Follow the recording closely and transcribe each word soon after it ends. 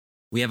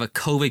we have a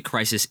COVID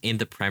crisis in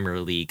the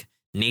Premier League,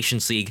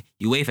 Nations League,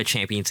 UEFA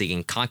Champions League,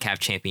 and CONCACAF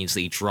Champions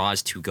League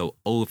draws to go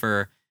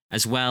over,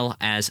 as well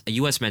as a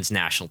U.S. men's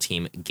national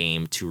team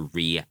game to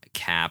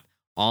recap.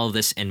 All of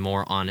this and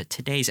more on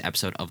today's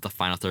episode of the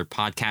Final Third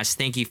podcast.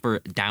 Thank you for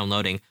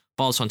downloading.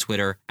 Follow us on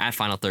Twitter at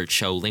Final Third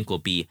Show. Link will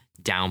be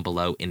down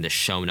below in the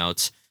show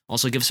notes.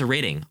 Also, give us a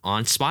rating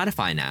on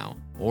Spotify now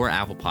or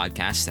Apple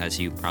Podcasts, as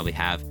you probably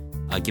have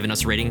given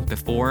us a rating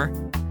before.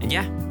 And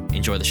yeah,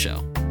 enjoy the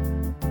show.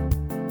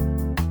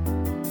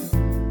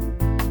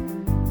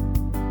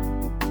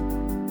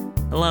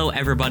 Hello,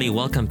 everybody.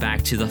 Welcome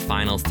back to the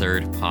Final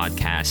Third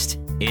podcast.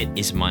 It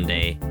is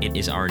Monday. It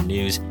is our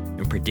news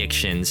and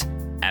predictions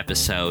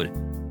episode.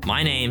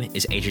 My name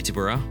is AJ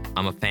Tabura.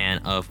 I'm a fan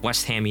of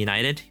West Ham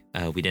United.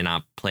 We did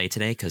not play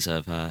today because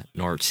of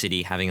Norwich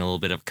City having a little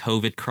bit of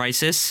COVID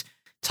crisis.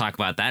 Talk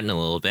about that in a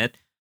little bit.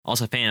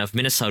 Also a fan of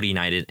Minnesota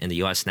United and the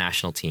U.S.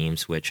 national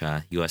teams, which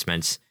U.S.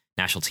 men's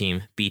national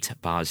team beat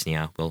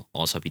Bosnia. We'll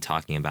also be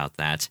talking about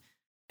that.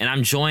 And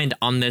I'm joined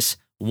on this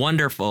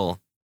wonderful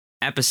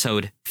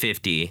episode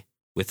 50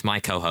 with my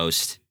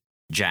co-host,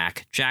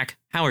 Jack. Jack,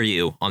 how are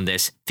you on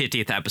this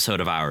 50th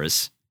episode of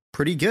ours?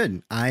 Pretty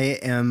good. I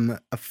am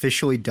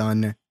officially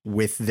done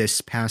with this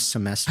past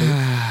semester.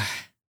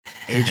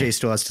 AJ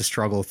still has to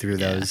struggle through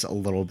those a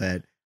little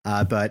bit,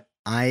 but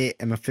I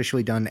am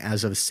officially done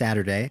as of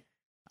Saturday.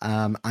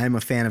 I'm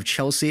a fan of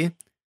Chelsea.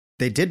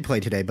 They did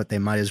play today, but they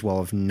might as well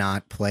have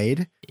not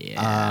played.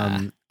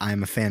 I'm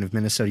a fan of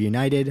Minnesota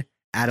United.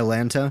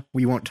 Atalanta,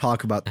 we won't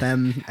talk about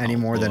them any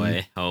more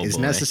than is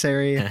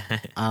necessary.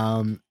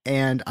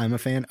 And I'm a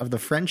fan of the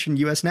French and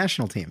U.S.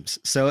 national teams.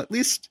 So at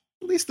least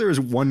there is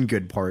one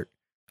good part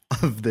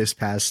of this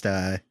past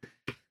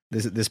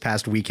this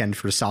past weekend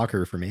for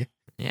soccer for me.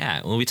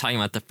 Yeah, we'll be talking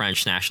about the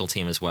French national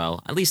team as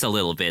well, at least a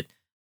little bit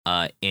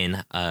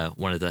in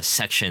one of the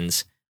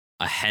sections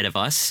ahead of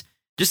us.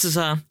 Just as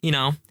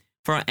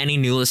for any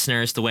new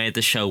listeners, the way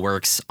the show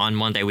works, on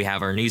Monday we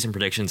have our news and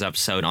predictions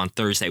episode. On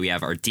Thursday we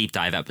have our deep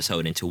dive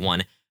episode into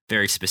one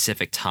very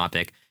specific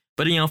topic.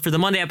 But, for the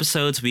Monday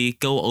episodes, we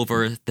go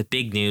over the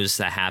big news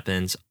that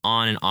happens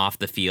on and off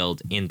the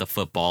field in the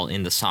football,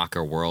 in the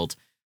soccer world,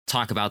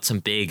 talk about some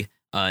big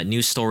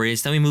news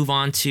stories. Then we move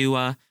on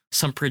to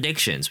some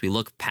predictions. We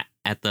look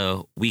at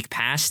the week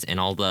past and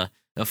all the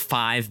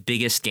 5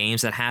 biggest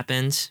games that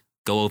happened,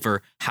 go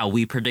over how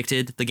we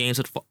predicted the games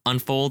would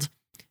unfold.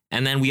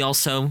 And then we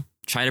also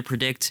try to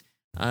predict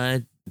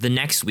the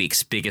next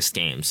week's biggest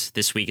games.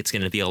 This week, it's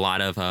going to be a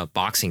lot of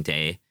Boxing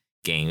Day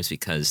games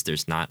because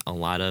there's not a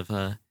lot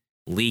of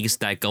leagues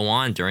that go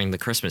on during the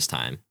Christmas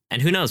time.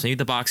 And who knows, maybe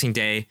the Boxing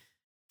Day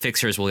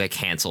fixtures will get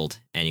canceled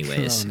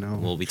anyways. Oh, no.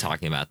 We'll be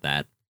talking about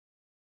that.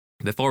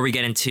 Before we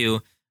get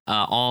into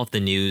all of the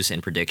news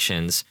and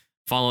predictions,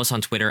 follow us on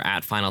Twitter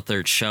at Final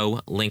Third Show.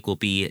 Link will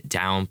be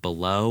down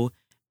below.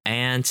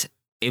 And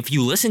if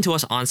you listen to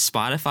us on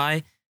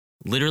Spotify,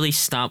 literally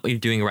stop what you're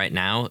doing right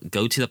now,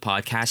 go to the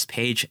podcast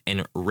page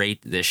and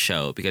rate this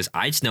show, because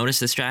I just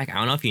noticed this, Jack. I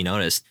don't know if you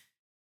noticed.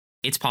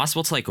 It's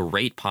possible to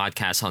rate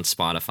podcasts on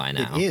Spotify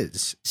now. It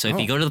is. So if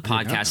you go to the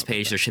podcast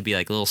page, there should be a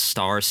little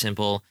star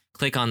symbol.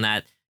 Click on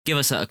that. Give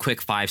us a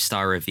quick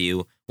 5-star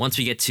review. Once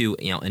we get to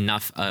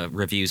enough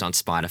reviews on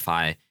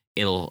Spotify,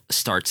 it'll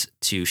start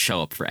to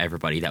show up for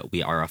everybody that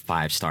we are a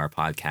 5-star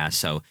podcast.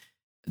 So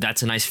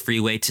that's a nice free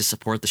way to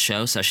support the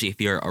show, especially if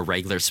you're a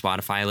regular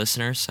Spotify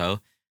listener.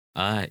 So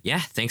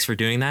thanks for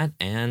doing that.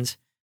 And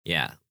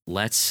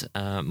let's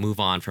move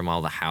on from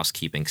all the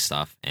housekeeping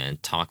stuff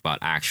and talk about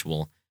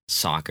actual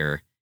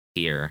soccer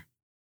here.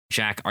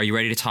 Jack, are you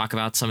ready to talk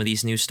about some of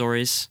these news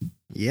stories?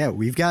 Yeah,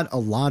 we've got a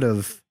lot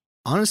of,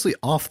 honestly,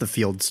 off the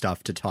field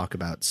stuff to talk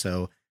about.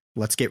 So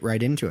let's get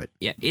right into it.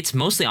 Yeah, it's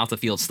mostly off the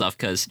field stuff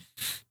because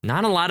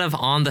not a lot of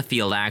on the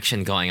field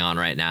action going on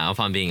right now, if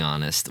I'm being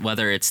honest.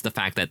 Whether it's the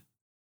fact that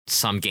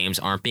some games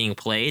aren't being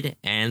played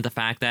and the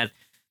fact that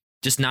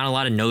just not a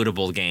lot of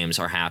notable games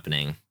are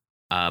happening.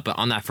 But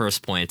on that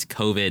first point,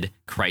 COVID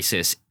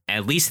crisis,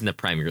 at least in the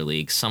Premier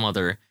League, some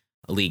other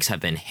leagues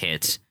have been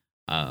hit,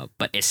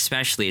 but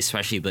especially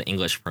the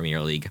English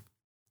Premier League.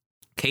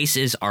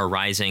 Cases are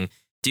rising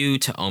due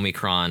to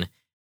Omicron,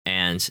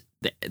 and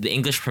the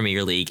English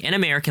Premier League and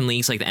American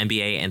leagues like the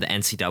NBA and the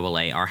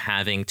NCAA are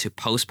having to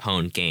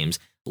postpone games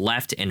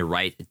left and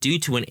right due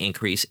to an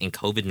increase in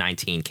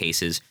COVID-19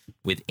 cases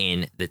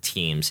within the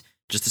teams.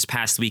 Just this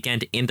past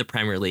weekend in the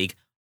Premier League,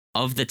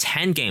 of the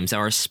 10 games that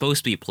are supposed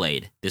to be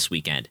played this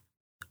weekend,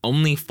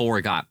 only 4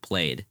 got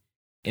played.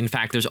 In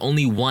fact, there's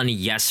only one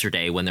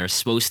yesterday when there's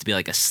supposed to be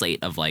a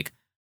slate of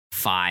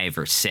 5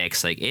 or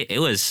 6.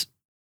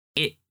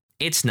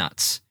 It's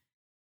nuts.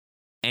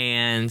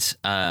 And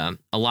a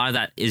lot of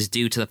that is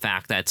due to the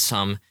fact that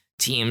some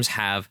teams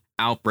have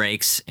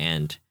outbreaks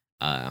and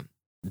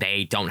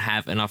they don't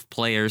have enough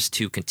players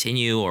to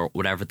continue, or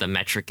whatever the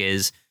metric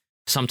is.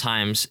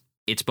 Sometimes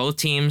it's both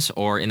teams,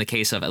 or in the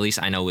case of, at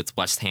least I know with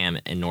West Ham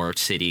and Norwich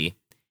City,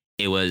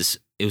 it was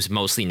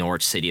mostly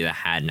Norwich City that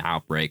had an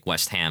outbreak.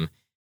 West Ham,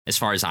 as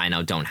far as I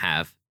know, don't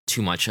have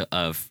too much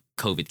of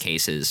COVID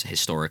cases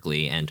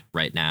historically and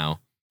right now.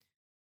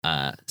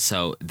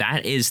 So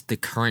that is the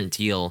current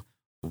deal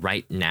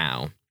right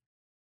now.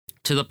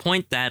 To the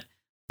point that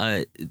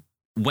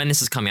when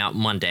this is coming out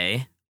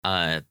Monday,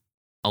 a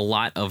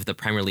lot of the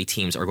Premier League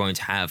teams are going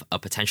to have a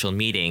potential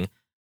meeting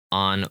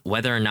on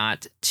whether or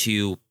not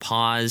to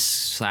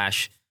pause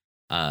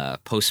 /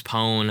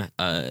 postpone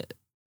the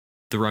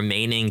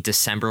remaining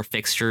December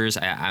fixtures.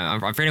 I'm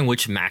forgetting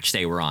which match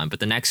day we're on, but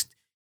the next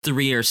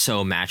 3 or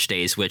so match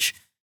days, which,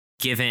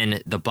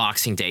 given the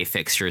Boxing Day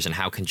fixtures and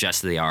how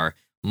congested they are,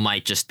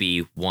 might just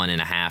be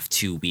 1.5,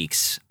 2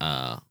 weeks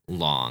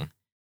long.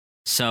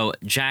 So,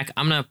 Jack,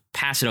 I'm going to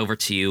pass it over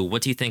to you.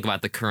 What do you think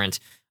about the current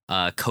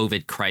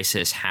COVID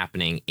crisis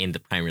happening in the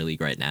Premier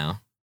League right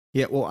now?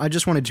 Yeah, well, I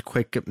just wanted to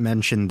quick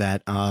mention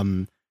that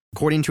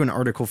according to an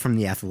article from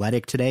The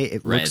Athletic today,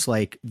 it looks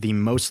like the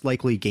most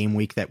likely game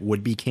week that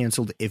would be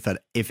canceled,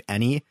 if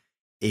any,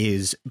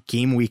 is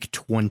game week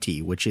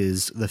 20, which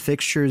is the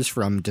fixtures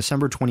from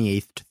December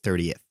 28th to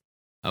 30th.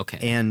 Okay.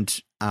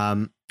 And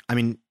I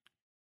mean,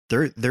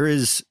 there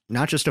is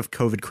not just a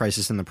COVID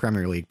crisis in the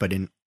Premier League, but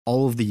in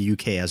all of the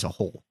UK as a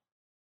whole.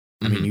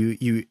 I mean,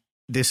 you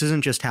this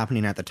isn't just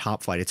happening at the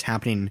top flight; it's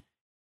happening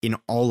in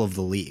all of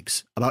the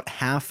leagues. About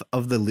half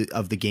of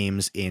the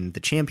games in the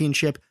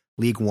Championship,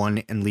 League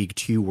One, and League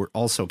Two were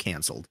also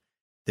canceled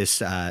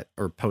this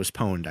or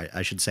postponed,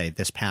 I should say,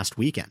 this past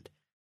weekend.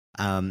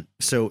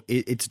 So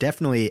it's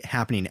definitely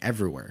happening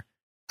everywhere.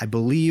 I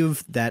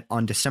believe that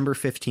on December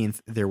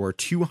 15th, there were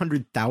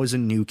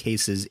 200,000 new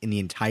cases in the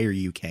entire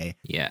UK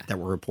that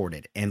were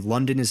reported. And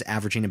London is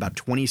averaging about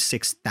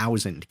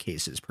 26,000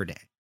 cases per day.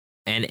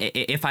 And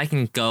if I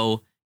can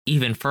go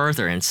even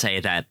further and say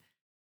that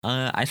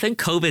I think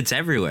COVID's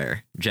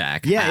everywhere,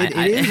 Jack. Yeah, it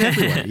is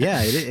everywhere.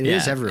 Yeah, it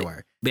is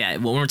everywhere. Yeah,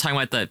 when we're talking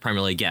about the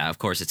Premier League, yeah, of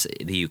course it's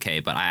the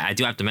UK. But I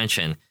do have to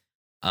mention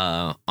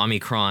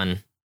Omicron,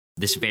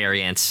 this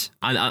variant.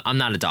 I'm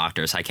not a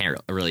doctor, so I can't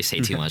really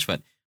say too much.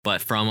 But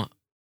from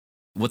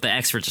what the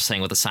experts are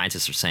saying, what the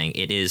scientists are saying,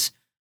 it is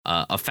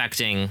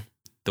affecting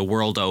the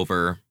world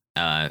over,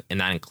 and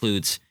that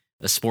includes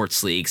the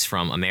sports leagues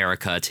from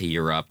America to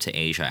Europe to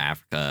Asia,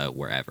 Africa,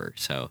 wherever.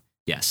 So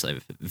yes,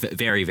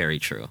 very, very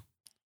true.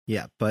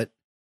 Yeah, but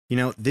you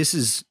know, this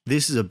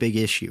is a big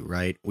issue,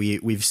 right?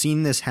 We've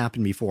seen this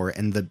happen before,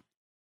 and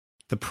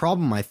the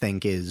problem, I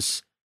think,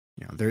 is,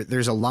 you know,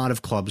 there's a lot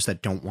of clubs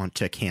that don't want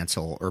to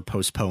cancel or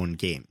postpone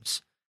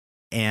games,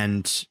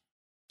 and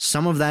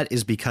some of that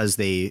is because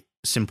they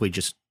simply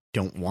just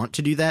don't want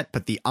to do that.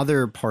 But the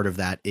other part of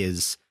that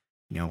is,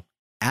 you know,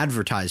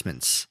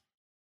 advertisements.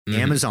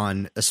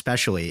 Amazon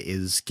especially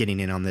is getting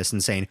in on this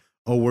and saying,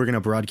 oh, we're going to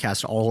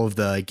broadcast all of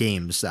the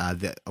games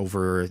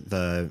over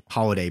the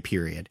holiday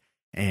period,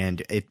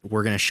 and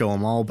we're going to show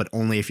them all, but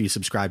only if you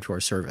subscribe to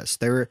our service.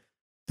 They're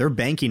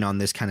banking on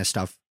this kind of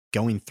stuff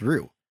going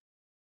through.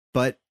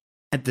 But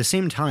at the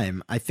same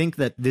time, I think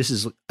that this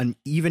is an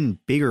even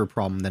bigger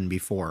problem than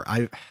before.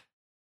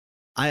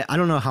 I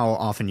don't know how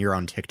often you're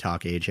on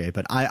TikTok, AJ,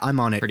 but I'm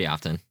on it pretty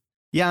often.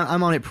 Yeah,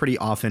 I'm on it pretty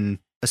often,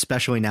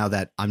 especially now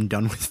that I'm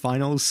done with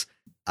finals.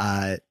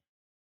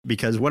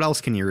 Because what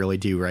else can you really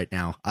do right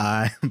now?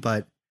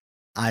 But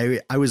I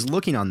was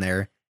looking on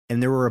there,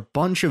 and there were a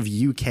bunch of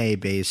UK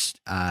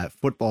based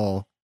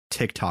football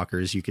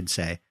TikTokers, you could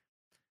say,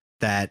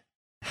 that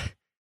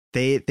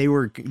they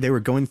were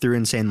going through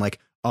and saying like,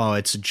 oh,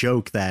 it's a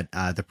joke that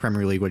the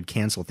Premier League would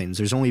cancel things.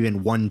 There's only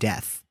been one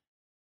death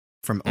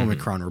from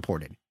Omicron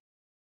reported.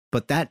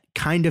 But that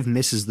kind of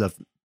misses the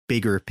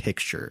bigger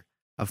picture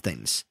of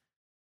things,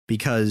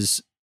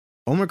 because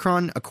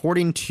Omicron,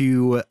 according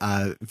to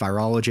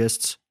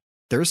virologists,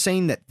 they're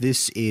saying that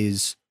this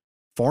is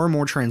far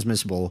more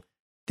transmissible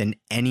than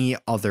any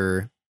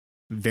other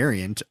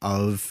variant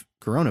of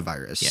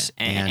coronavirus.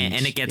 Yeah,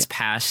 and it gets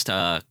past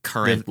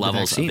current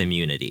levels of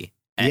immunity.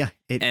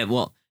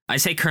 Well, I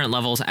say current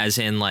levels as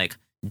in like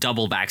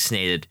double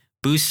vaccinated.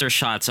 Booster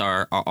shots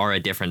are a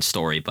different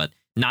story, but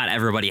not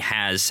everybody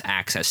has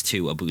access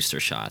to a booster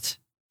shot.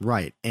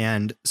 Right.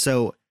 And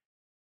so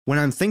when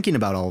I'm thinking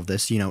about all of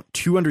this, you know,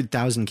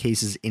 200,000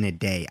 cases in a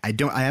day, I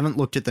haven't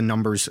looked at the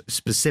numbers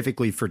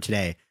specifically for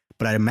today,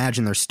 but I'd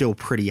imagine they're still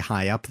pretty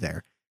high up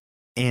there.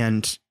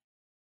 And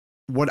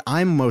what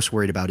I'm most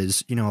worried about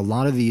is, you know, a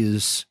lot of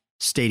these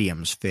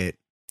stadiums fit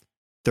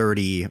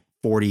 30,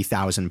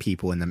 40,000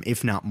 people in them,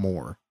 if not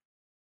more.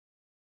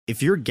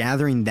 If you're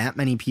gathering that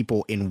many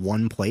people in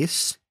one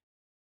place,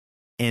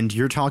 and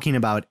you're talking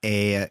about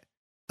a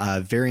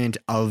variant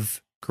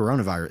of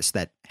coronavirus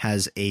that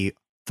has a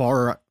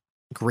far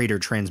greater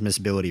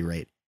transmissibility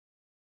rate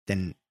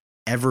than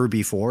ever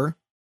before,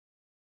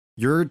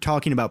 you're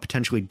talking about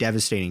potentially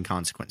devastating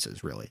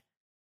consequences, really.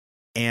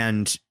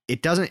 And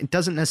it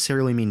doesn't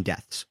necessarily mean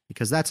deaths,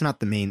 because that's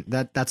not the main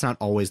that's not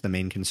always the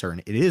main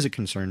concern. It is a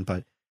concern,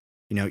 but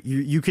you know,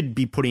 you could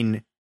be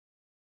putting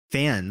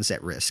fans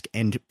at risk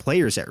and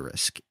players at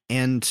risk.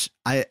 And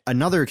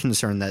another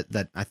concern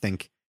that I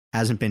think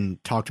hasn't been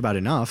talked about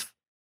enough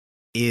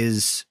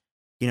is,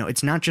 you know,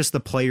 it's not just the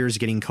players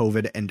getting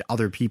COVID and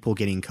other people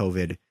getting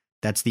COVID.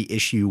 That's the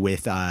issue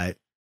with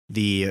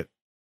the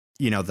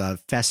the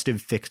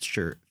festive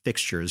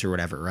fixtures or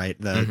whatever, right?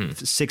 The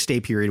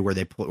 6-day period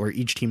where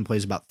each team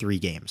plays about 3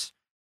 games.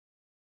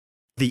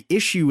 The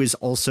issue is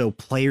also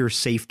player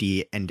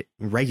safety and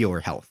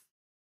regular health.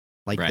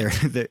 Like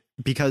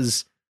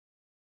because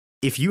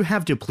if you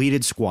have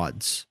depleted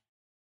squads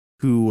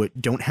who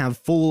don't have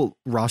full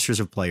rosters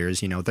of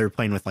players, they're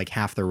playing with like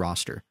half their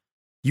roster,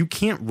 you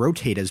can't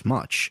rotate as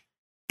much.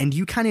 And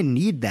you kind of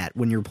need that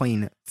when you're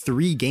playing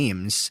 3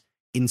 games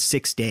in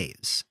 6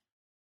 days.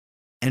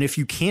 And if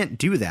you can't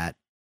do that,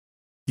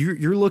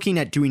 you're looking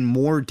at doing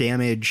more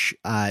damage,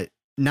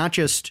 not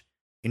just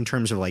in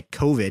terms of like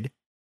COVID,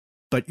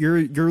 but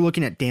you're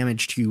looking at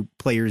damage to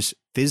players'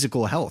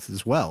 physical health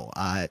as well.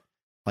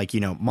 Like,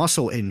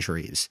 muscle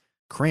injuries,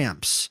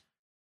 cramps,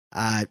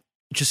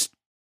 just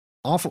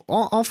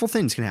awful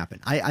things can happen.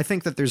 I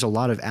think that there's a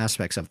lot of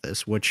aspects of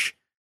this, which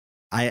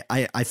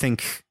I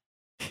think,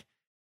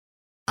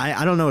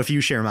 I don't know if you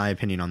share my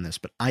opinion on this,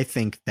 but I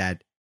think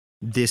that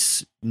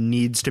this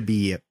needs to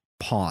be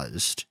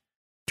paused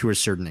to a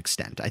certain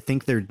extent. I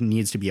think there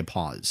needs to be a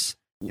pause.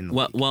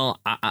 Well,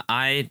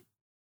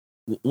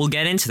 we'll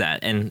get into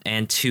that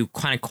and to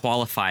kind of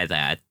qualify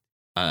that,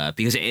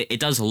 because it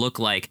does look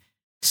like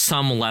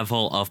some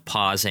level of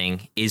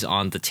pausing is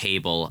on the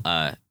table,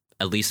 at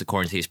least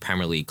according to these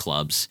Premier League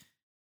clubs.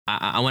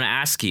 I want to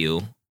ask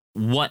you,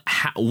 what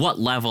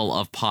level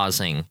of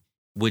pausing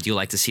would you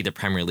like to see the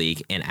Premier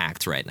League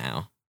enact right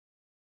now?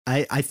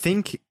 I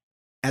think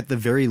at the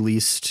very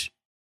least,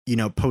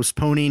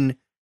 postponing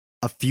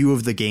a few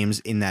of the games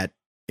in that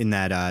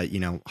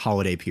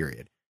holiday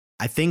period.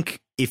 I think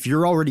if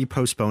you're already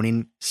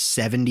postponing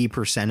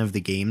 70% of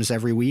the games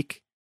every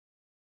week,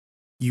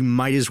 you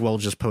might as well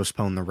just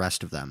postpone the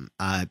rest of them,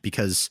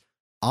 because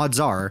odds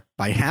are,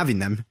 by having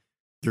them,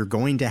 you're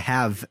going to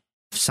have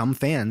some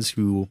fans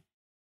who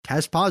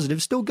test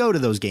positive still go to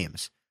those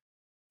games.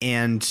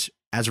 And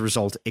as a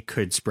result, it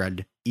could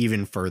spread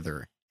even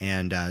further.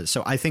 And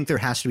so I think there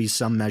has to be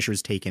some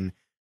measures taken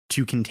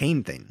to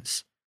contain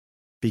things,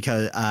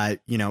 because,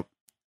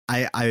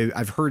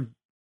 I've heard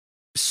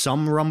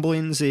some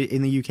rumblings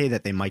in the UK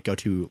that they might go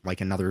to like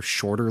another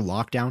shorter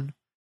lockdown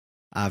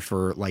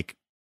for like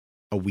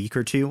a week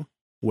or 2,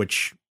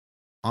 which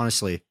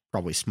honestly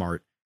probably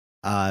smart.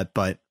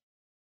 But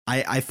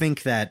I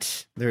think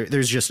that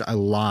there's just a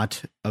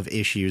lot of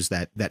issues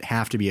that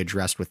have to be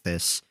addressed with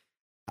this.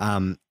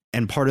 And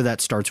part of that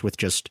starts with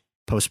just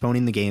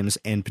postponing the games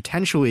and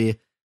potentially,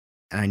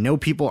 and I know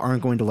people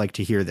aren't going to like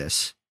to hear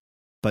this,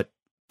 but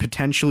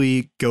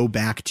potentially go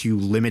back to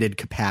limited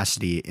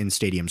capacity in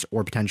stadiums,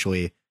 or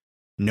potentially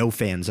no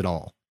fans at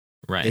all.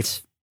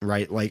 Right.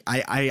 Right. Like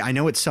I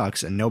know it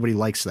sucks and nobody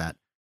likes that,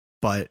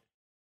 but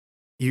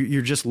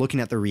you're just looking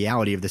at the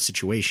reality of the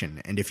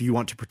situation. And if you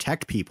want to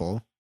protect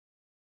people,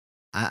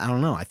 I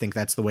don't know. I think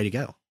that's the way to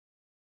go.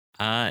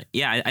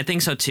 Yeah, I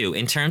think so too.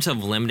 In terms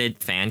of limited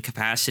fan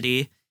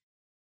capacity,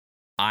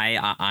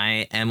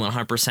 I am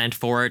 100%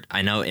 for it.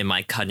 I know it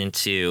might cut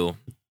into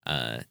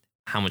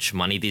how much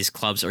money these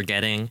clubs are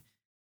getting,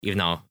 even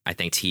though I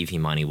think TV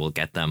money will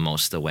get them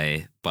most of the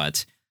way.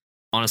 But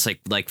honestly,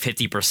 like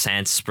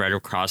 50% spread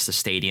across the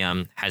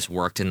stadium has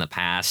worked in the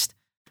past.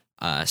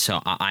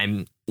 So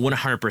I'm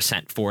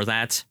 100% for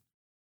that.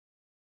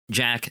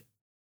 Jack,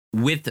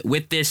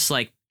 with this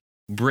like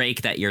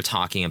break that you're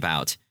talking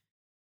about,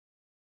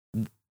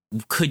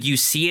 could you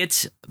see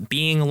it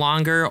being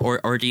longer,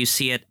 or do you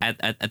see it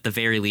at the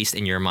very least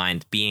in your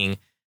mind being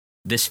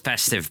this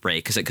festive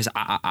break? Because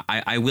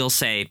I will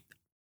say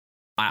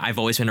I've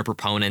always been a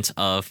proponent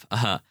of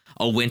a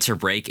winter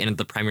break in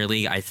the Premier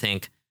League. I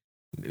think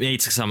maybe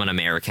it's because I'm an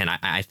American.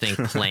 I think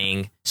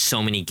playing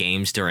so many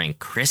games during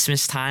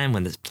Christmas time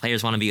when the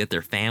players want to be with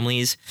their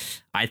families,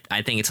 I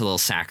think it's a little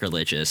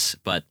sacrilegious.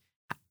 But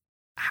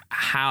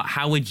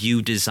how would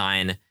you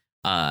design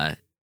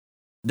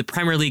the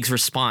Premier League's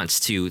response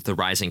to the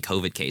rising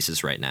COVID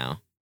cases right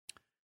now?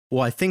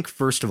 Well, I think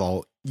first of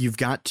all, you've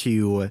got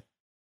to,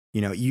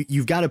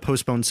 you've got to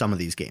postpone some of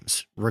these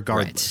games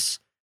regardless.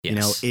 Right.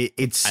 Yes.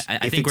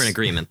 I think we're in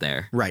agreement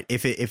there. Right.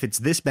 If it's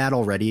this bad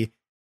already,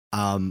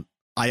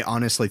 I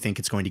honestly think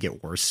it's going to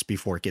get worse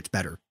before it gets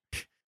better.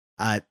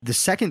 The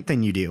second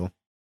thing you do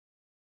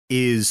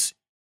is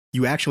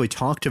you actually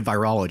talk to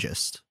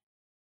virologists,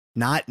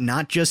 not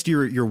just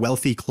your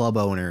wealthy club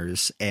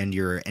owners and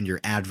your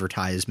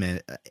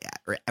advertisement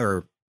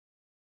or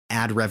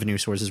ad revenue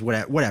sources,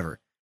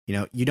 whatever.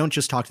 You don't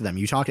just talk to them.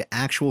 You talk to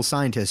actual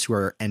scientists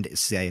and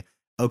say,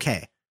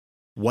 okay,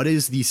 what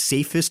is the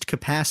safest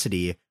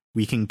capacity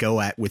we can go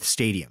at with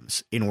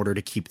stadiums in order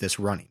to keep this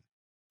running?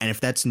 And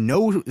if that's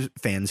no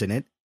fans in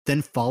it,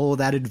 then follow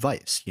that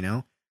advice.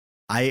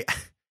 I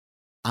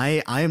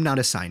am not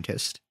a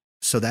scientist,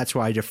 so that's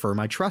why I defer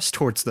my trust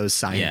towards those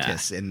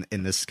scientists in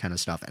this kind of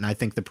stuff. And I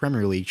think the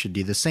Premier League should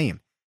do the same.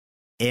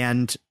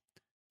 And,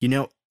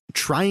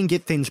 try and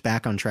get things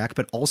back on track,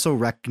 but also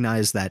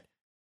recognize that,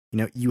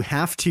 you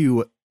have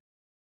to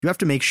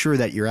make sure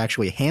that you're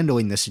actually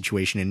handling this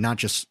situation and not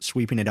just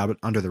sweeping it out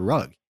under the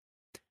rug,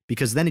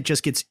 because then it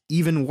just gets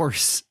even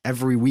worse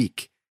every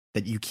week.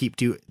 that you keep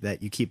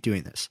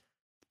doing this.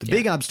 The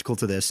big obstacle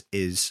to this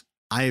is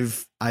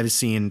I've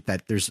seen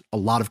that there's a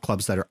lot of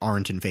clubs that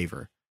aren't in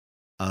favor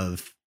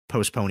of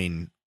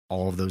postponing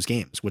all of those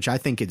games, which I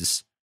think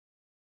is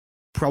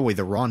probably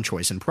the wrong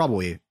choice and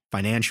probably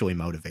financially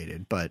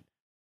motivated. But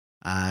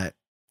I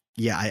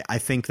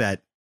think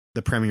that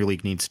the Premier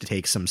League needs to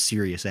take some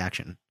serious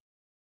action.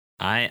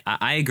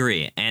 I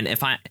agree, and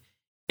if I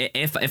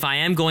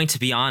am going to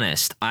be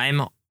honest, I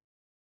am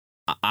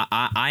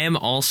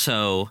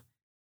also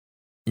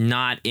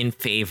not in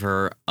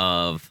favor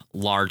of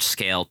large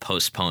scale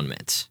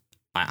postponement.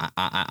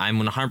 I'm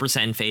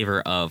 100% in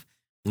favor of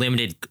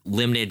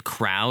limited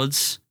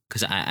crowds,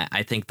 because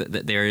I think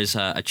that there is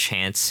a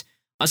chance,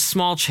 a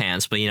small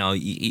chance, but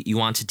you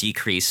want to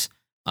decrease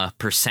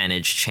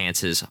percentage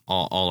chances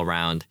all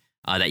around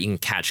that you can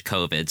catch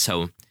COVID.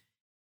 So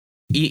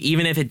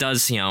even if it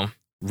does,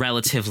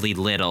 relatively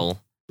little,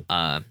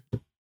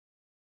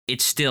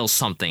 it's still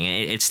something.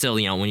 It's still,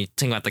 when you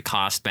think about the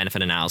cost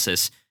benefit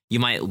analysis, you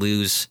might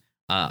lose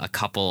a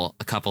couple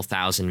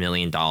 $1,000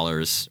 million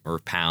or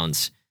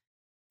pounds.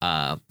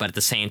 But at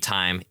the same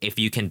time, if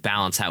you can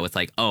balance that with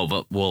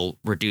but we'll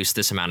reduce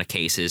this amount of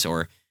cases,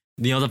 or,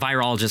 the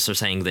virologists are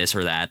saying this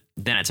or that,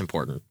 then it's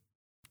important.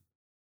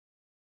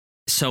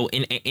 So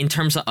in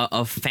terms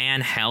of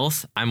fan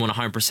health, I'm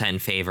 100% in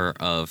favor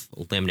of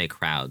limited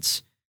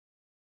crowds.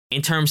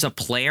 In terms of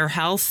player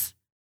health,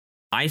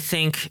 I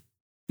think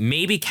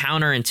maybe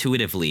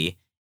counterintuitively,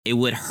 it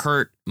would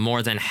hurt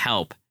more than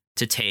help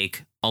to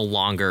take a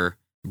longer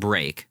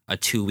break, a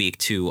 2-week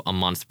to a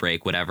month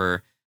break,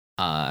 whatever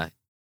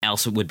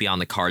else would be on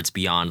the cards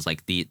beyond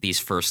these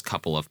first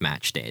couple of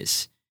match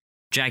days.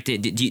 Jack, do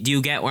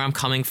you get where I'm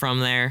coming from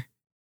there?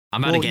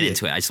 I'm about to get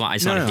into it. I just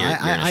want to hear your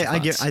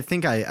thoughts. I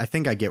think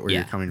I get where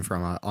you're coming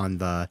from on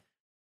the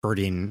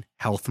hurting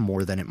health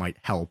more than it might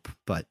help,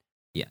 but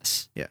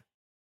yes. Yeah.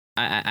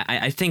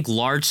 I think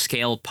large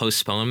scale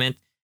postponement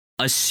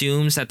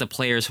assumes that the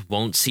players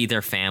won't see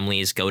their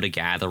families, go to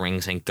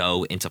gatherings, and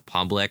go into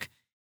public.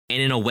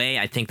 And in a way,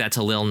 I think that's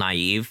a little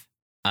naive.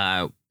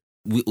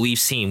 We've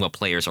seen what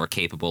players are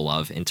capable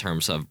of in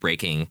terms of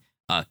breaking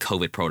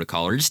COVID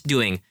protocol or just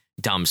doing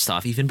dumb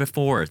stuff even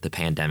before the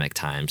pandemic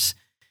times.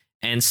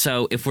 And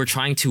so if we're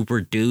trying to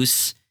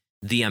reduce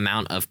the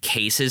amount of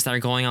cases that are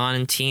going on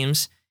in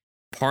teams,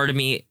 part of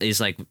me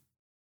is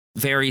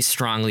very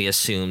strongly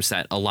assumes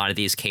that a lot of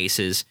these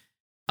cases,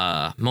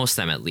 most of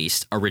them at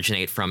least,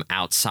 originate from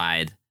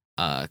outside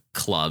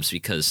clubs,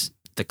 because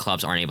the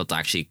clubs aren't able to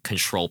actually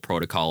control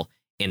protocol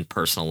in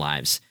personal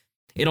lives.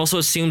 It also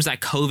assumes that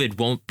COVID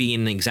won't be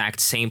in the exact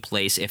same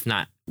place, if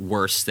not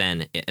worse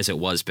than as it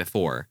was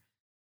before.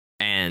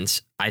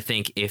 And I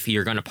think if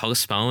you're going to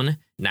postpone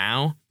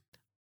now,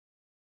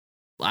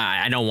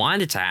 I don't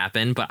want it to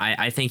happen, but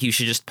I think you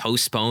should just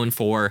postpone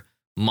for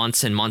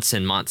months and months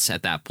and months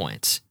at that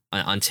point,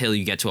 until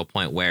you get to a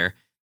point where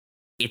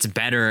it's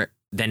better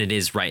than it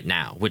is right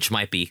now, which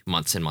might be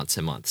months and months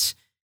and months.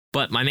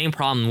 But my main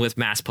problem with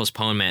mass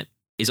postponement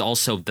is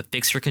also the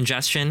fixture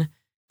congestion,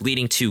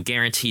 leading to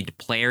guaranteed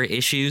player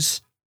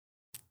issues.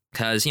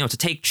 Because, to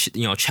take,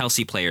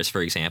 Chelsea players,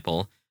 for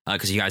example,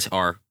 because you guys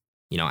are,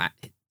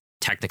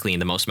 technically in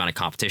the most amount of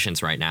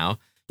competitions right now.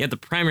 You have the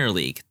Premier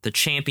League, the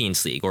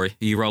Champions League, or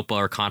Europa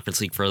or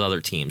Conference League for the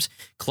other teams,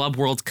 Club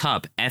World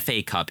Cup,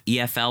 FA Cup,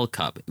 EFL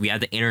Cup. We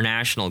have the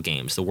international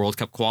games, the World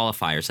Cup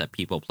qualifiers that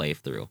people play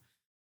through.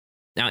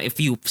 Now, if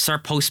you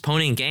start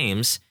postponing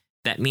games,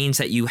 that means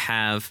that you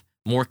have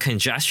more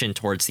congestion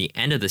towards the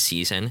end of the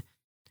season.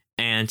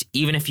 And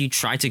even if you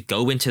try to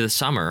go into the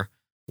summer,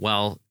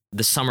 well,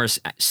 the summer's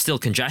still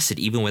congested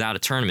even without a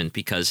tournament,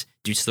 because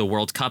due to the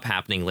World Cup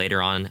happening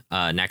later on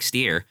next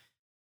year,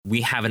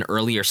 we have an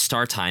earlier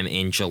start time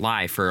in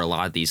July for a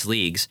lot of these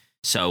leagues.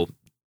 So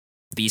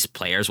these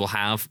players will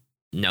have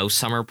no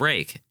summer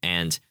break.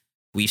 And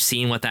we've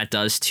seen what that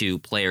does to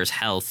players'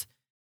 health,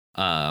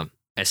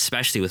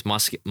 especially with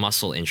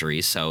muscle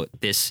injuries. So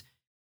this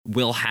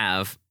will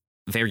have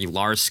very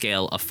large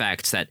scale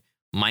effects that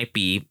might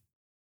be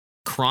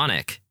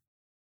chronic.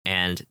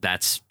 And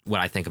that's what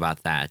I think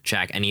about that.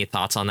 Jack, any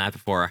thoughts on that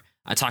before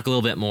I talk a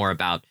little bit more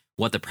about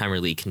what the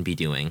Premier League can be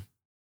doing?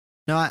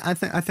 No, I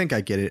think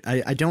I get it.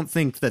 I don't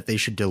think that they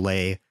should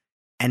delay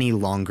any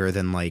longer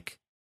than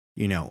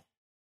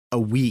a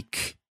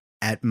week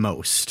at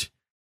most,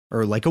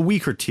 or a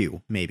week or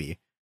two, maybe.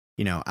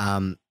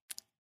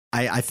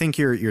 I think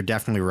you're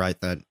definitely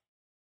right that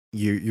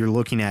you're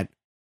looking at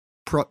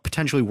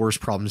potentially worse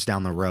problems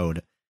down the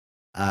road.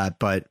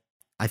 But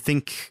I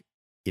think,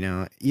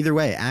 either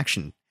way,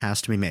 action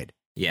has to be made.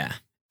 Yeah.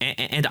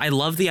 And I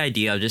love the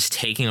idea of just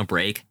taking a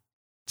break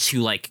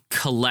to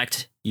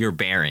collect your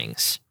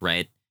bearings,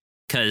 right?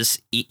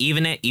 Because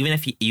even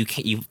if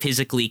you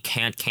physically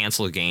can't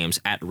cancel games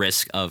at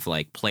risk of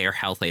player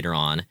health later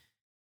on,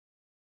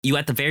 you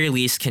at the very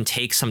least can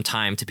take some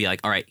time to be all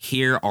right,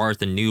 here are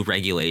the new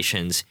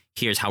regulations.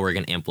 Here's how we're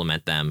going to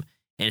implement them,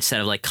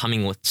 instead of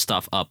coming with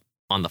stuff up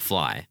on the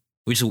fly.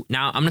 Which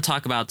now I'm going to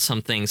talk about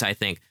some things I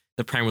think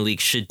the Premier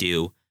League should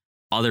do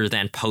other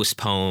than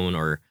postpone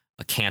or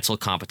cancel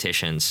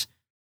competitions.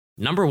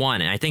 Number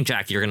one, and I think,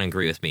 Jack, you're going to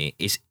agree with me,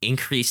 is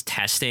increase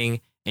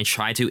testing and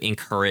try to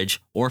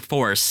encourage or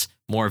force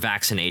more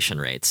vaccination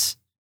rates.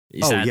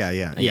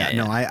 Yeah.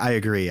 No, I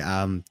agree.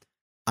 I'm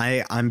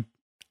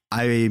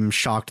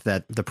shocked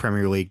that the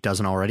Premier League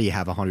doesn't already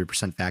have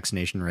 100%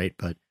 vaccination rate,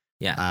 but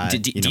yeah.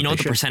 Do you know what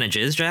the percentage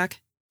is,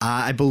 Jack?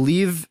 I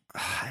believe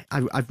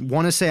I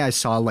want to say I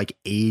saw like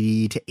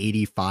 80 to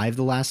 85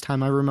 the last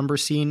time I remember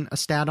seeing a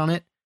stat on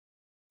it,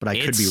 but I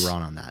could be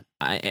wrong on that.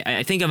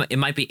 I think it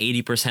might be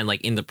 80%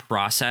 like in the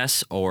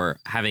process or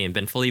having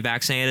been fully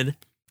vaccinated.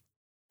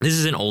 This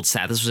is an old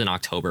stat. This was in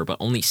October, but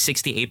only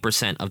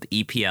 68% of the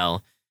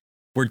EPL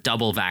were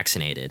double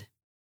vaccinated.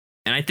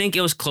 And I think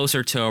it was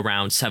closer to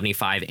around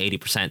 75,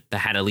 80% that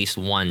had at least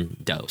one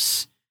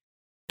dose.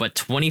 But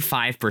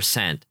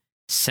 25%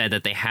 said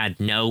that they had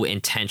no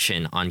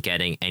intention on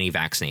getting any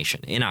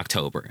vaccination in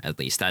October, at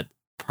least. That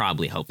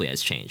probably, hopefully,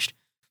 has changed.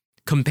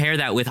 Compare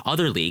that with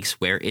other leagues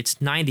where it's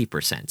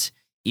 90%.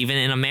 Even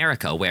in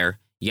America, where,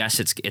 yes,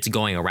 it's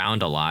going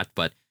around a lot,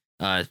 but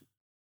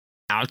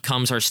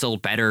outcomes are still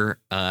better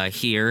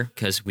here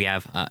because we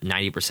have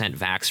 90%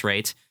 vax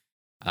rate.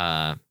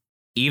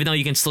 Even though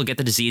you can still get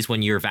the disease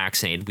when you're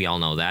vaccinated, we all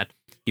know that,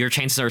 your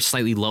chances are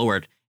slightly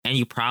lowered, and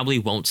you probably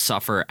won't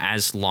suffer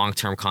as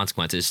long-term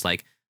consequences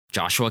like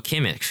Joshua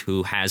Kimmich,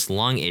 who has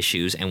lung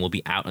issues and will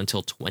be out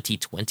until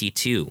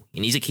 2022.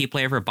 And he's a key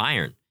player for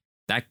Bayern.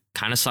 That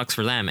kind of sucks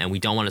for them, and we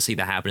don't want to see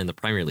that happen in the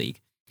Premier League.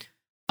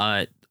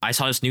 I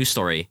saw this news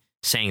story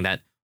saying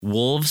that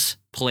Wolves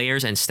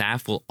players and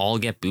staff will all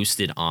get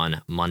boosted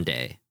on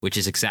Monday, which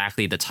is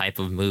exactly the type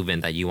of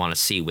movement that you want to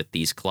see with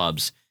these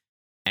clubs.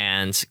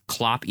 And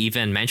Klopp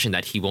even mentioned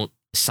that he won't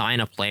sign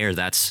a player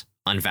that's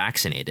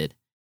unvaccinated.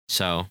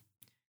 So,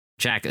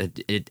 Jack,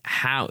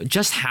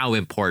 how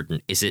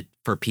important is it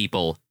for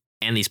people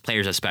and these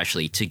players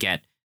especially to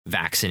get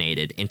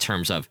vaccinated in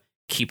terms of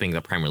keeping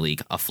the Premier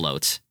League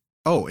afloat?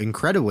 Oh,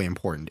 incredibly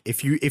important.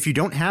 If you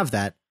don't have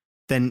that,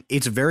 then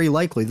it's very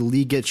likely the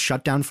league gets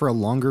shut down for a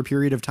longer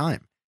period of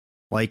time.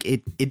 Like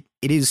it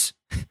is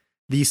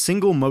the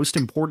single most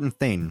important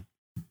thing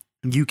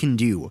you can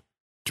do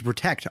to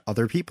protect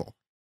other people.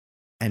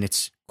 And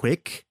it's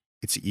quick,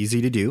 it's easy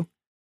to do.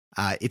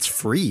 It's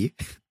free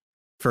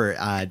for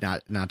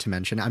not to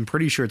mention. I'm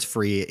pretty sure it's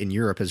free in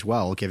Europe as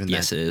well, given that.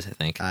 Yes, it is, I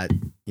think.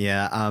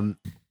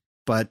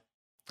 But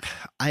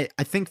I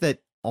think that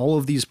all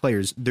of these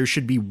players, there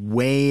should be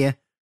way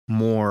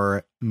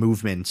more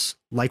movements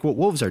like what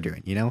Wolves are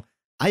doing. You know,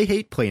 I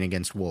hate playing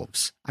against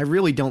Wolves. I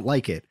really don't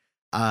like it.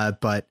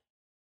 But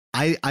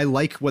I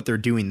like what they're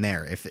doing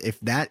there. If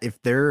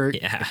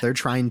they're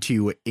trying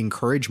to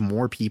encourage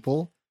more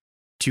people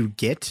to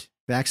get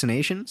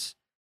vaccinations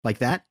like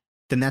that,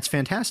 then that's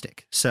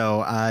fantastic.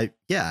 So I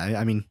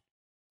mean,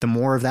 the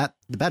more of that,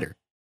 the better.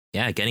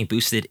 Yeah, getting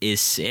boosted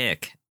is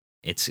sick.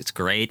 It's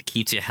great,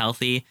 keeps you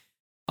healthy.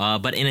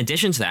 But in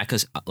addition to that,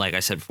 because like I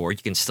said before, you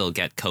can still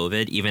get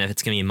COVID, even if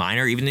it's going to be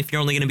minor, even if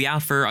you're only going to be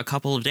out for a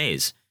couple of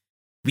days.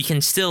 We can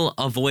still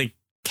avoid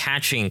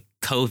catching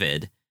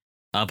COVID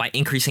by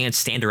increasing and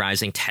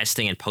standardizing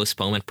testing and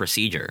postponement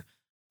procedure.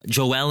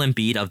 Joel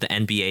Embiid of the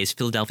NBA's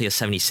Philadelphia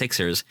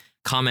 76ers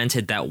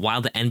commented that while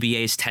the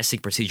NBA's testing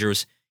procedure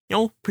was,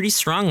 pretty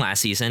strong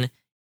last season,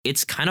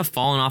 it's kind of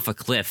fallen off a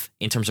cliff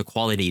in terms of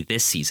quality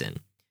this season.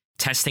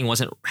 Testing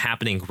wasn't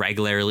happening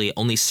regularly.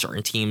 Only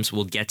certain teams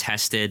will get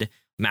tested.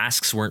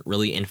 Masks weren't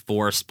really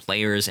enforced.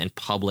 Players and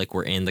public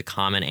were in the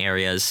common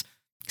areas.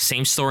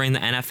 Same story in the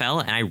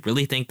NFL, and I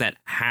really think that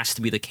has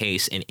to be the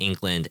case in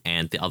England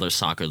and the other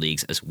soccer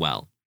leagues as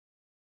well.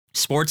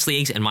 Sports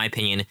leagues, in my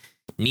opinion,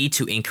 need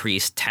to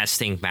increase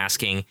testing,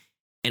 masking,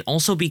 and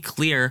also be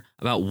clear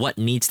about what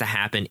needs to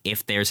happen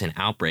if there's an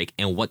outbreak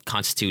and what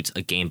constitutes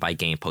a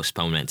game-by-game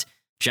postponement.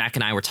 Jack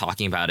and I were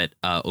talking about it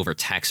over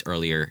text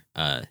earlier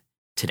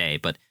today,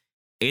 but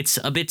it's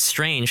a bit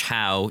strange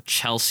how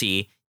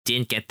Chelsea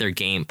didn't get their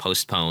game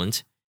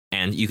postponed,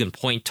 and you can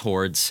point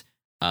towards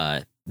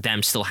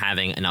them still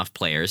having enough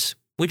players,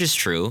 which is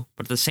true,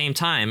 but at the same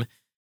time,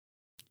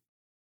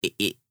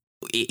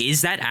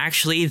 is that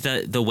actually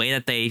the way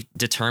that they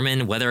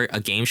determine whether a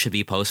game should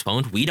be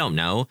postponed? We don't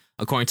know.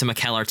 According to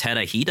Mikel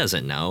Arteta, he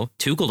doesn't know.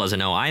 Tuchel doesn't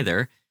know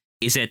either.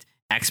 Is it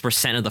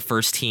X% of the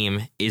first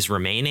team is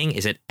remaining?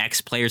 Is it X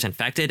players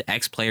infected,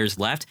 X players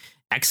left,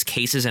 X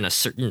cases in a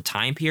certain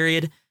time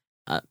period?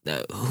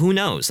 Who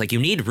knows? Like, you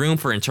need room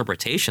for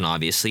interpretation,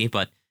 obviously,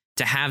 but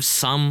to have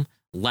some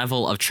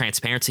level of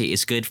transparency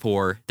is good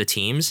for the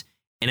teams.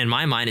 And in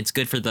my mind, it's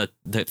good for the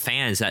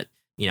fans that,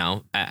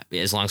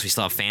 as long as we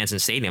still have fans in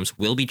stadiums,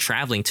 will be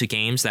traveling to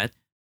games that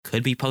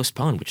could be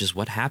postponed, which is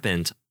what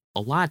happened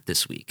a lot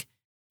this week.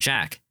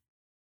 Jack,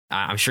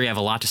 I'm sure you have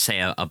a lot to say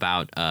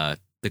about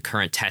the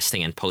current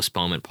testing and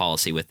postponement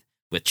policy with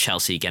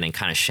Chelsea getting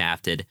kind of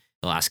shafted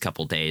the last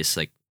couple days.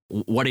 Like,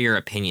 what are your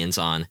opinions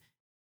on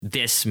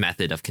this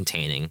method of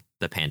containing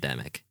the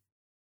pandemic?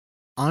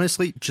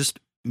 Honestly, just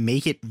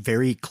make it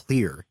very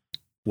clear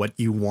what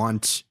you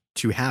want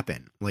to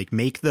happen. Like,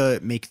 make the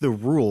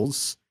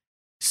rules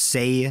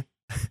say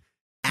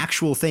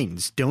actual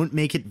things. Don't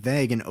make it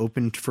vague and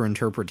open for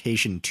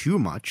interpretation too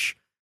much.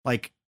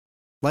 Like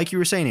you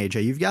were saying,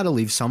 AJ, you've got to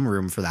leave some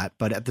room for that.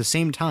 But at the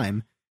same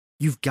time,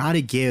 you've got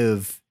to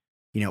give,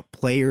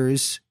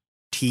 players,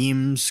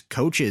 teams,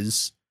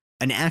 coaches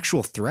an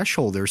actual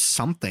threshold or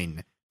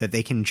something that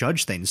they can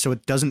judge things, so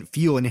it doesn't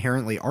feel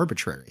inherently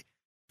arbitrary.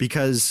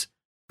 Because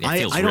it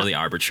feels really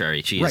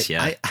arbitrary. Jeez, right,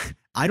 yeah.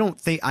 I don't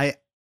think I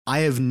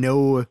have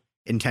no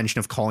intention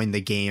of calling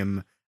the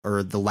game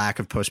or the lack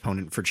of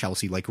postponement for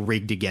Chelsea like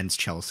rigged against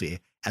Chelsea,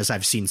 as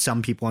I've seen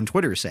some people on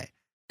Twitter say.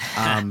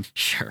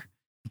 Sure.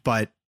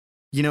 But,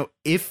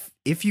 if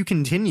you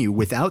continue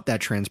without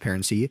that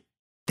transparency,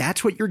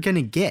 that's what you're going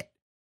to get.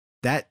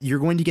 That you're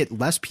going to get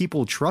less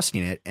people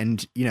trusting it.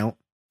 And,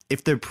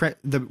 if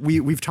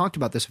we've talked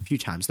about this a few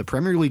times, the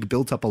Premier League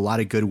built up a lot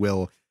of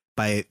goodwill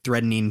by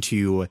threatening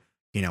to,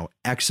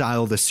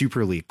 exile the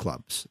Super League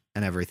clubs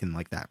and everything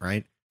like that,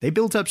 right? They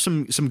built up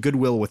some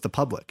goodwill with the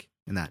public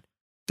in that.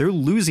 They're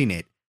losing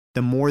it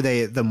the more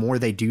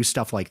they do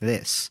stuff like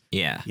this.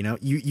 Yeah.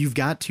 You've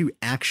got to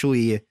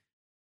actually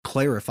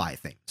clarify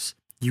things.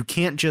 You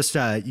can't just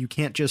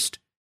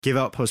give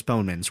out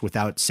postponements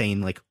without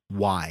saying like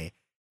why,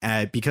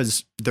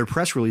 because their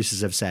press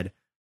releases have said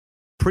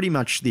pretty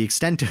much the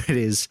extent of it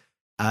is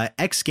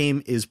X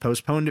game is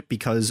postponed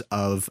because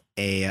of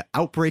a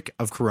outbreak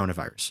of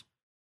coronavirus.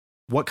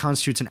 What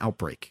constitutes an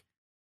outbreak?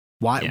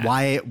 Why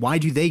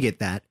do they get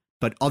that,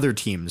 but other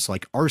teams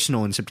like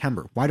Arsenal in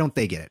September, why don't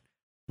they get it?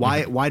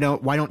 Why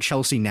don't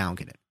Chelsea now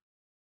get it?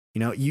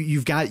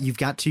 You've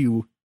got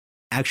to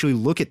actually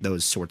look at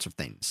those sorts of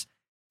things.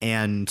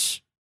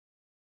 And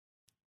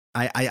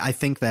I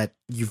think that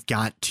you've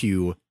got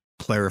to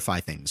clarify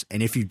things.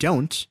 And if you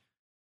don't,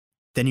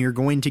 then you're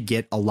going to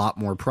get a lot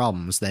more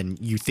problems than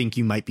you think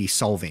you might be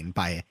solving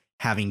by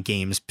having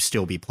games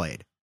still be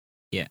played.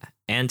 Yeah.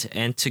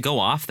 And to go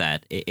off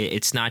that,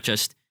 it's not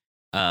just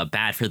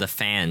bad for the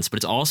fans, but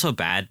it's also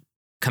bad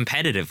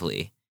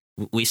competitively.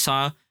 We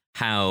saw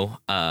how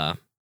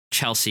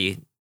Chelsea,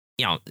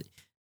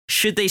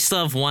 should they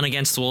still have won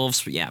against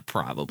Wolves? Yeah,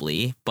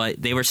 probably.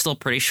 But they were still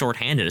pretty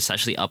shorthanded,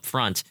 especially up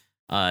front,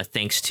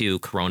 thanks to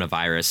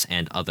coronavirus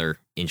and other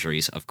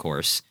injuries, of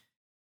course.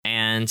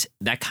 And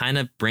that kind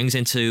of brings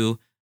into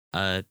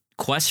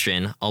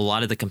question a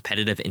lot of the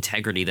competitive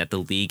integrity that the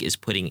league is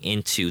putting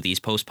into these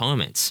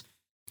postponements.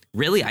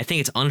 Really, I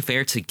think it's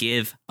unfair to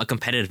give a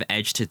competitive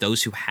edge to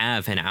those who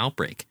have an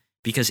outbreak.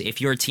 Because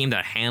if you're a team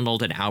that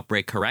handled an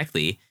outbreak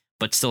correctly,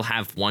 but still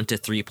have 1 to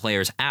 3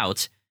 players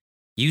out,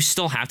 you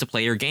still have to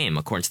play your game,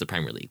 according to the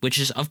Premier League, which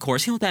is, of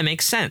course, that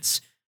makes sense.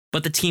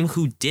 But the team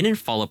who didn't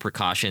follow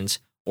precautions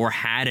or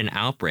had an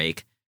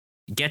outbreak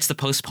gets to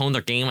postpone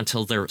their game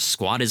until their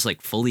squad is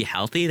like fully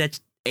healthy.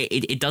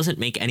 It doesn't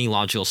make any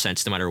logical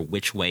sense no matter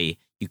which way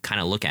you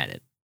kind of look at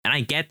it. And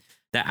I get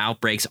that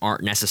outbreaks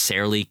aren't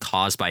necessarily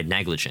caused by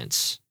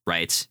negligence,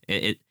 right?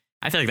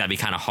 I feel like that'd be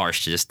kind of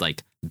harsh to just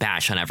like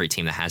bash on every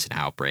team that has an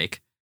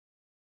outbreak.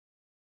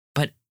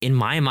 But in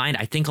my mind,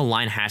 I think a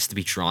line has to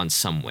be drawn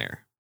somewhere,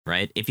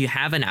 right? If you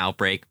have an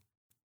outbreak,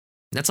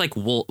 that's like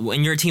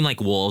when you're a team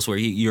like Wolves, where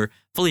you're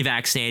fully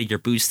vaccinated, you're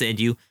boosted,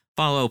 you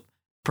follow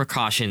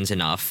precautions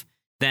enough,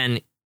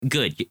 then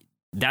good.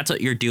 That's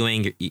what you're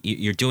doing.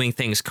 You're doing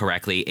things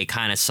correctly. It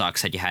kind of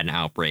sucks that you had an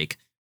outbreak,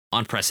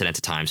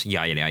 unprecedented times,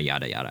 yada, yada,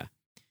 yada, yada.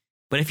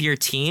 But if you're a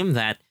team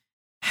that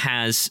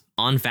has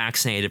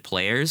unvaccinated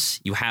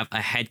players, you have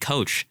a head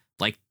coach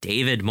like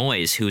David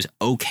Moyes who's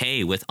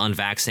okay with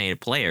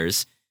unvaccinated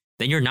players,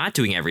 then you're not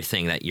doing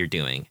everything that you're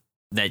doing,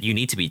 that you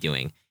need to be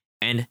doing.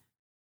 And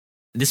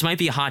this might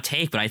be a hot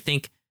take, but I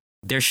think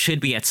there should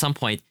be at some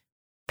point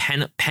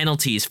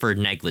penalties for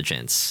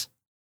negligence,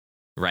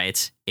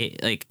 right?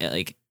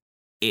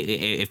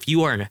 If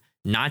you are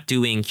not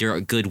doing your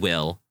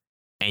goodwill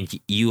and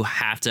you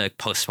have to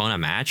postpone a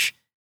match,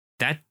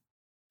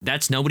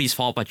 that's nobody's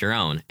fault but your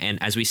own.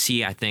 And as we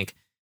see, I think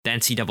the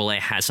NCAA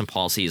has some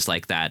policies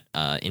like that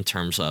in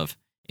terms of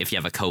if you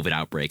have a COVID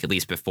outbreak, at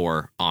least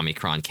before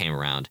Omicron came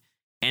around.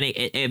 And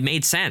it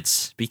made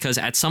sense because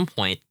at some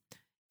point,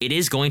 it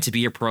is going to be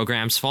your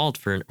program's fault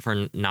for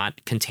not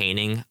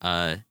containing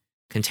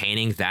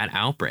that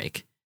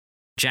outbreak.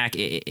 Jack,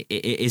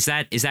 is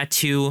that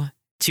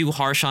too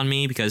harsh on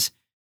me? Because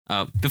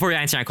before we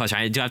answer that question,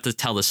 I do have to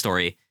tell the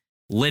story.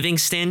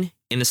 Livingston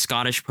in the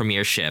Scottish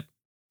Premiership,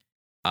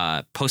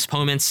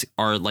 postponements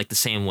are like the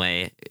same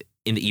way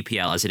in the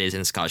EPL as it is in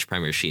the Scottish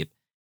Premiership,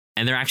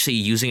 and they're actually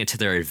using it to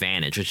their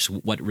advantage, which is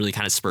what really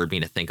kind of spurred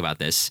me to think about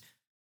this.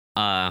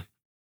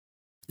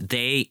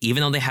 They,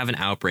 even though they have an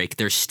outbreak,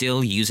 they're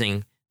still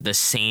using the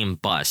same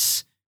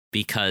bus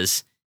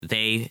because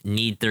they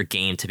need their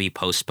game to be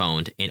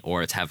postponed in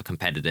order to have a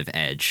competitive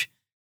edge.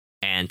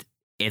 And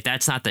if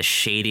that's not the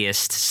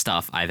shadiest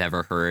stuff I've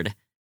ever heard,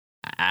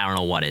 I don't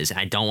know what is.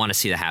 I don't want to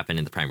see that happen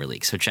in the Premier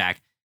League. So,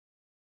 Jack,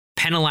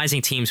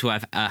 penalizing teams who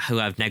have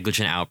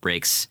negligent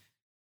outbreaks,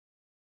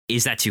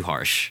 is that too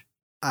harsh?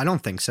 I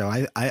don't think so.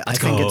 I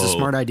think it's a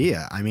smart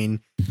idea. I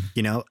mean,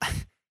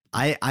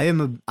 I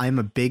am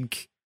a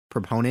big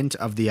proponent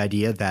of the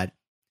idea that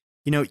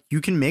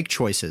you can make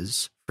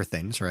choices for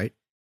things, right?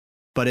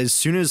 But as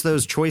soon as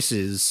those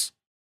choices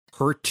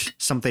hurt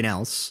something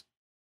else,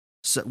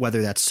 so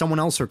whether that's someone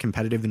else or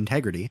competitive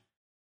integrity,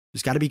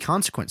 there's got to be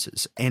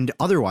consequences. And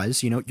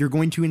otherwise, you're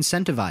going to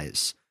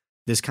incentivize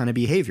this kind of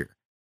behavior.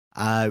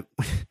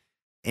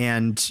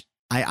 And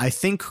I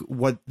think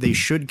what they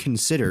should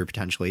consider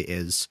potentially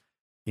is,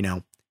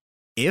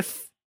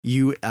 if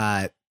you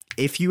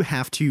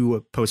have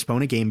to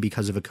postpone a game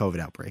because of a COVID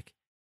outbreak,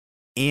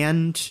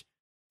 and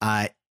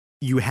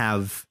you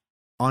have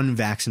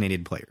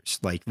unvaccinated players,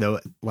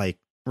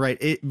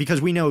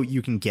 because we know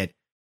you can get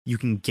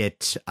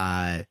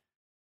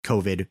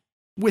COVID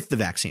with the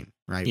vaccine,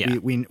 right? Yeah.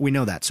 We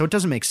know that. So it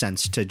doesn't make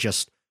sense to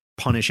just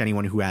punish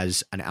anyone who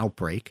has an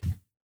outbreak.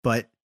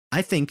 But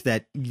I think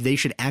that they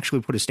should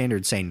actually put a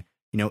standard saying,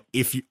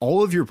 if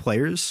all of your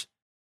players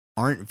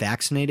aren't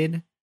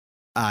vaccinated,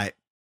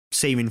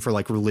 saving for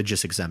like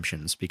religious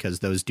exemptions, because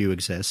those do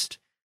exist.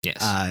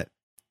 Yes.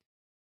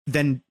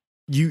 Then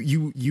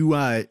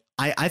I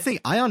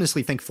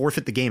honestly think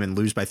forfeit the game and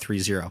lose by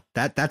 3-0.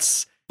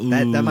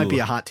 That might be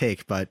a hot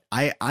take, but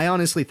I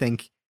honestly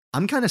think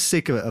I'm kind of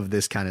sick of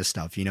this kind of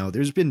stuff.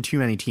 There's been too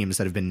many teams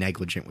that have been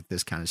negligent with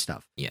this kind of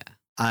stuff. Yeah.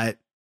 The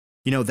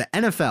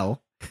NFL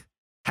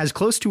has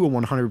close to a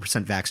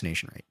 100%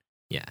 vaccination rate.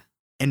 Yeah.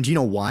 And do you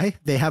know why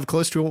they have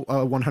close to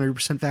a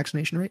 100%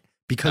 vaccination rate?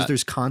 Because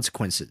there's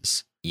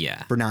consequences.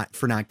 Yeah. For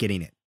not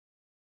getting it.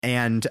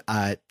 And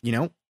I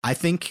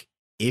think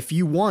if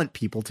you want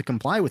people to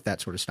comply with that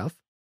sort of stuff,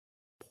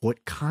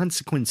 put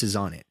consequences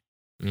on it.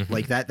 Mm-hmm.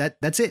 Like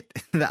that's it.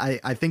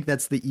 I think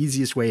that's the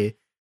easiest way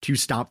to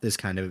stop this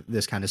kind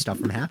of stuff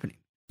from happening.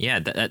 Yeah,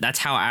 that's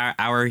how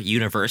our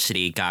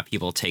university got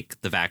people to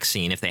take the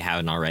vaccine if they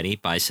haven't already,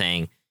 by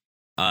saying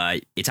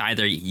it's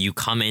either you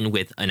come in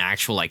with an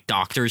actual like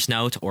doctor's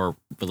note or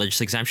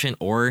religious exemption,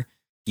 or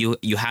you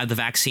have the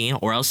vaccine,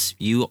 or else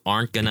you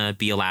aren't gonna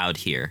be allowed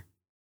here.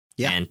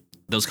 Yeah, and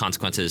those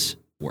consequences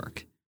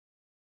work.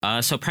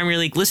 So Premier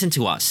League, listen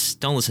to us.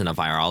 Don't listen to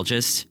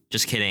virologists.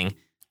 Just kidding.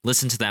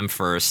 Listen to them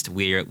first.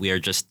 We are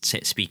just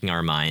speaking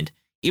our mind.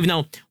 Even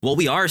though what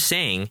we are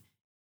saying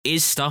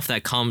is stuff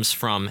that comes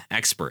from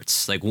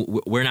experts. Like,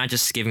 we're not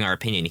just giving our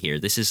opinion here.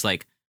 This is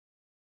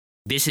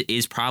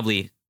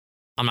probably,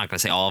 I'm not going to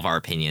say all of our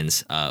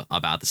opinions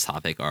about this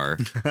topic are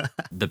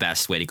the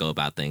best way to go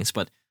about things,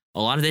 but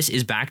a lot of this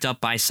is backed up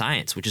by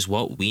science, which is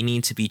what we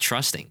need to be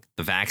trusting.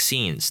 The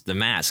vaccines, the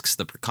masks,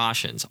 the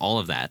precautions, all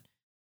of that.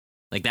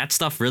 Like, that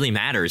stuff really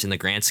matters in the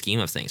grand scheme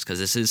of things,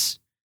 because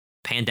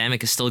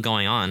pandemic is still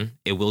going on.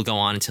 It will go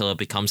on until it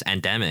becomes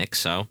endemic.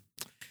 So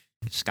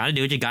just got to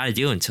do what you got to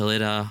do until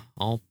it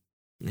all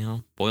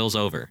boils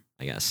over,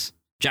 I guess.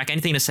 Jack,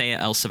 anything to say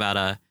else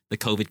about the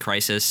COVID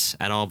crisis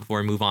at all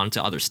before we move on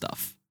to other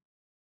stuff?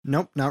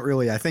 Nope, not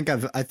really. I think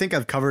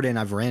I've covered it, and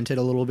I've ranted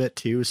a little bit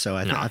too. So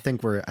I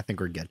think we're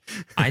good.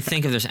 I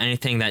think if there's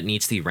anything that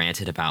needs to be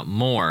ranted about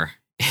more,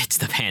 it's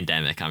the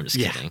pandemic. I'm just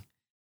kidding.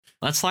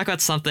 Let's talk about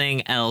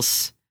something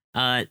else.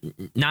 Not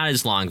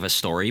as long of a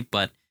story,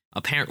 but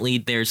apparently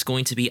there's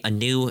going to be a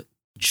new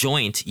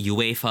joint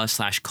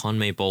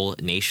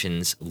UEFA/CONMEBOL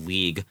Nations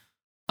League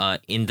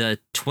in the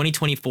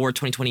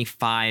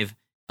 2024-2025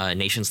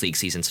 Nations League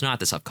season. So not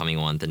this upcoming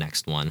one, the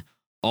next one.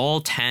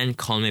 All 10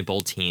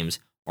 CONMEBOL teams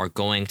are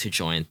going to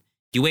join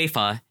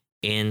UEFA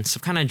in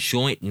some kind of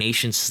joint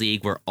Nations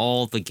League where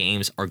all the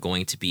games are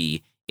going to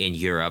be in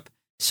Europe.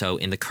 So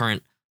in the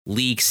current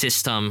league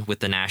system with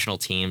the national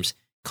teams,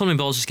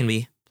 CONMEBOL is just going to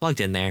be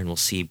plugged in there, and we'll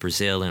see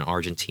Brazil and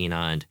Argentina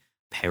and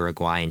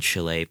Paraguay and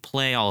Chile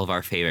play all of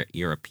our favorite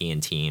European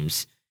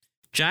teams.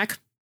 Jack,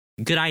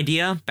 good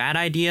idea? Bad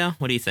idea?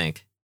 What do you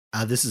think?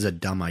 This is a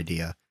dumb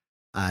idea.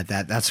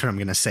 That's what I'm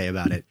going to say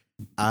about it.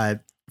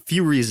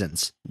 Few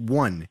reasons.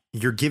 One,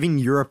 you're giving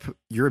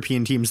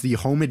European teams the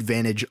home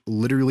advantage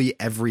literally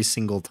every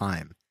single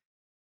time.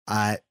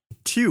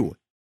 Two,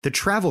 the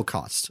travel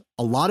costs.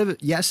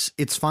 Yes,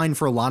 it's fine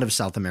for a lot of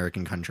South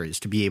American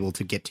countries to be able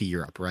to get to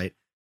Europe, right?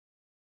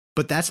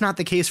 But that's not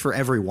the case for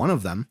every one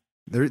of them.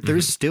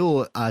 There's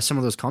still some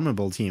of those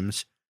CONMEBOL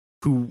teams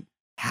who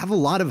have a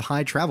lot of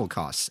high travel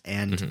costs,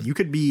 and you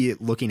could be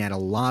looking at a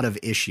lot of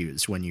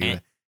issues when you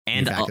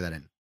factor that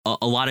in.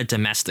 A lot of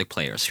domestic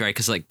players, right?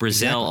 Because like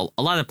Brazil, exactly.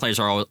 A lot of the players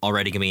are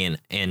already going to be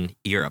in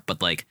Europe,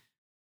 but like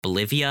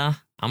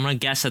Bolivia, I'm going to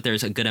guess that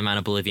there's a good amount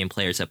of Bolivian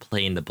players that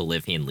play in the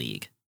Bolivian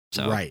league.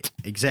 So right,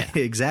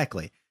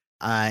 exactly.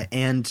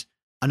 And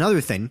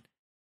another thing,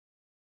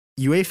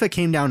 UEFA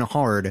came down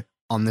hard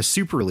on the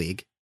Super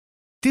League.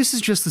 This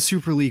is just the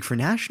Super League for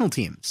national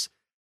teams.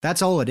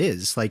 That's all it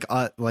is. Like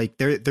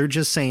they're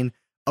just saying,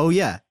 oh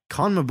yeah,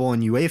 CONMEBOL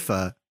and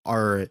UEFA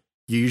are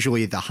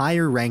usually the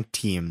higher ranked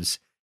teams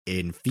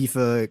in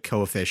FIFA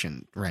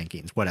coefficient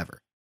rankings,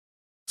 whatever.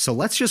 So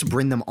let's just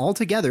bring them all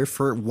together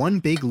for one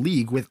big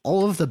league with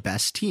all of the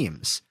best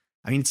teams.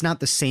 I mean, it's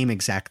not the same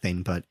exact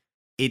thing, but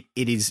it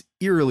is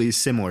eerily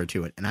similar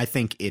to it. And I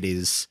think it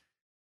is,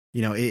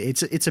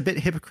 it's a bit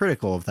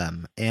hypocritical of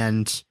them.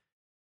 And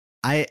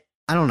I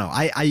I don't know.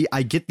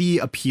 I get the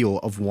appeal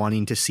of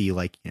wanting to see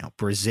like,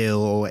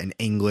 Brazil and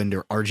England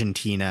or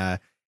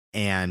Argentina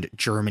and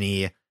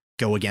Germany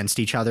go against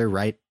each other,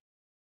 right?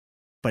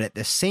 But at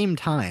the same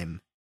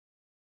time,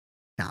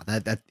 no,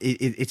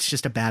 it's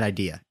just a bad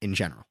idea in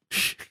general.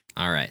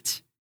 All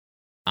right.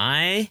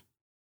 I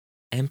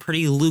am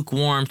pretty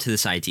lukewarm to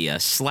this idea.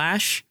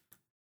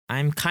 /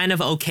 I'm kind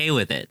of okay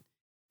with it,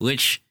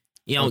 which,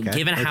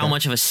 given how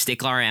much of a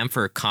stickler I am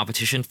for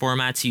competition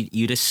formats,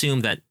 you'd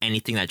assume that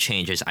anything that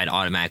changes, I'd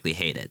automatically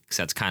hate it, because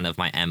that's kind of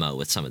my MO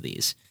with some of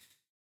these.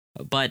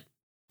 But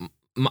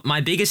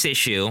my biggest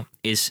issue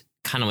is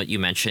kind of what you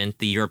mentioned,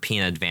 the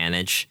European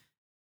advantage.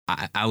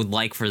 I would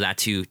like for that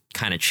to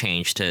kind of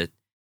change to,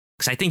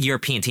 because I think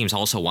European teams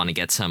also want to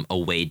get some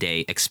away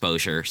day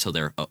exposure, so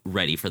they're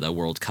ready for the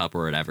World Cup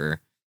or whatever.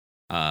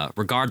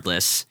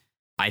 Regardless,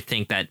 I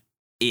think that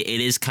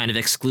it is kind of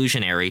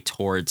exclusionary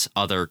towards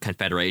other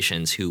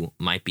confederations who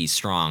might be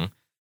strong.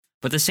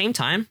 But at the same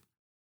time,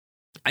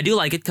 I do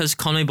like it because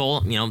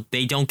CONMEBOL,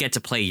 they don't get to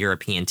play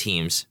European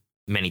teams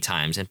many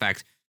times. In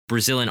fact,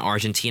 Brazil and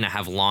Argentina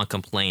have long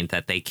complained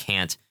that they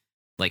can't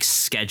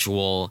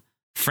schedule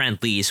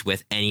friendlies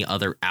with any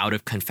other out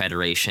of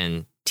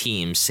confederation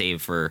teams,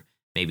 save for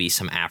maybe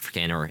some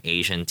African or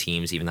Asian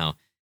teams, even though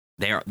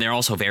they're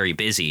also very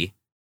busy.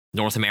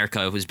 North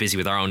America was busy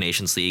with our own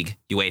Nations League.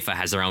 UEFA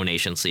has their own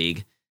Nations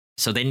League.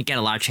 So they didn't get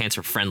a lot of chance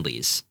for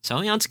friendlies. So,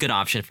 it's a good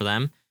option for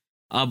them.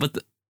 But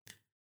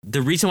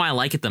the reason why I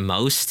like it the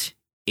most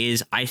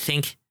is I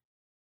think,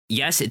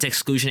 yes, it's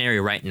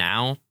exclusionary right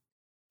now,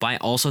 but I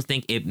also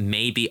think it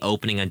may be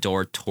opening a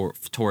door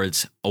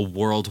towards a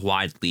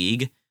worldwide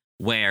league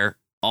where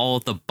all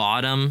of the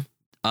bottom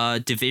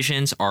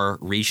divisions are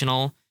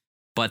regional,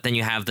 but then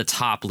you have the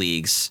top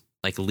leagues,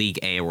 like League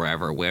A or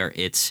wherever, where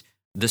it's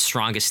the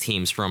strongest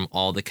teams from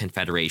all the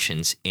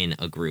confederations in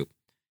a group,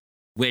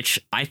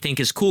 which I think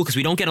is cool because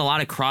we don't get a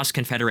lot of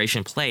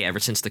cross-confederation play ever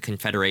since the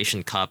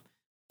Confederation Cup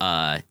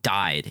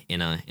died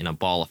in a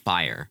ball of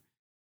fire.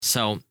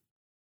 So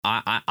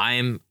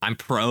I'm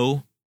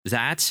pro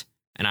that,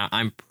 and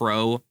I'm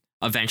pro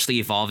eventually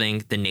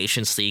evolving the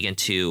Nations League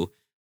into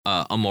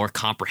a more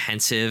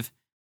comprehensive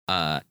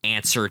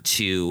answer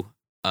to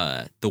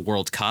the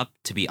World Cup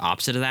to be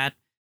opposite of that.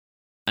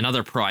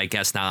 Another pro, I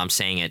guess, now that I'm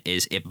saying it,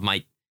 is it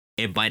might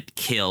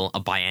kill a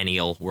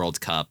biennial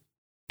World Cup,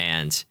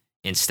 and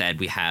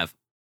instead of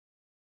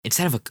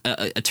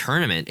a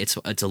tournament, it's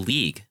a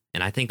league,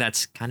 and I think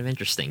that's kind of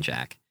interesting,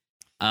 Jack.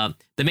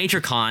 The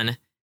major con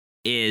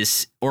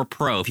is, or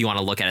pro, if you want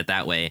to look at it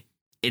that way,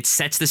 it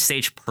sets the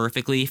stage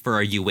perfectly for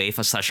a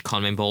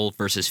UEFA/CONMEBOL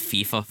versus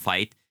FIFA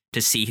fight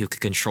to see who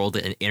could control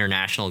the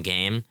international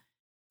game.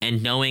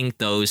 And knowing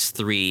those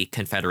three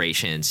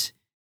confederations,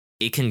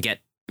 it can get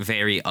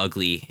very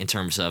ugly in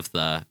terms of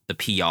the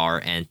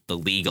PR and the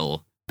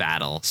legal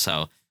battle.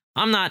 So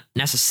I'm not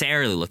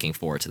necessarily looking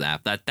forward to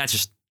that. That's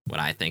just what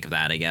I think of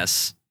that, I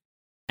guess.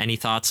 Any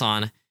thoughts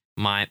on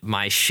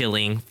my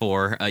shilling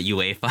for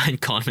UEFA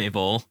and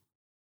CONMEBOL?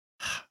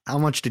 How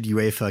much did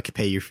UEFA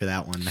pay you for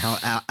that one?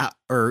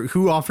 Or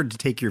who offered to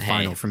take your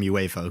final from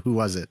UEFA? Who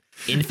was it?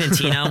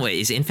 Infantino. Wait,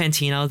 is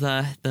Infantino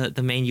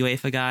the main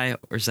UEFA guy,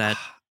 or is that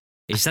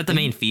the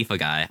main FIFA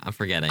guy? I'm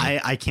forgetting.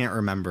 I can't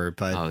remember,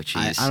 but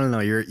I don't know.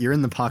 You're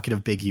in the pocket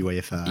of big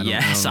UEFA.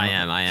 Yes, I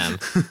am.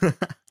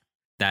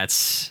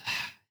 That's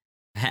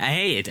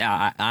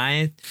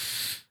I'm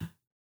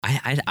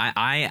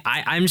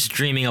just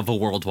dreaming of a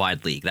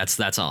worldwide league.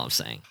 That's all I'm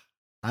saying.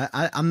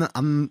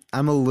 I'm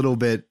a little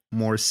bit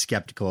more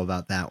skeptical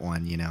about that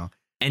one,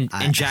 And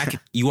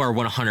Jack, you are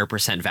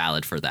 100%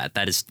 valid for that.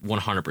 That is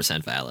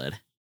 100% valid.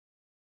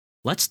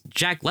 Let's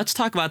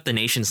talk about the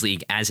Nations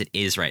League as it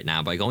is right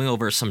now by going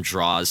over some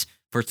draws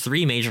for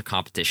three major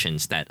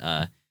competitions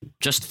that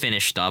just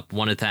finished up.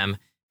 One of them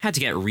had to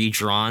get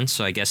redrawn,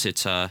 so I guess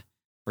it's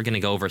we're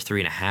gonna go over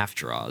 3.5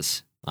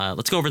 draws.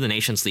 Let's go over the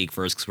Nations League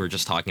first because we were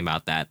just talking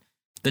about that.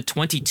 The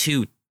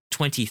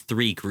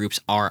 22-23 groups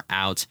are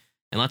out,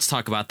 and let's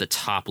talk about the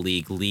top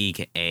league,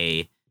 League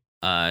A.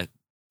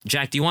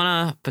 Jack, do you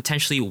want to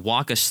potentially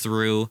walk us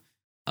through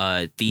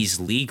these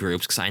league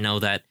groups? Because I know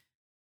that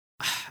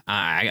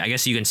I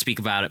guess you can speak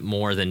about it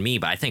more than me,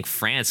 but I think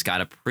France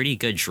got a pretty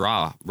good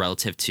draw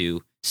relative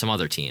to some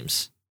other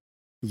teams.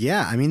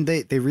 Yeah, I mean,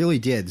 they really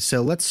did.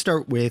 So let's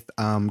start with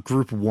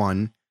Group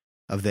 1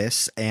 of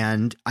this.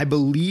 And I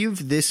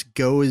believe this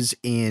goes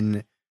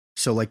in.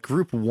 So like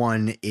Group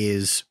 1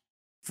 is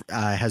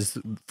has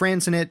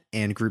France in it,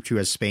 and Group 2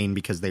 has Spain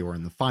because they were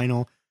in the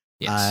final.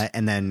 Yes.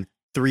 And then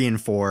 3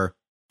 and 4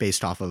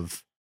 based off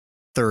of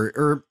third,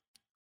 or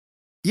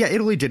yeah,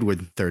 Italy did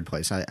win third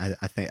place. I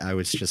think I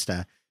was just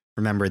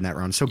remembering that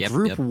round. So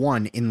Group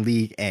 1 in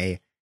League A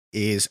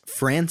is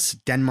France,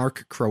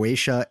 Denmark,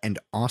 Croatia, and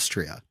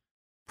Austria.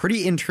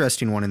 Pretty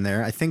interesting one in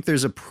there. I think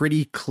there's a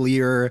pretty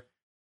clear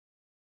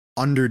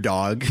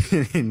underdog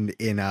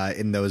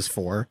in those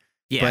four.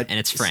 Yeah, and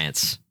it's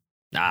France.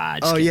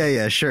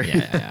 Yeah, sure.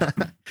 Yeah.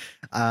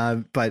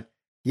 But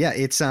yeah,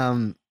 it's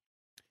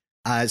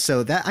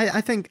So that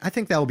I think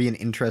that will be an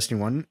interesting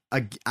one.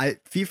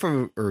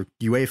 FIFA or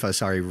UEFA,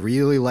 sorry,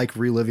 really like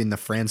reliving the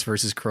France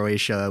versus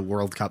Croatia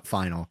World Cup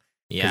final.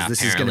 Yeah,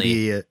 this is going to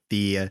be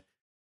the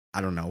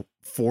I don't know,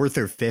 fourth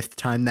or fifth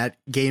time that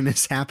game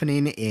is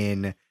happening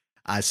in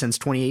since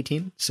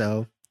 2018.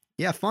 So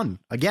yeah, fun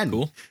again.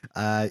 Cool.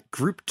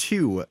 Group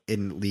 2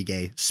 in League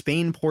A: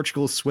 Spain,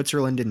 Portugal,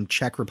 Switzerland, and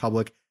Czech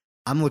Republic.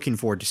 I'm looking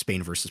forward to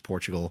Spain versus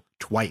Portugal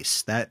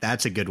twice.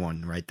 That's a good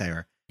one right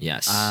there.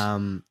 Yes.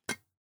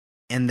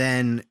 And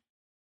then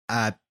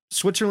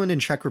Switzerland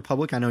and Czech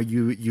Republic. I know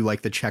you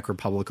like the Czech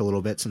Republic a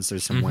little bit since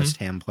there's some West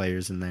Ham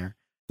players in there.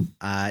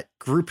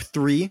 Group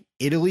 3,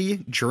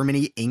 Italy,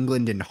 Germany,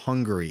 England, and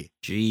Hungary.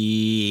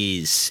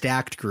 Jeez.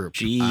 Stacked group.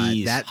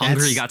 Jeez.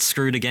 Hungary got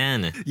screwed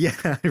again.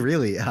 Yeah,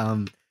 really.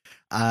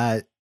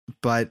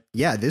 But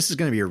yeah, this is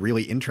going to be a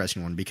really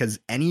interesting one because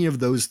any of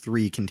those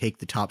three can take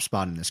the top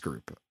spot in this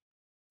group.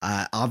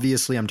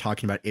 Obviously, I'm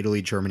talking about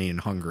Italy, Germany, and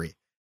Hungary.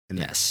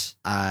 Yes.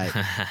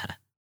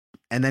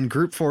 And then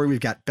group 4, we've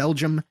got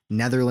Belgium,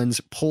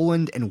 Netherlands,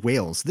 Poland, and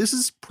Wales. This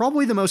is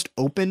probably the most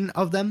open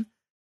of them.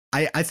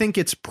 I think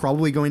it's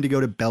probably going to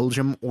go to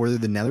Belgium or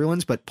the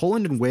Netherlands, but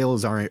Poland and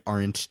Wales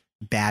aren't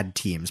bad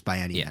teams by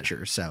any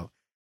measure. So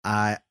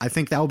I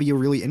think that will be a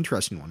really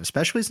interesting one,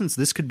 especially since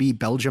this could be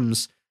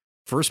Belgium's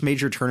first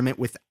major tournament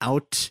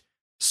without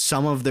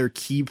some of their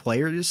key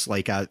players,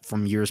 like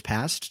from years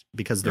past,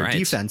 because their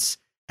defense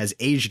has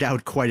aged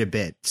out quite a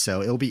bit.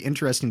 So it'll be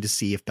interesting to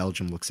see if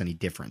Belgium looks any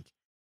different.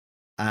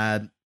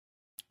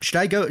 Should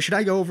I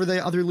go over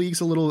the other leagues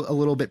a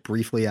little bit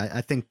briefly?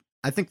 I think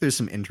there's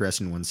some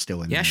interesting ones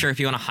still in there. Yeah, sure. If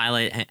you want to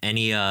highlight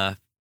any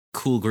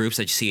cool groups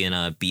that you see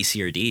in B,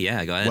 C, or D,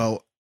 yeah, go ahead.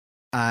 Well,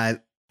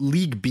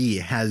 League B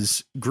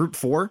has Group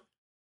 4,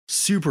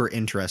 super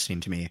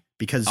interesting to me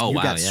because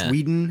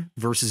Sweden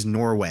versus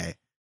Norway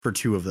for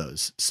 2 of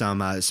those. Some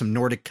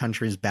Nordic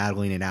countries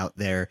battling it out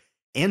there,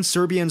 and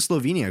Serbia and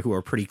Slovenia, who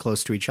are pretty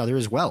close to each other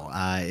as well.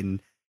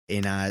 In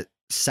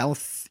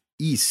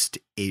Southeast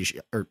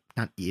Asia, or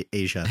not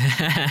Asia,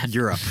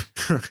 Europe.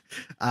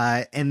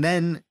 And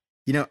then,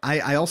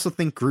 I also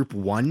think Group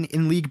 1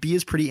 in League B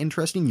is pretty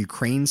interesting.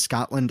 Ukraine,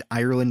 Scotland,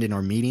 Ireland, and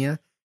Armenia.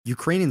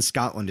 Ukraine and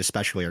Scotland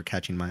especially are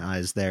catching my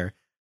eyes there.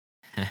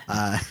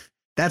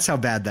 That's how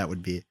bad that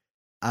would be.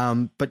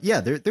 But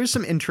yeah, there's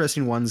some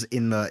interesting ones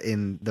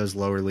in those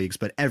lower leagues,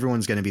 but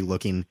everyone's going to be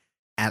looking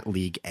at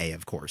League A,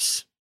 of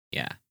course.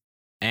 Yeah.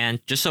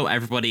 And just so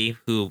everybody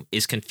who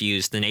is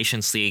confused, the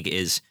Nations League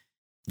is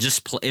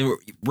it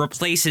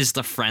replaces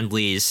the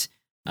friendlies.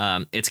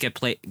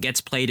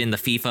 Gets played in the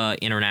FIFA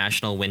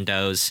international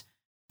windows.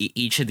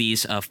 Each of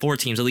these 4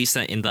 teams, at least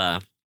in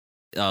the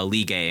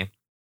League A,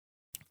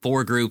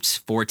 4 groups,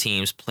 4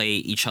 teams play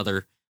each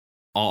other,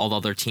 all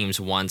other teams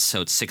once.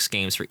 So it's 6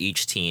 games for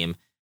each team.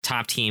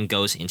 Top team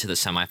goes into the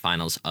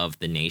semifinals of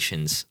the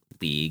Nations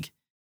League.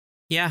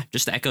 Yeah,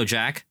 just to echo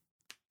Jack,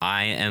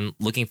 I am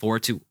looking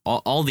forward to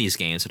all these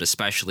games, but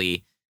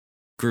especially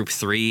Group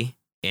 3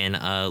 in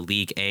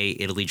League A,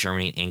 Italy,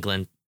 Germany, and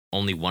England.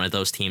 Only one of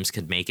those teams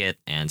could make it,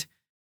 and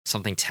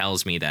something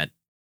tells me that,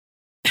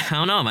 I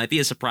don't know, it might be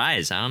a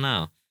surprise. I don't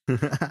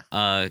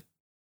know.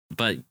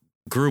 But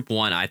Group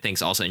 1, I think,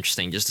 is also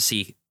interesting just to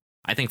see.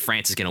 I think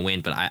France is going to win,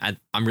 but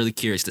I'm really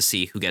curious to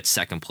see who gets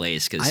second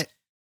place. Because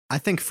I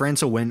think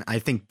France will win. I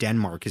think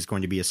Denmark is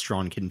going to be a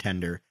strong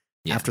contender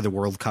after the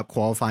World Cup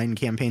qualifying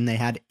campaign they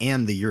had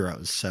and the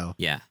Euros. So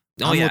yeah,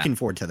 I'm looking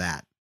forward to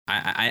that.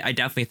 I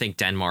definitely think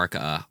Denmark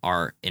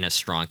are in a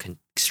strong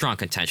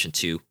contention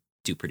to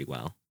do pretty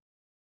well.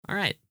 All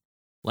right,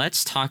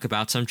 let's talk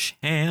about some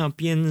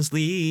Champions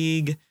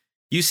League.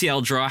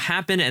 UCL draw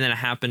happened, and then it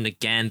happened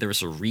again. There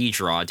was a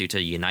redraw due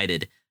to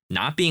United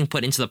not being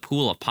put into the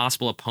pool of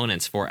possible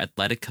opponents for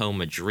Atletico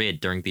Madrid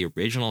during the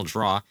original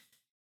draw,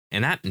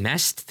 and that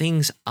messed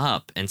things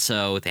up. And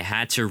so they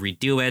had to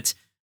redo it.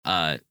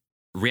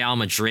 Real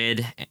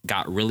Madrid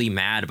got really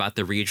mad about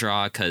the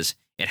redraw because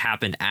it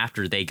happened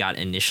after they got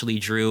initially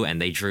drew,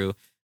 and they drew,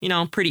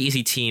 pretty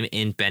easy team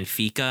in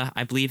Benfica,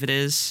 I believe it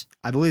is.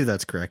 I believe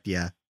that's correct,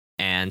 yeah.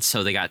 And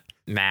so they got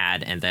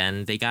mad, and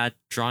then they got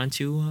drawn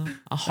to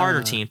a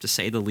harder team, to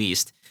say the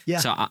least. Yeah.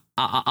 So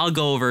I'll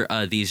go over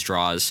these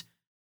draws,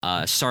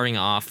 starting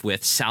off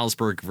with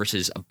Salzburg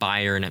versus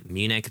Bayern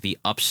Munich, the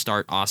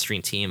upstart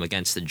Austrian team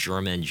against the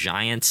German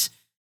Giants.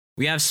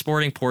 We have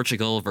Sporting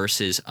Portugal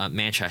versus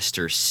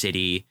Manchester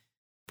City.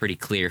 Pretty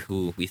clear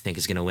who we think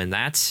is going to win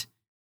that.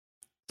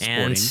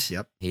 Sporting,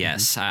 yep.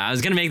 Yes, I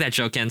was going to make that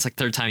joke, and it's like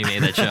third time you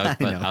made that joke,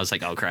 but I was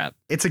like, oh, crap.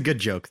 It's a good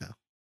joke, though.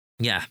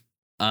 Yeah.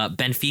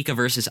 Benfica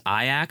versus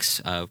Ajax,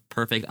 a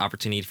perfect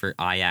opportunity for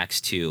Ajax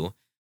to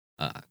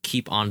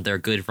keep on their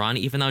good run,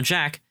 even though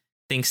Jack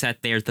thinks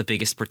that they're the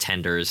biggest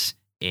pretenders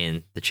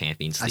in the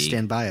Champions League.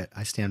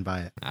 I stand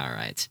by it. All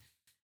right.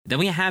 Then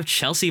we have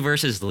Chelsea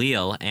versus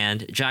Lille,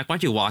 and Jack, why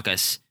don't you walk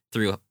us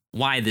through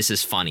why this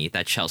is funny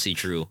that Chelsea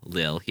drew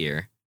Lille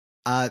here?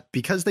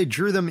 Because they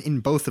drew them in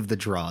both of the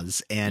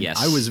draws, and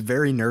I was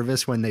very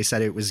nervous when they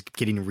said it was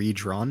getting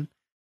redrawn.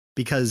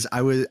 Because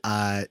I was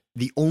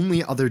the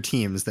only other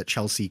teams that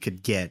Chelsea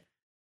could get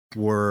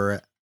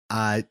were,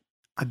 I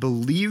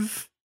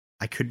believe,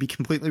 I could be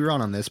completely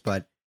wrong on this,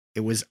 but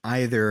it was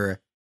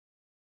either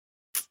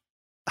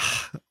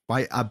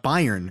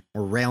Bayern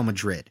or Real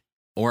Madrid.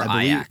 Or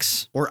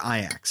Ajax. Or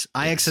Ajax.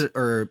 Ajax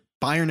or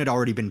Bayern had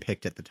already been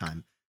picked at the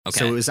time. Okay.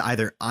 So it was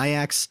either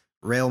Ajax,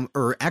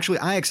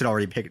 Ajax had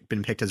already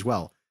been picked as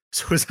well.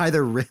 So it was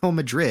either Real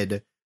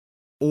Madrid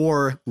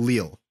or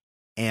Lille.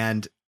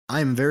 And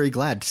I'm very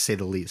glad, to say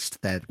the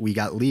least, that we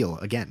got Lille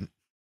again.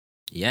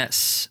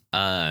 Yes.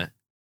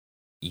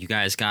 You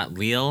guys got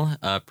Lille,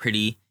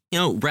 pretty,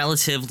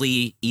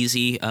 relatively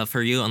easy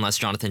for you, unless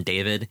Jonathan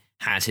David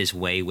has his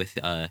way with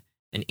an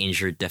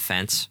injured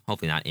defense.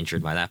 Hopefully not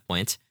injured by that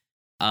point.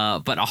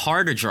 But a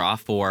harder draw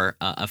for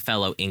a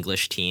fellow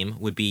English team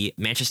would be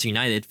Manchester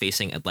United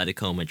facing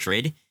Atletico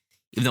Madrid,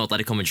 even though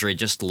Atletico Madrid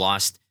just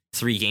lost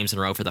 3 games in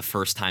a row for the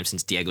first time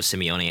since Diego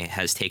Simeone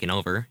has taken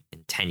over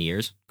in 10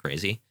 years.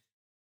 Crazy.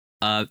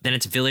 Then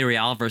it's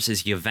Villarreal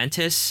versus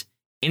Juventus,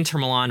 Inter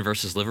Milan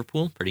versus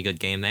Liverpool. Pretty good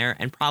game there.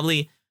 And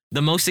probably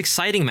the most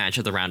exciting match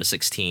of the round of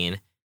 16,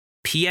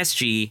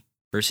 PSG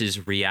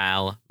versus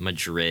Real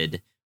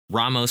Madrid.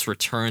 Ramos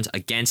returns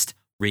against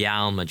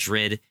Real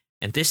Madrid,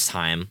 and this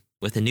time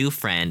with a new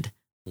friend,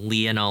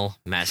 Lionel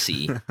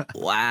Messi.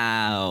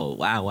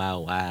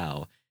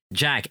 Wow.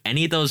 Jack,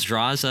 any of those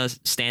draws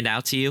stand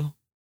out to you?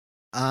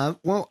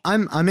 Well,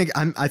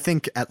 I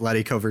think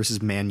Atletico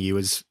versus Man U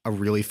is a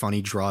really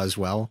funny draw as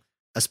well,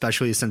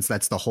 especially since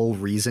that's the whole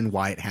reason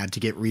why it had to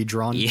get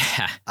redrawn.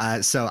 Yeah.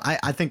 So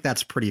I think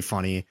that's pretty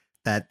funny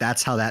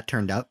that's how that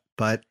turned out.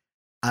 But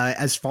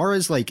as far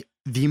as like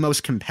the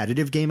most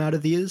competitive game out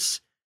of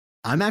these,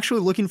 I'm actually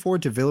looking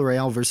forward to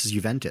Villarreal versus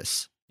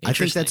Juventus. I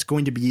think that's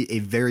going to be a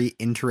very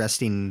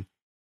interesting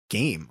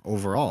game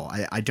overall.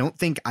 I don't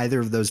think either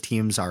of those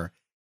teams are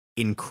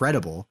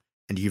incredible,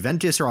 and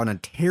Juventus are on a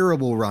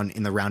terrible run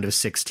in the round of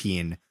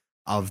 16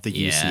 of the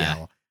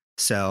UCL.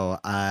 So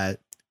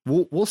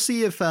we'll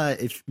see if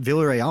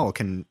Villarreal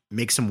can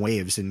make some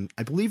waves, and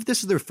I believe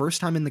this is their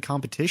first time in the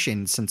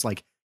competition since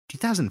like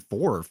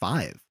 2004 or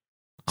 5.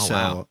 Oh,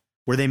 wow.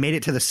 Where they made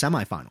it to the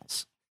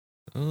semifinals.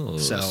 Oh,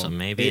 so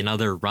maybe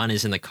another run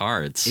is in the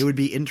cards. It would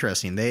be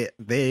interesting.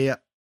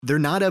 They're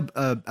not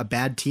a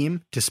bad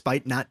team,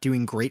 despite not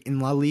doing great in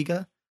La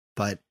Liga,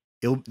 but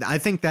I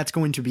think that's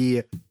going to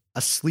be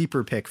a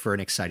sleeper pick for an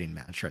exciting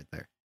match right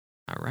there.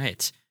 All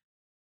right.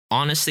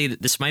 Honestly,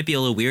 this might be a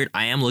little weird.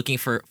 I am looking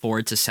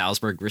forward to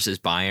Salzburg versus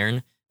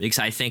Bayern, because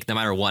I think no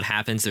matter what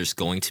happens, there's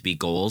going to be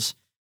goals.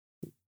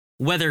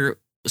 Whether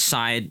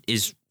side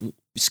is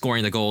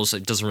scoring the goals,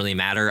 it doesn't really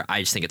matter.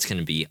 I just think it's going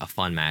to be a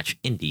fun match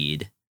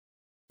indeed.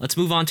 Let's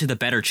move on to the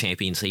better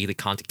Champions League, the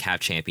CONCACAF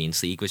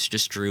Champions League, which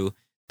just drew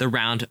the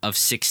round of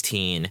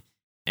 16,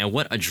 and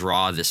what a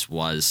draw this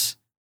was.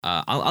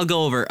 I'll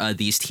go over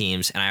these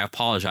teams, and I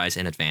apologize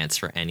in advance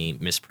for any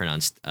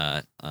mispronounced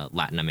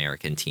Latin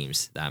American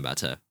teams that I'm about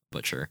to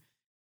butcher.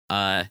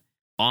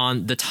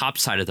 On the top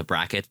side of the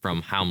bracket,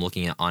 from how I'm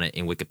looking on it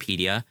in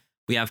Wikipedia,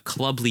 we have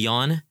Club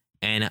Leon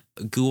and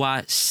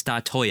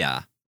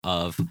Guastatoya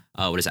of,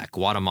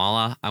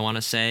 Guatemala, I want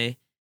to say.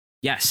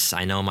 Yes,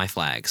 I know my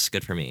flags.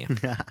 Good for me.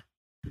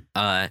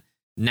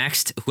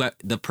 Next,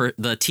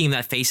 the team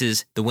that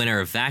faces the winner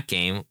of that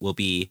game will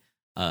be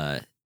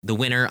the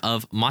winner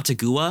of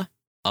Motagua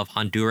of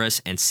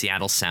Honduras and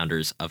Seattle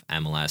Sounders of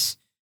MLS.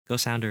 Go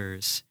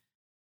Sounders.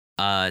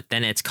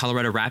 Then it's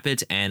Colorado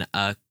Rapids and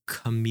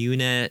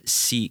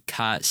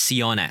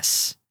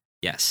Comunicaciones.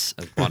 Yes,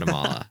 of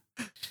Guatemala.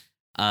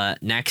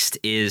 Next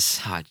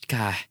is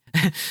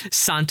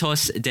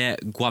Santos de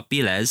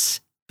Guapiles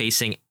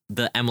facing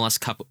the MLS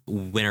Cup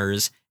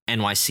winners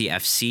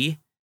NYCFC.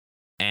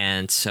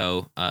 And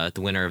so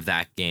the winner of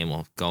that game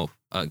will go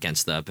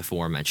against the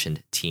before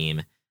mentioned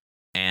team.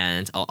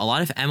 And a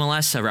lot of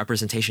MLS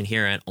representation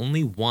here, and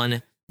only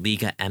one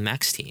Liga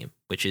MX team,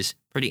 which is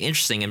pretty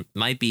interesting and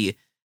might be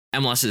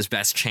MLS's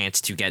best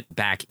chance to get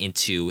back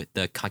into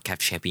the CONCACAF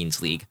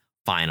Champions League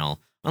final,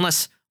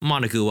 unless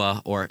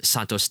Managua or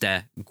Santos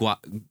de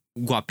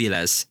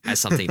Guapiles has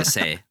something to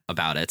say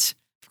about it,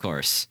 of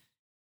course.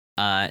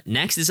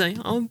 Next is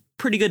a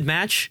pretty good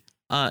match.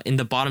 In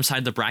the bottom side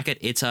of the bracket,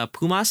 it's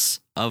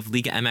Pumas of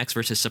Liga MX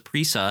versus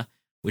Saprissa,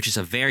 which is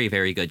a very,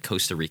 very good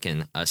Costa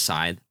Rican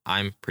side.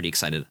 I'm pretty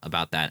excited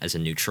about that as a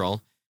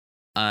neutral.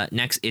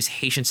 Next is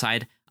Haitian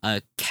side,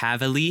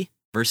 Cavali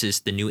versus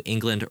the New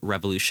England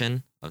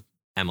Revolution of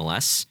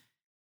MLS.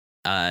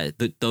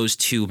 Those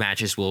two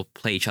matches will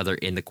play each other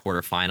in the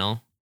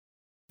quarterfinal.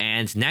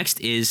 And next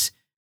is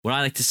what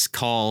I like to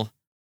call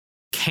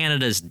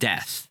Canada's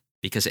death,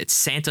 because it's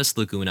Santos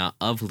Laguna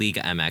of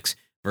Liga MX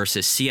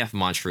versus CF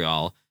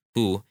Montreal,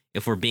 who,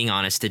 if we're being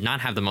honest, did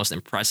not have the most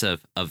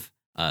impressive of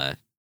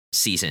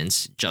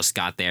seasons. Just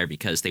got there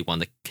because they won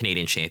the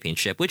Canadian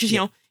Championship, which is,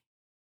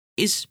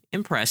 is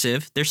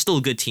impressive. They're still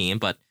a good team,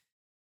 but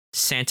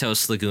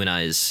Santos Laguna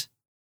is,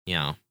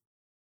 no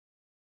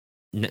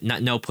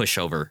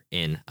pushover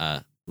in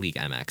Liga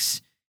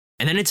MX.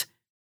 And then it's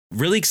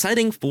really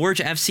exciting. Forge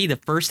FC, the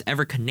first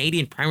ever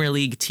Canadian Premier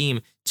League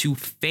team to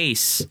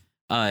face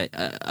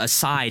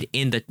side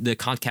in the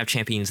CONCACAF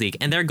Champions League,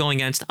 and they're going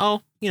against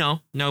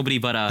nobody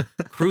but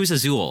Cruz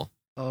Azul,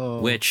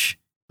 which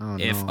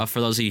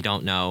for those of you who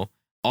don't know,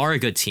 are a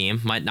good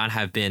team. Might not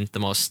have been the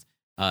most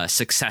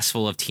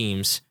successful of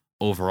teams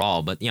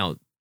overall, but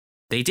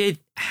they did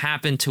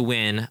happen to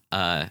win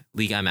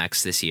League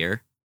MX this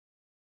year.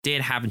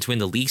 Did happen to win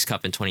the Leagues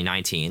Cup in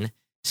 2019.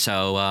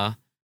 So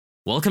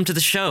welcome to the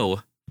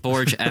show,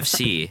 Forge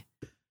FC.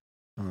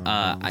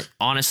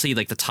 Honestly,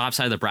 like the top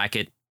side of the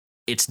bracket,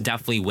 it's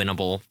definitely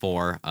winnable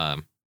for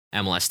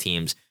MLS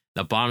teams.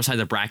 The bottom side of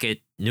the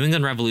bracket, New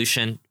England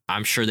Revolution,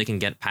 I'm sure they can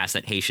get past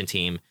that Haitian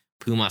team.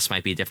 Pumas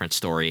might be a different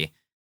story,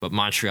 but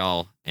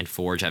Montreal and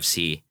Forge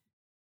FC,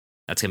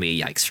 that's gonna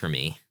be a yikes for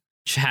me.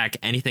 Jack,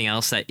 anything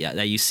else that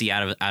you see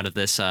out of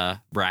this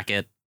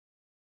bracket?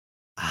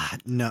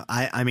 No,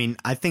 I mean,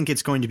 I think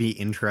it's going to be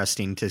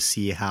interesting to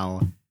see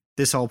how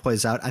this all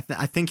plays out.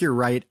 I think you're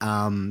right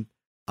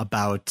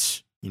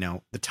about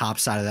the top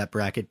side of that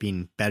bracket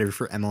being better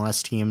for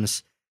MLS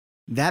teams.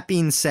 That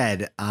being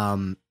said,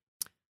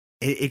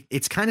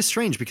 it's kind of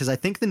strange because I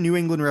think the New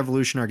England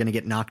Revolution are going to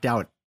get knocked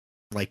out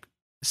like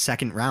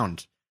second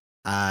round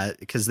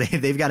because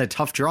they've got a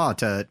tough draw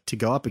to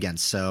go up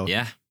against. So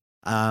yeah,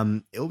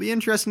 it'll be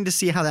interesting to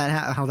see how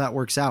that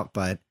works out.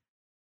 But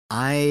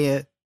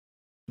I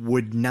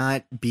would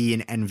not be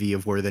in envy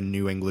of where the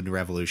New England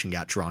Revolution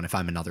got drawn if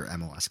I'm another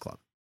MLS club.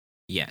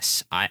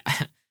 Yes, I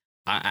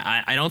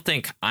don't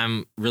think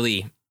I'm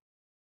looking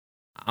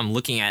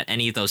at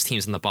any of those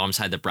teams on the bottom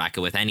side of the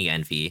bracket with any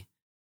envy.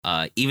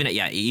 Even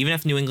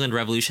if New England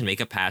Revolution make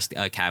it past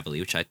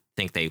Cavalier, which I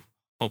think they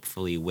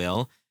hopefully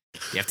will,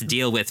 you have to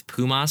deal with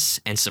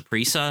Pumas and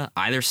Saprissa.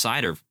 Either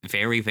side are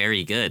very,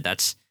 very good.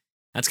 That's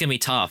gonna be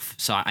tough.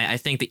 So I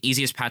think the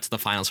easiest path to the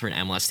finals for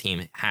an MLS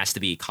team has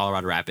to be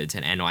Colorado Rapids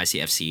and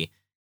NYCFC.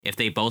 If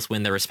they both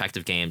win their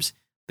respective games,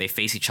 they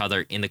face each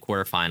other in the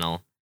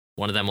quarterfinal.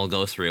 One of them will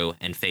go through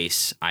and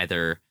face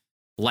either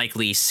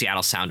likely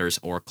Seattle Sounders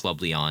or Club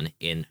Leon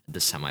in the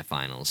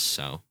semifinals.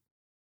 So,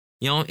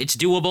 it's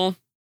doable,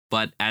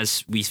 but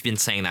as we've been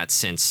saying that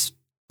since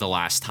the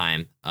last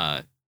time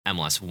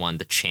MLS won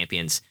the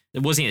Champions,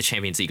 it wasn't even the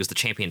Champions League, it was the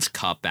Champions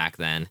Cup back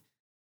then.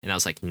 And that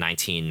was like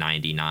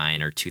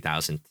 1999 or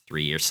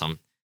 2003 or some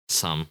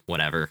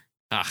whatever.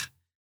 It's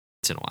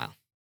been a while.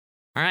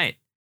 All right,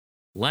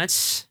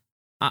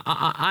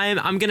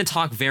 I'm going to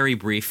talk very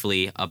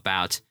briefly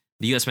about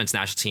the U.S. men's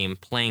national team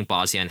playing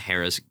Bosnia and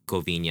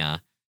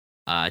Herzegovina,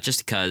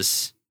 just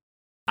because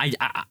I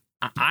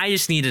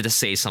just needed to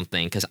say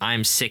something because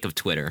I'm sick of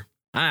Twitter.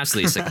 I'm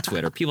absolutely sick of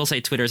Twitter. People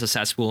say Twitter is a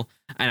cesspool,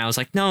 and I was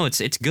like, no,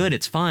 it's good,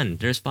 it's fun.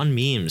 There's fun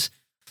memes.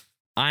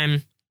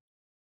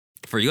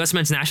 For U.S.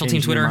 men's national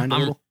team Twitter,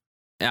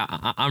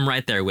 I'm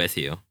right there with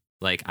you.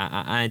 Like,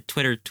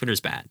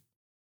 Twitter's bad.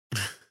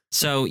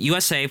 So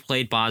USA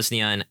played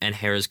Bosnia and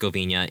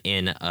Herzegovina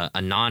in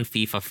a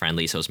non-FIFA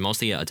friendly, so it was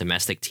mostly a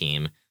domestic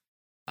team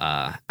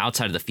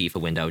outside of the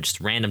FIFA window,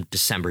 just random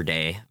December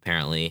day,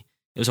 apparently.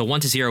 It was a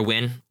 1-0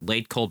 win,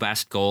 late Cole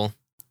Bassett goal.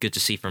 Good to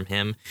see from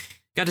him.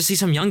 Got to see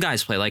some young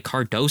guys play, like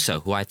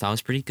Cardoso, who I thought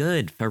was pretty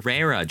good.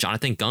 Ferreira,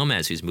 Jonathan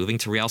Gomez, who's moving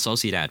to Real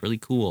Sociedad, really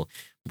cool.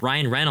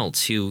 Brian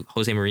Reynolds, who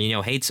Jose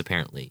Mourinho hates,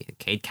 apparently.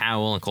 Cade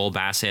Cowell and Cole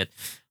Bassett.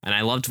 And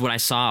I loved what I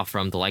saw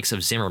from the likes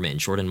of Zimmerman,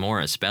 Jordan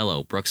Morris,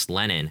 Bello, Brooks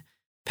Lennon.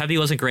 Pepe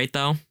wasn't great,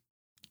 though.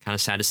 Kind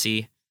of sad to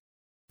see.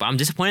 But I'm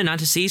disappointed not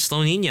to see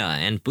Slonina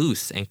and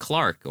Booth and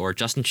Clark or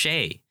Justin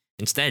Shea.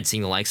 Instead,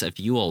 seeing the likes of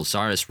Ewell,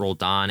 Zardes,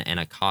 Roldan, and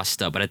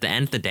Acosta. But at the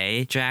end of the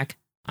day, Jack,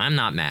 I'm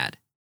not mad.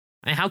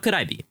 How could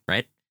I be,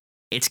 right?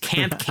 It's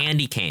Camp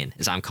Candy Cane,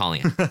 as I'm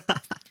calling it.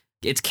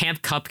 It's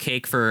Camp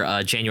Cupcake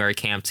for January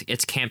camps.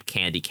 It's Camp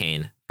Candy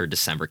Cane for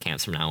December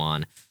camps from now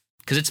on.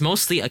 Because it's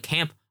mostly a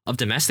camp of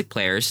domestic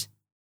players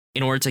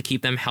in order to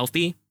keep them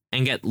healthy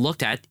and get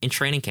looked at in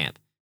training camp.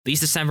 These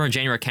December and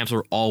January camps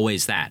were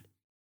always that.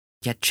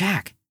 Yet,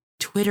 Jack,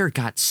 Twitter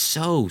got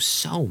so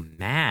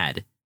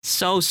mad.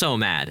 So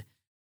mad.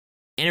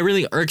 And it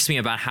really irks me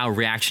about how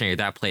reactionary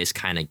that place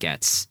kind of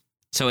gets.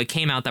 So it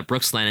came out that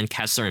Brooks Lennon,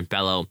 Kessler, and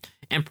Bello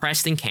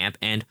impressed in camp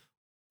and,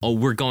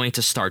 we're going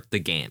to start the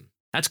game.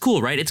 That's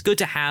cool, right? It's good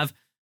to have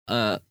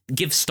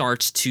give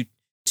starts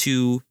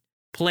to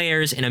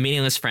players in a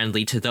meaningless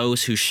friendly to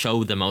those who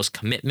show the most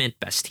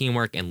commitment, best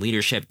teamwork, and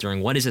leadership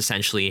during what is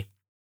essentially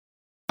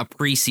a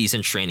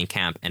preseason training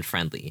camp and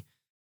friendly.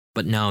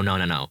 But no.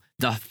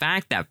 The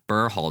fact that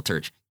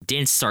Berhalter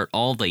didn't start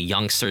all the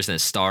youngsters in the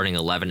starting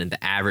 11 and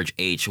the average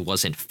age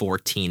wasn't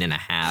 14 and a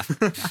half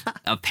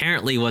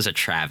apparently was a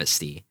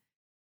travesty.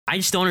 I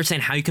just don't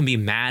understand how you can be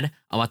mad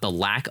about the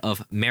lack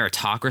of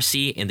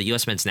meritocracy in the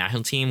U.S. men's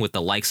national team with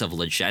the likes of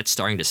Leggett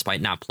starting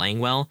despite not playing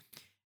well,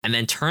 and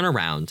then turn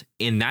around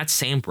in that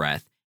same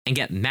breath and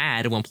get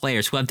mad when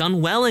players who have done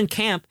well in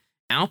camp,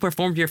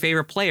 outperformed your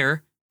favorite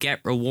player, get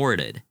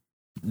rewarded.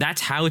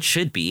 That's how it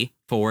should be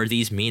for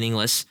these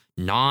meaningless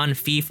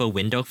non-FIFA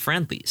window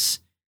friendlies.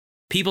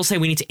 People say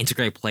we need to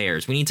integrate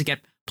players. We need to get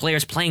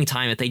players playing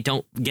time that they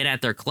don't get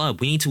at their club.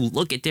 We need to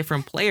look at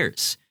different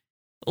players.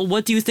 Well,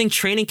 what do you think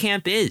training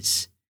camp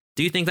is?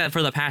 Do you think that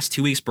for the past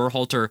 2 weeks,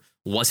 Berhalter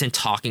wasn't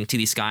talking to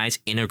these guys,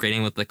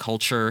 integrating with the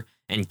culture,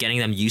 and getting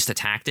them used to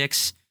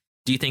tactics?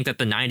 Do you think that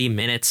the 90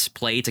 minutes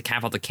played to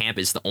cap out the camp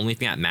is the only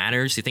thing that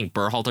matters? Do you think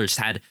Berhalter just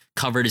had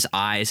covered his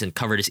eyes and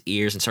covered his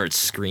ears and started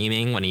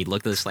screaming when he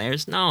looked at the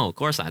players? No, of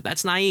course not.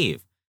 That's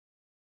naive.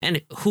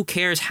 And who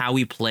cares how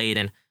we played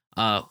and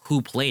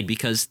who played?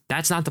 Because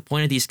that's not the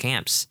point of these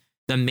camps.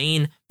 The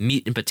main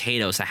meat and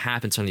potatoes that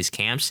happens on these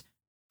camps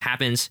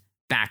happens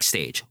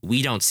backstage.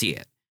 We don't see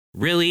it.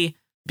 Really,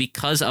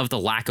 because of the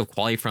lack of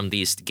quality from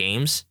these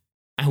games,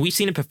 and we've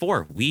seen it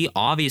before. We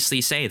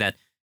obviously say that,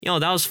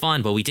 that was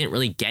fun, but we didn't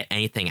really get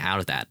anything out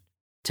of that.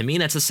 To me,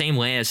 that's the same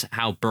way as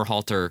how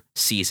Berhalter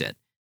sees it.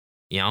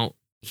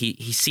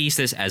 He sees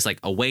this as like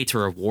a way to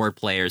reward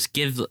players,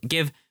 give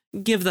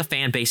the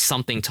fan base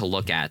something to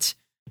look at.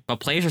 But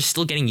players are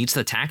still getting used to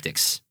the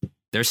tactics.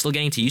 They're still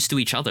getting used to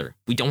each other.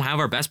 We don't have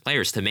our best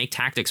players to make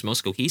tactics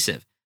most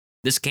cohesive.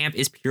 This camp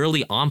is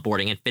purely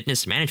onboarding and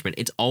fitness management.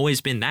 It's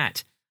always been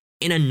that.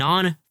 In a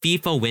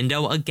non-FIFA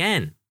window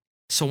again.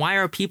 So why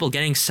are people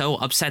getting so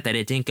upset that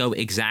it didn't go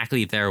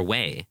exactly their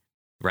way,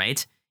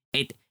 right?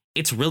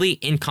 It's really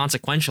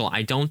inconsequential.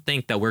 I don't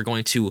think that we're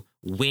going to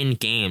win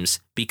games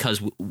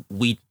because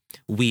we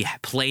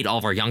played all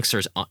of our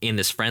youngsters in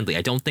this friendly.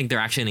 I don't think they're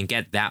actually going to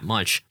get that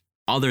much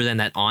other than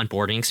that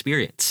onboarding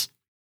experience.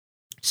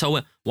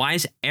 So why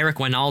is Eric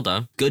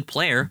Wijnaldum, good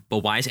player, but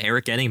why is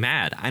Eric getting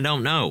mad? I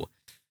don't know.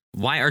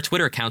 Why are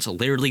Twitter accounts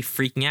literally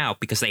freaking out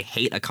because they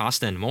hate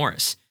Acosta and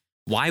Morris?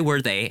 Why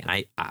were they,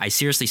 and I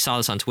seriously saw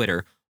this on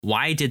Twitter,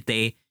 why did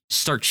they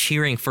start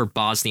cheering for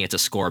Bosnia to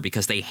score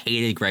because they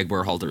hated Greg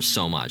Berhalter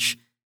so much?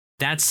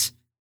 That's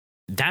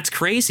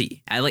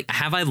crazy.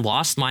 Have I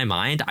lost my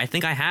mind? I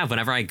think I have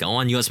whenever I go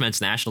on US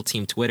Men's national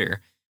team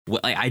Twitter.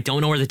 I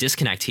don't know where the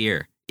disconnect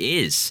here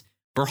is.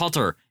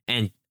 Berhalter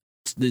and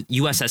the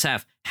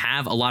USSF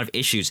have a lot of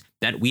issues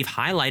that we've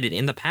highlighted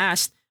in the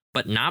past,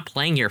 but not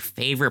playing your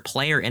favorite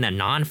player in a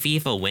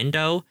non-FIFA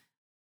window,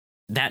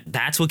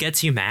 that's what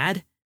gets you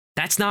mad?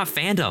 That's not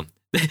fandom.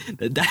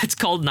 That's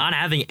called not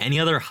having any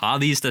other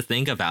hobbies to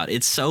think about.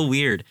 It's so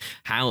weird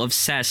how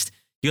obsessed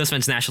US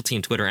Men's national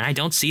team Twitter, and I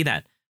don't see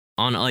that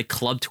on like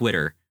club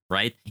Twitter,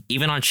 right?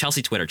 Even on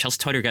Chelsea Twitter. Chelsea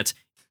Twitter gets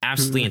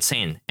absolutely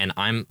insane, and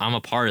I'm a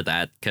part of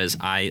that because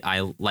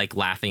I like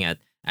laughing at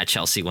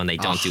Chelsea when they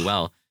don't do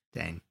well.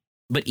 Dang.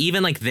 But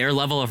even like their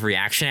level of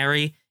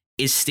reactionary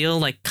is still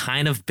like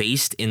kind of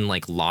based in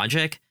like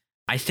logic.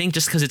 I think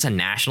just because it's a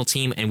national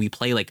team and we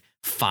play like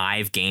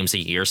 5 games a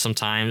year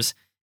sometimes,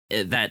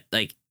 that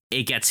like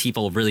it gets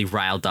people really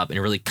riled up and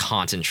really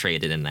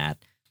concentrated in that.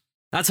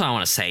 That's what I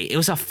want to say. It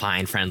was a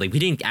fine friendly. We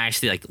didn't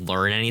actually like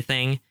learn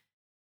anything,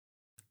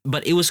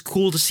 but it was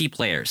cool to see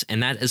players,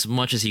 and that as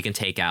much as you can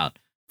take out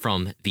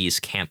from these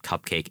Camp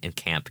Cupcake and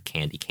Camp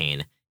Candy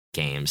Cane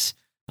games.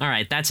 All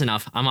right, that's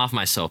enough. I'm off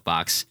my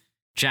soapbox.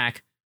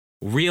 Jack,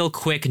 real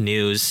quick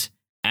news.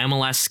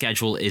 MLS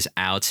schedule is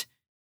out.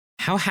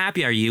 How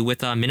happy are you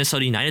with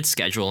Minnesota United's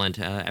schedule and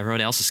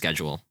everyone else's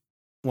schedule?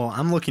 Well,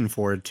 I'm looking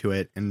forward to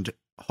it, and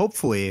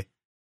hopefully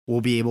we'll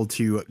be able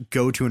to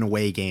go to an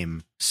away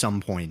game some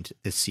point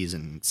this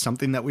season. It's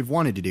something that we've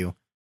wanted to do.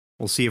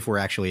 We'll see if we're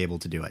actually able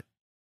to do it.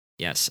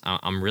 Yes,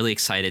 I'm really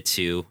excited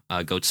to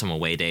go to some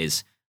away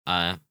days.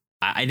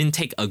 I didn't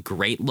take a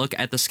great look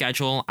at the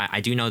schedule. I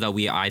do know that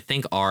I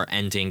think, are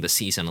ending the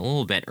season a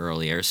little bit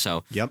earlier.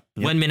 So yep.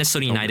 When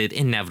Minnesota United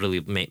inevitably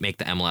make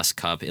the MLS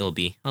Cup, it'll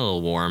be a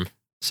little warm.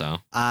 So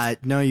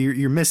no,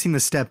 you're missing the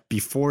step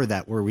before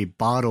that where we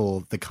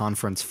bottle the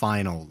conference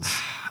finals.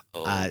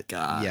 Oh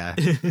God. Yeah,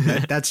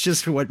 that's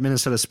just what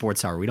Minnesota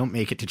sports are. We don't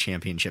make it to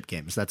championship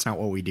games. That's not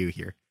what we do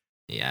here.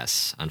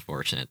 Yes,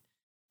 unfortunate.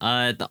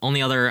 The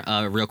only other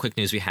real quick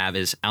news we have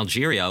is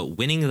Algeria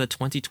winning the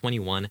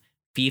 2021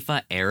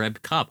 FIFA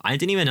Arab Cup. I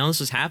didn't even know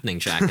this was happening,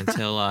 Jack,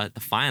 until the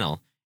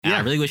final. And I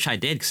really wish I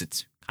did because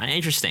it's kind of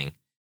interesting.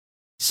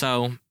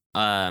 So,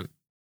 for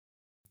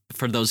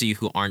those of you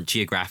who aren't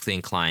geographically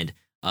inclined,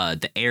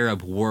 the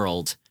Arab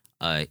world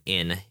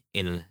in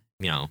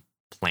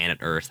planet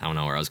Earth, I don't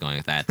know where I was going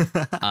with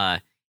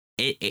that.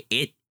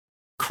 It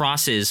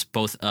crosses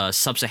both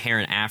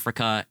sub-Saharan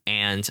Africa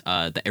and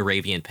the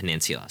Arabian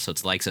Peninsula. So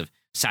it's the likes of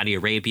Saudi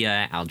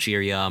Arabia,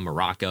 Algeria,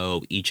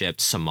 Morocco,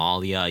 Egypt,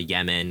 Somalia,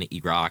 Yemen,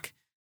 Iraq.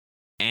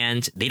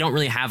 And they don't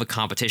really have a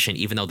competition,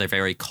 even though they're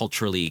very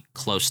culturally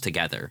close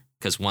together,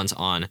 because one's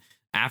on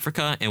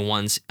Africa and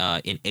one's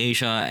in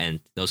Asia,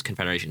 and those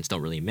confederations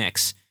don't really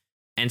mix.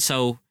 And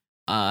so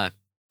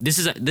this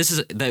is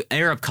the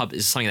Arab Cup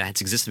is something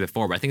that's existed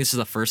before, but I think this is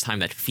the first time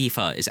that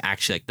FIFA is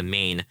actually like the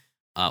main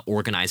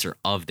organizer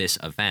of this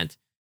event.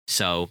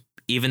 So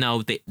even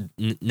though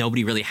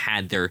nobody really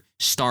had their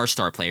star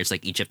players,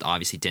 like Egypt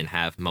obviously didn't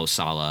have Mo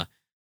Salah,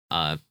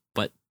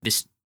 but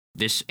this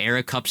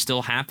Arab Cup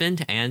still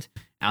happened, and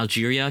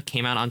Algeria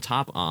came out on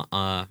top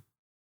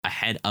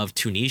ahead of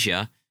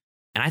Tunisia,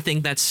 and I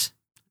think that's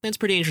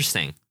pretty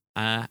interesting.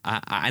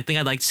 I think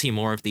I'd like to see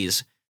more of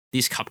these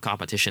cup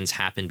competitions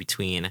happen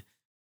between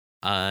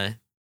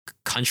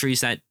countries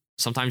that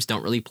sometimes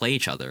don't really play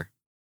each other.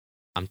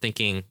 I'm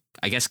thinking,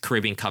 I guess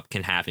Caribbean Cup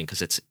can happen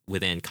because it's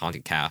within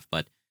CONCACAF,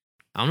 but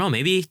I don't know.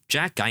 Maybe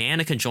Jack,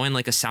 Guyana could join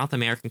like a South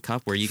American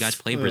Cup where you guys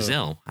play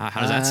Brazil.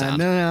 How does that sound?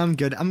 No, I'm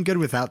good. I'm good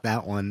without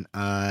that one.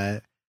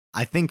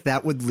 I think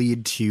that would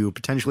lead to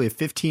potentially a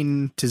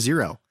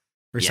 15-0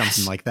 or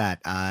something like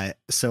that.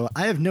 So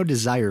I have no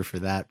desire for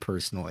that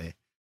personally.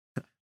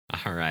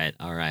 All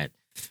right.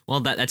 Well,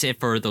 that's it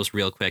for those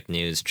real quick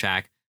news.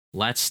 Jack,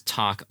 let's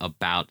talk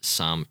about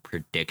some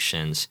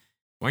predictions.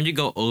 Why don't you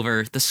go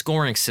over the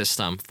scoring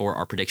system for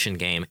our prediction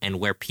game and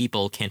where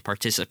people can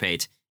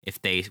participate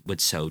if they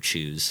would so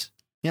choose?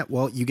 Yeah,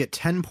 well, you get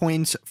 10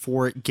 points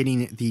for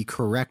getting the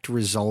correct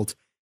result.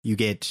 You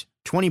get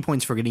 20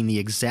 points for getting the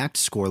exact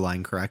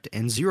scoreline correct,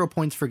 and 0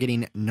 points for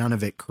getting none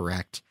of it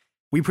correct.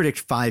 We predict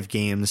 5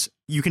 games.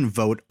 You can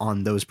vote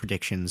on those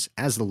predictions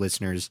as the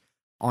listeners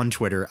on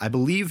Twitter. I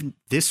believe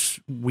this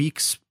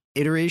week's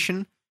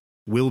iteration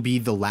will be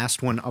the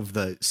last one of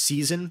the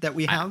season that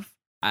we have.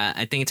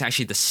 I think it's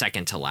actually the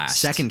second to last.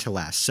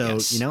 So,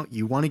 yes.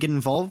 You want to get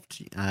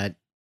involved,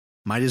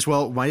 might as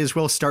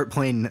well start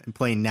playing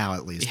now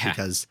at least,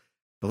 because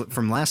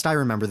from last I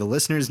remember, the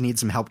listeners need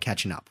some help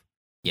catching up.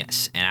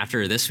 Yes, and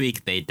after this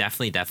week, they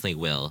definitely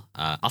will.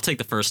 I'll take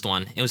the first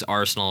one. It was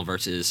Arsenal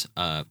versus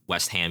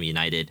West Ham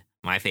United,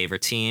 my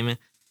favorite team.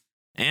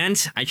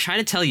 And I try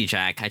to tell you,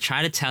 Jack,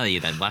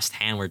 that West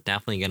Ham were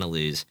definitely going to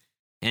lose.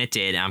 And it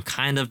did. I'm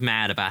kind of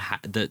mad about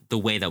the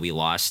way that we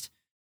lost.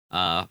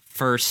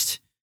 First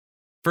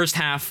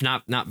half,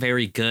 not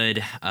very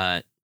good.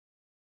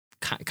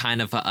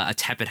 Kind of a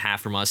tepid half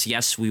from us.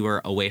 Yes, we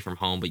were away from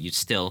home, but you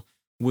still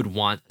would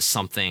want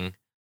something.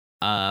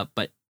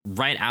 But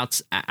right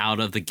out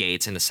of the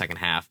gates in the second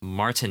half,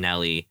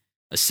 Martinelli,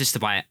 assisted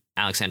by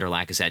Alexander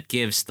Lacazette,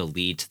 gives the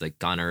lead to the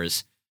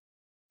Gunners.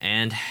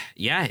 And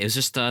yeah, it was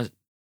just a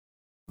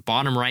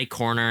bottom right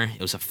corner.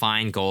 It was a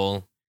fine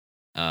goal.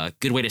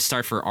 Good way to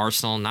start for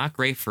Arsenal. Not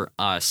great for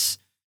us.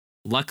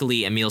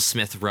 Luckily, Emile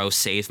Smith-Rowe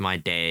saved my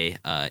day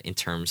in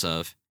terms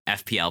of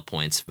FPL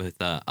points with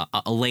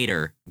a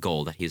later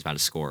goal that he was about to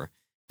score.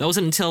 That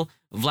wasn't until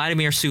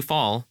Vladimir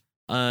Soufal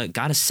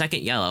got a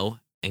second yellow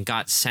and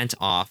got sent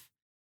off.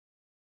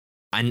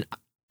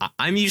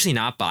 I'm usually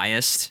not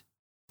biased.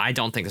 I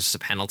don't think this was a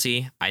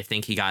penalty. I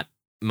think he got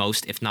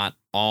most, if not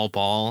all,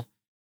 ball.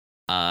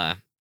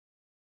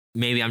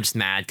 Maybe I'm just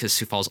mad because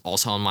Soufal's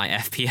also on my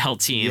FPL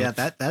team. Yeah,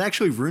 that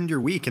actually ruined your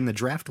week in the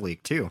draft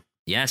league too.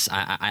 Yes,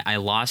 I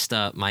lost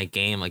my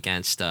game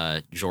against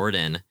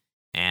Jordan,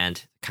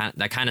 and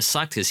that kind of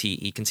sucked because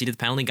he conceded the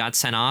penalty, got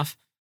sent off.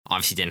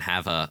 Obviously didn't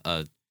have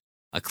a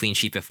clean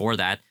sheet before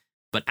that.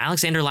 But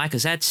Alexander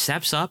Lacazette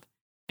steps up,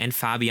 and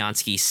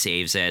Fabianski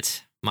saves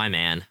it. My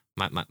man,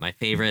 my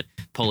favorite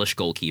Polish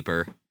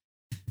goalkeeper.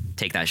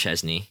 Take that,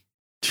 Szczesny.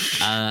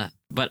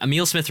 But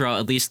Emile Smith-Rowe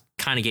at least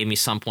kind of gave me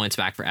some points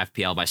back for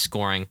FPL by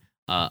scoring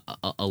a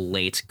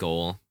late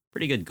goal.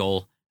 Pretty good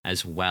goal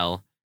as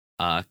well.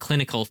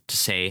 Clinical, to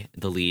say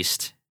the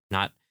least.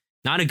 Not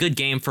a good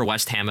game for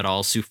West Ham at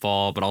all.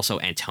 Soufal, but also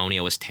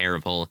Antonio was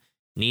terrible.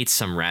 Needs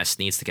some rest.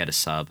 Needs to get a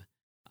sub.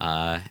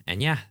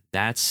 And yeah,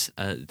 that's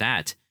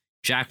that.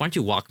 Jack, why don't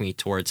you walk me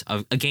towards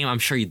a game I'm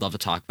sure you'd love to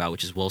talk about,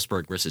 which is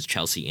Wolfsburg versus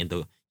Chelsea in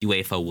the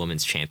UEFA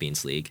Women's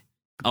Champions League.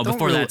 Oh,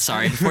 before you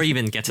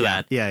even get to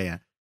that. Yeah.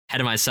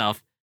 Ahead of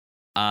myself.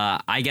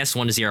 I guess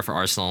 1-0 for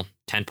Arsenal.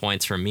 10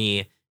 points from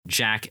me.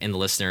 Jack and the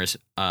listeners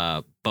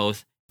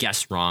both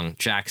guessed wrong.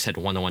 Jack said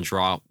 1-1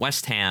 draw.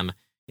 West Ham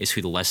is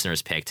who the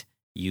listeners picked.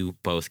 You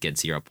both get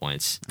 0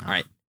 points. All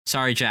right.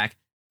 Sorry, Jack.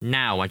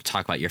 Now I want to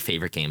talk about your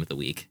favorite game of the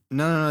week.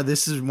 No.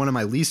 This is one of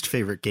my least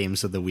favorite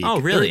games of the week.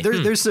 Oh, really?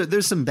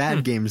 There's some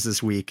bad games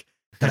this week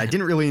that I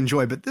didn't really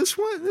enjoy, but this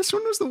one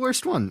was the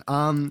worst one.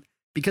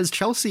 Because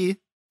Chelsea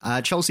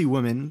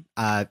women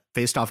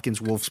faced off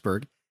against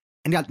Wolfsburg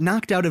and got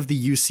knocked out of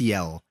the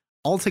UCL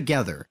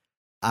altogether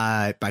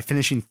by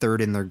finishing third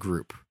in their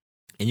group.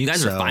 And you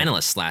guys were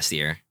finalists last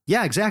year.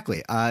 Yeah,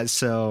 exactly.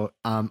 So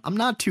I'm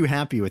not too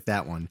happy with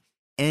that one.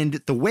 And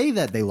the way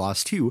that they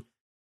lost too,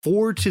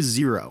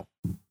 4-0.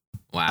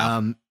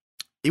 Wow.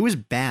 It was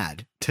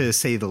bad, to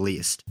say the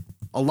least.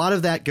 A lot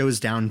of that goes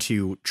down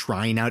to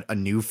trying out a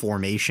new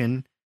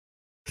formation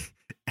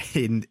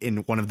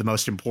in one of the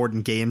most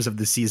important games of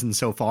the season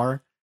so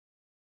far.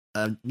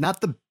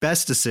 Not the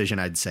best decision,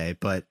 I'd say,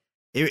 but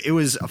it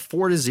was a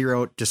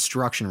 4-0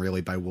 destruction,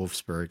 really, by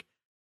Wolfsburg.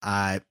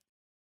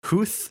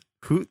 Huth.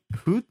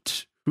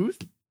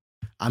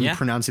 I'm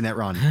pronouncing that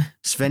wrong.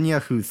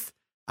 Svenja Huth,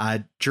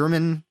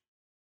 German,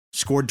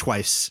 scored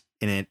twice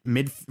in it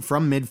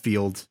from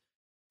midfield,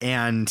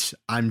 and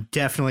I'm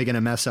definitely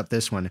gonna mess up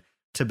this one.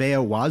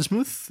 Tabea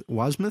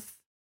Wasmuth.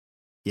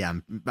 Yeah,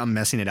 I'm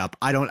messing it up.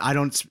 I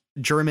don't.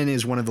 German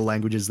is one of the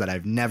languages that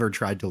I've never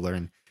tried to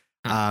learn,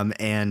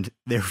 and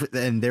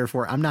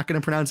therefore I'm not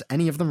gonna pronounce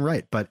any of them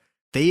right. But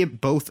they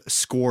both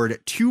scored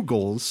 2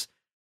 goals,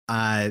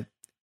 and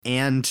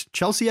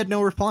Chelsea had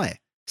no reply.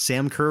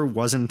 Sam Kerr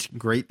wasn't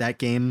great that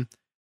game.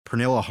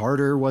 Pernilla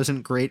Harder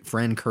wasn't great.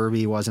 Fran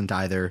Kirby wasn't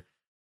either.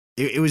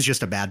 It was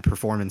just a bad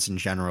performance in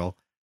general.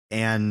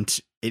 And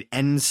it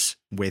ends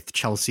with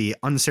Chelsea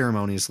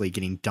unceremoniously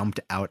getting dumped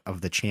out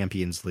of the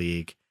Champions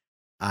League.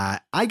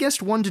 I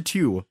guessed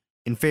 1-2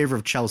 in favor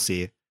of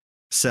Chelsea.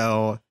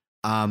 So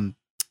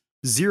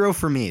 0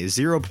 for me,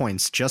 0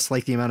 points, just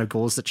like the amount of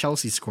goals that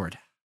Chelsea scored.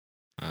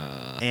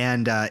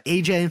 And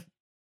AJ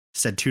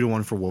said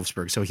 2-1 for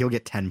Wolfsburg, so he'll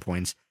get 10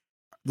 points.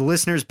 The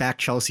listeners back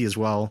Chelsea as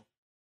well,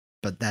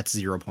 but that's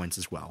 0 points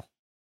as well.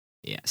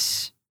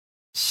 Yes.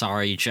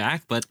 Sorry,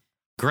 Jack, but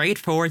great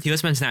for the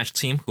U.S. men's national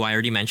team, who I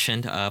already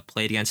mentioned,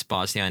 played against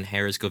Bosnia and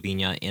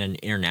Herzegovina in an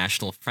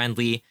international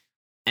friendly.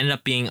 Ended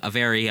up being a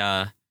very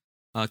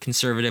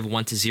conservative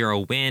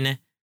 1-0 win.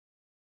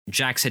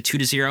 Jack said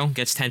 2-0,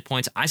 gets 10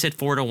 points. I said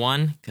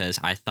 4-1 because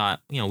I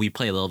thought, we'd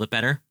play a little bit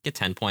better, get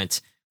 10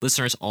 points.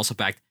 Listeners also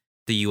backed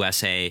the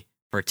USA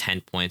for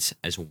 10 points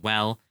as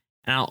well.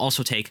 And I'll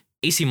also take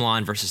AC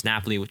Milan versus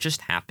Napoli, which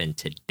just happened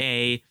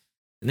today.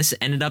 And this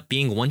ended up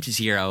being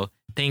 1-0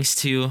 thanks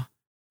to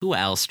who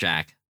else,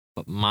 Jack?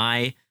 But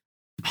one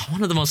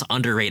of the most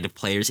underrated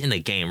players in the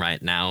game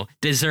right now,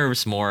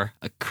 deserves more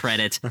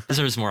credit,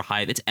 deserves more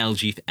hype. It's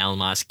LG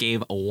Elmas,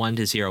 gave a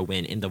 1-0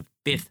 win in the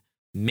 5th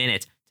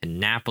minute to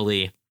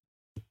Napoli.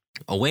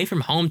 Away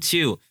from home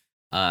too.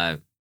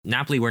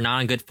 Napoli were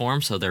not in good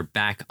form, so they're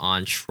back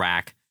on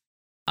track.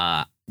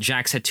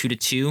 Jack said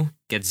 2-2,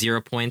 gets 0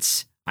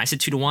 points. I said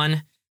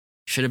 2-1.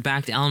 Should have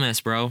backed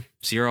Elmas, bro.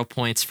 0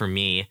 points for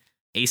me.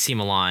 AC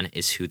Milan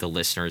is who the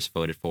listeners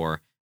voted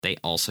for. They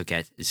also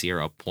get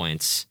 0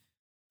 points.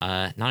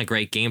 Not a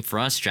great game for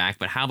us, Jack,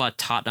 but how about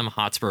Tottenham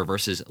Hotspur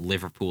versus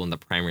Liverpool in the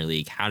Premier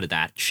League? How did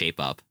that shape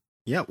up?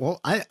 Yeah,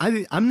 well,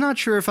 I'm not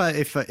sure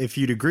if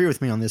you'd agree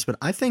with me on this, but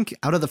I think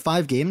out of the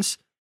 5 games,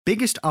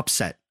 biggest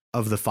upset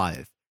of the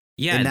 5.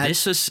 Yeah,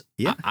 this was.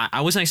 Yeah,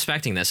 I wasn't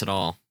expecting this at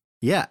all.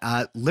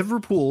 Yeah,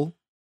 Liverpool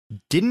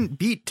didn't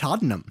beat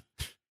Tottenham.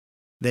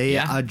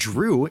 They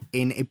drew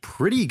in a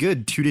pretty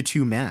good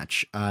 2-2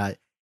 match.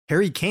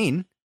 Harry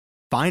Kane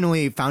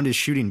finally found his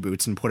shooting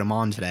boots and put him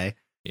on today.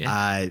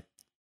 Yeah.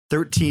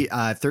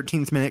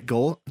 13th minute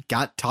goal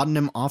got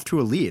Tottenham off to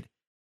a lead.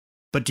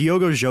 But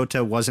Diogo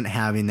Jota wasn't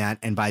having that,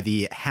 and by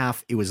the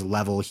half, it was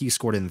level. He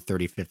scored in the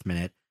 35th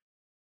minute.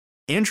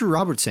 Andrew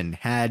Robertson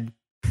had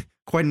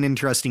quite an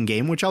interesting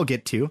game, which I'll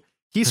get to.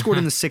 He scored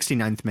in the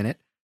 69th minute.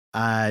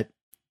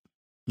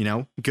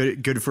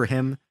 Good for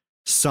him.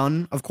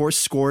 Son, of course,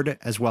 scored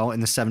as well in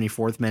the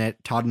 74th minute.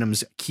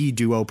 Tottenham's key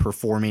duo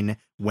performing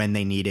when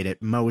they needed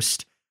it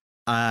most.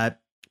 But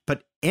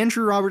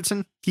Andrew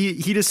Robertson,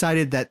 he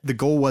decided that the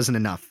goal wasn't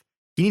enough.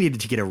 He needed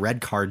to get a red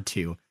card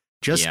too.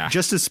 Just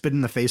to spit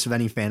in the face of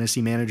any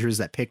fantasy managers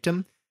that picked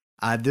him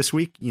this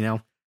week. He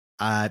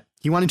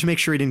wanted to make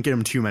sure he didn't get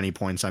him too many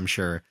points, I'm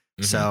sure.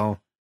 Mm-hmm. So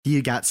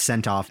he got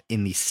sent off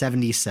in the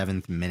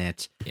 77th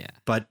minute. Yeah.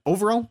 But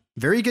overall,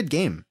 very good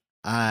game.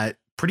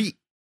 Pretty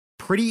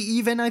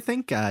even, I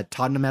think.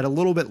 Tottenham had a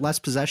little bit less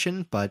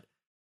possession, but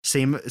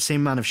same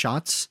amount of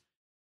shots.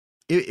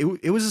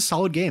 It was a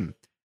solid game.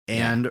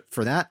 And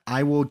for that,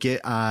 I will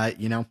get, I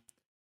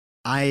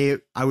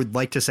would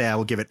like to say I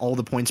will give it all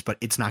the points, but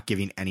it's not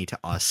giving any to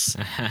us.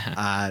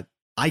 I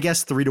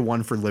guess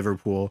 3-1 for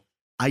Liverpool.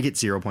 I get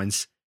 0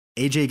 points.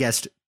 AJ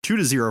guessed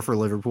 2-0 for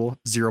Liverpool,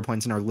 0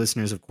 points. And our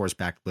listeners, of course,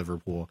 backed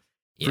Liverpool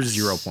for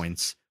 0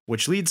 points,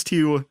 which leads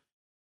to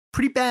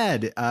pretty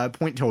bad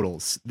point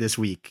totals this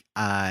week.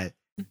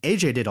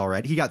 AJ did all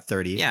right. He got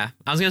 30. Yeah,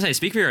 I was going to say,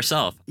 speak for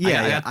yourself.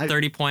 I got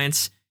 30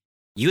 points.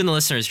 You and the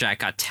listeners, Jack,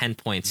 got 10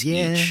 points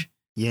each.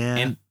 Yeah.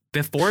 And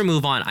before we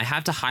move on, I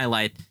have to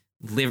highlight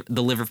the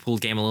Liverpool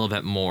game a little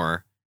bit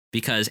more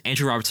because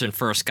Andrew Robertson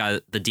first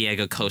got the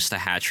Diego Costa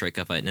hat trick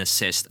of an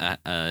assist,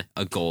 a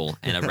goal,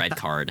 and a red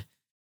card.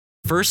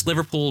 First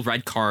Liverpool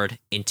red card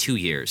in 2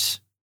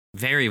 years.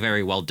 Very,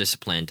 very well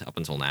disciplined up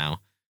until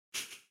now.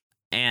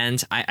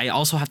 And I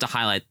also have to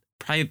highlight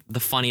probably the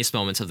funniest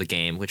moments of the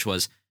game, which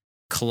was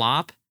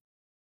Klopp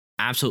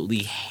absolutely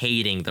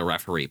hating the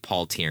referee,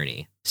 Paul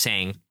Tierney,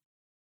 saying,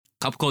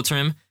 couple quotes from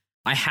him,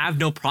 "I have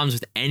no problems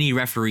with any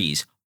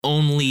referees,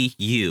 only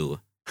you."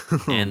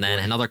 And then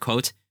another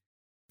quote,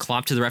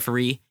 Klopp to the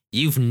referee,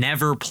 "You've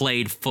never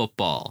played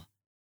football."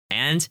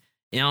 And,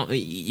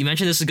 you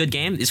mentioned this is a good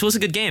game. This was a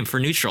good game for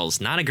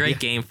neutrals. Not a great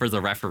game for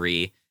the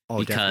referee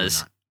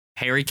because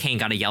Harry Kane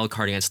got a yellow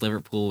card against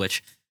Liverpool,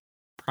 which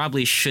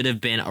probably should have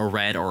been a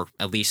red or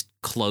at least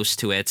close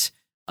to it.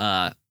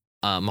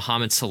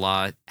 Mohamed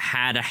Salah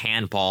had a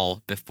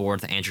handball before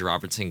the Andrew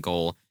Robertson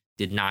goal,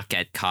 did not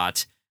get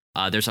caught.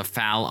 There's a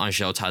foul on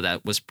Jota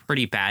that was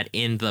pretty bad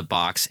in the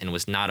box and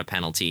was not a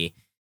penalty.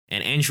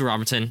 And Andrew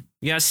Robertson,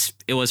 yes,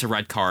 it was a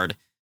red card,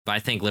 but I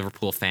think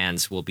Liverpool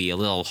fans will be a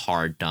little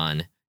hard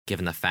done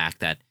given the fact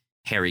that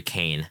Harry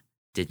Kane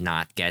did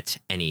not get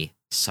any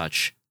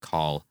such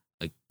call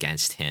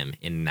against him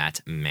in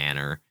that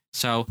manner.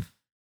 So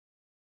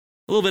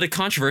a little bit of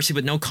controversy,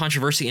 but no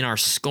controversy in our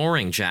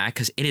scoring, Jack,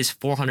 because it is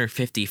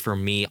 450 for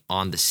me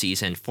on the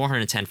season,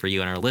 410 for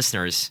you and our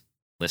listeners.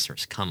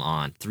 Listeners, come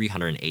on,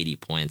 380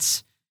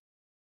 points.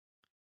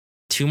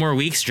 2 more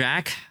weeks,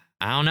 Jack.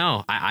 I don't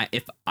know.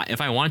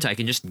 If I wanted to, I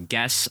can just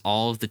guess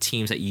all of the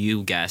teams that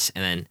you guess,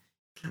 and then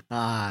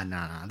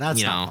No,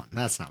 that's not fun.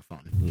 That's not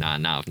fun.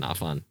 Not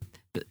fun.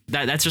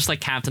 That's just like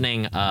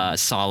captaining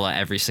Salah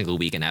every single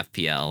week in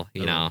FPL,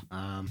 you know.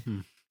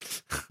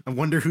 I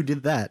wonder who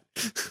did that.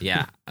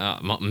 Yeah,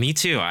 me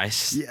too.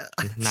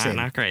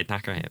 Not great.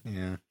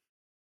 Yeah.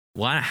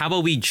 Well, how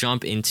about we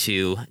jump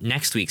into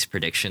next week's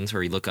predictions, where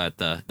we look at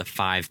the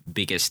 5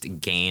 biggest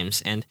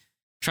games and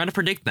try to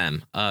predict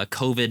them,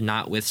 COVID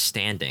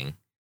notwithstanding.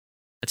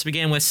 Let's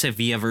begin with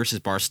Sevilla versus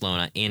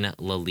Barcelona in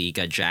La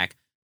Liga. Jack,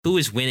 who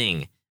is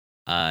winning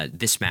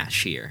this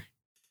match here?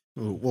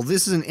 Well,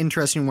 this is an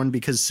interesting one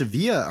because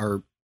Sevilla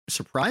are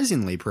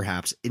surprisingly,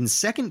 perhaps, in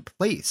second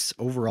place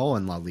overall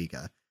in La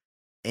Liga.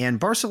 And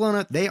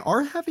Barcelona, they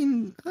are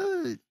having,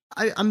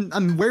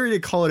 I'm wary to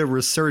call it a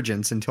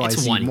resurgence until I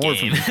see more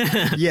from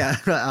them. Yeah,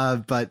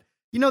 but,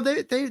 you know,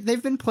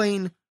 they've been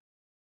playing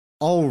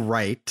all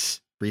right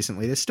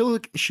recently. They still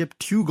shipped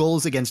 2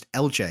 goals against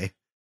Elche,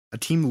 a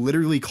team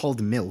literally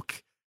called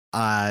Milk.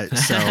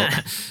 So,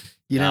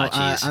 you know,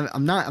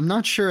 I'm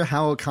not sure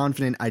how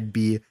confident I'd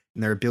be in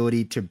their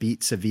ability to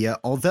beat Sevilla,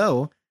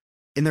 although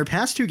in their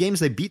past 2 games,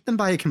 they beat them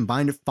by a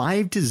combined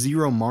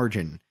 5-0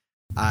 margin.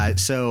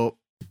 So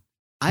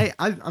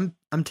I'm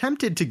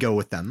tempted to go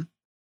with them,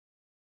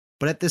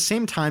 but at the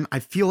same time, I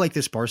feel like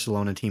this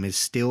Barcelona team is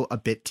still a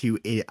bit too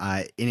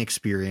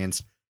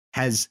inexperienced,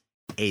 has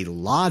a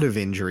lot of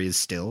injuries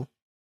still,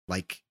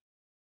 like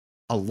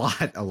a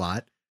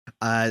lot.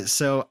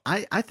 So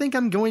I think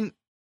I'm going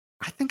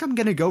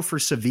to go for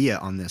Sevilla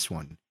on this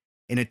one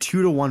in a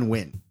 2-1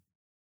 win.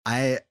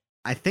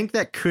 I think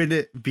that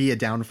could be a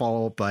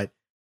downfall, but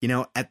you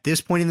know, at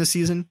this point in the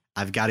season,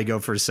 I've got to go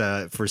for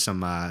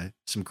some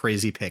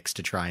crazy picks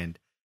to try and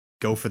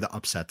go for the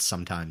upsets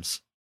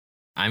sometimes.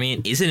 I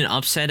mean, is it an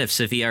upset if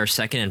Sevilla are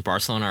second and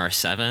Barcelona are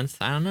 7th?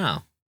 I don't know.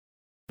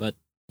 But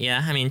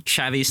yeah, I mean,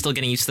 Xavi's still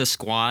getting used to the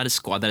squad, a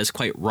squad that is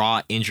quite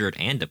raw, injured,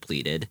 and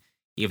depleted,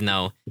 even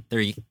though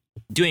they're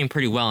doing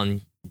pretty well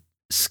in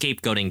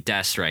scapegoating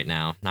Dest right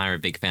now. Not a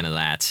big fan of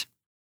that.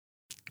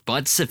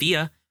 But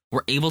Sevilla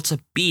were able to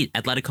beat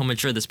Atletico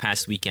Madrid this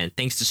past weekend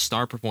thanks to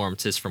star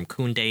performances from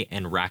Koundé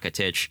and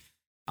Rakitic.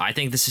 I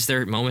think this is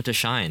their moment to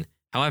shine.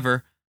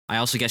 However, I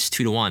also guess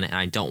 2-1, and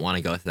I don't want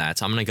to go with that.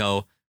 So I'm going to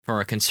go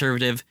for a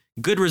conservative,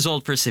 good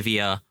result for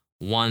Sevilla,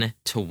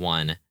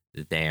 1-1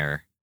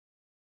 there.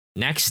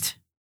 Next,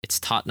 it's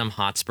Tottenham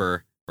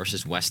Hotspur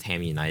versus West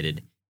Ham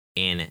United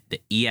in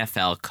the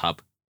EFL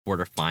Cup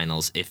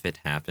quarterfinals, if it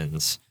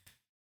happens.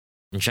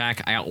 And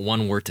Jack, I got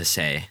one word to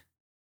say,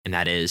 and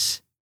that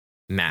is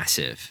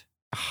massive.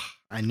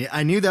 I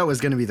knew that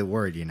was going to be the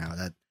word, you know,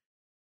 that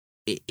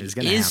it was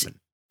going to happen.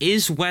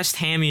 Is West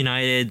Ham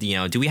United, you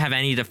know, do we have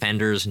any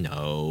defenders?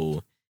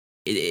 No.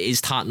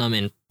 Is Tottenham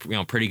in, you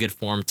know, pretty good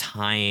form,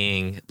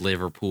 tying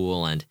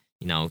Liverpool and,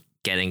 you know,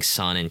 getting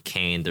Son and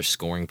Kane their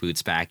scoring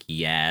boots back?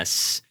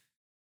 Yes.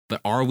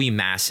 But are we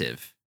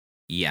massive?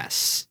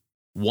 Yes.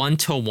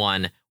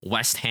 1-1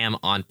 West Ham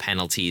on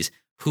penalties.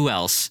 Who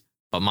else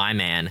but my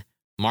man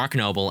Mark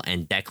Noble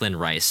and Declan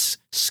Rice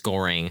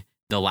scoring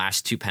the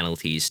last 2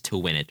 penalties to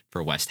win it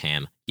for West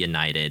Ham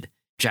United?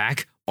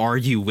 Jack, are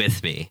you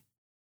with me?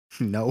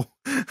 No,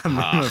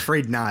 I'm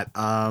afraid not.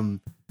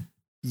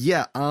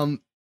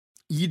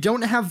 You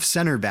don't have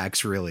center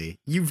backs really.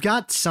 You've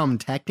got some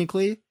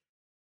technically,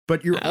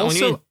 but you're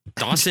also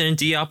Dawson and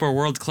Diop are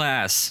world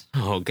class.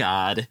 Oh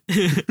God.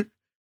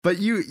 But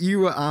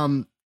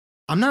I'm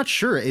not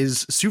sure.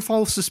 Is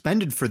Soufal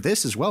suspended for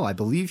this as well? I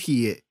believe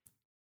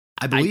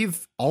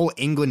all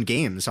England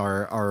games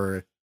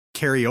are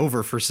carry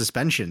over for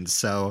suspensions.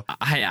 So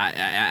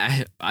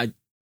I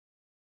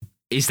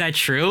is that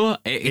true?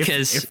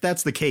 Because if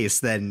that's the case,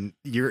 then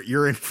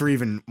you're in for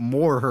even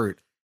more hurt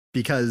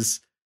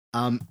because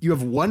you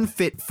have one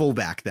fit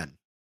fullback then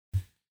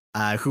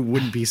who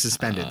wouldn't be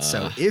suspended.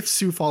 So if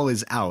Soufal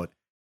is out,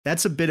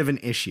 that's a bit of an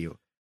issue.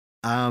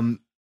 I'm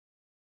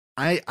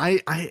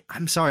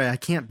sorry, I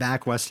can't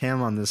back West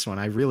Ham on this one.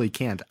 I really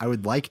can't. I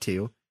would like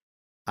to.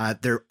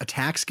 Their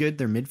attack's good,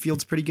 their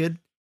midfield's pretty good,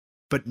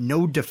 but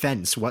no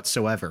defense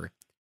whatsoever.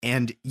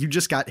 And you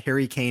just got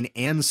Harry Kane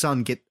and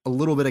Son get a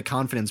little bit of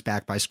confidence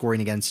back by scoring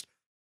against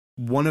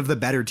one of the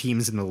better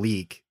teams in the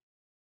league.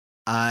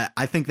 I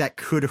think that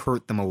could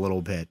hurt them a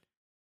little bit.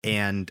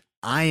 And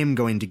I am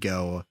going to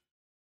go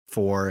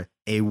for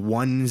a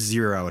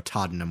 1-0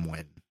 Tottenham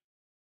win.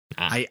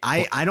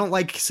 I don't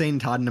like saying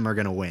Tottenham are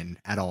going to win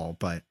at all,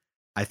 but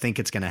I think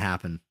it's going to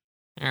happen.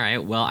 All right.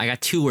 Well, I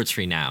got 2 words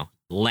for you now.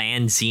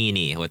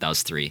 Lanzini. What, that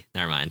was 3.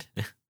 Never mind.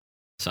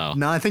 So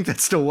no, I think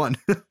that's still 1.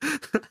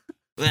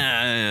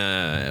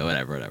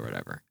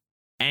 Whatever.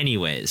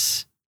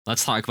 Anyways,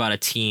 let's talk about a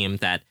team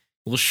that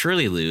will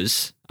surely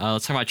lose.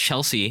 Let's talk about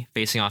Chelsea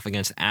facing off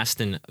against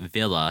Aston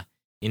Villa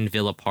in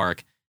Villa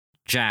Park.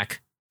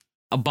 Jack,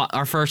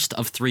 our first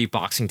of 3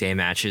 Boxing Day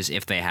matches,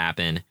 if they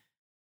happen.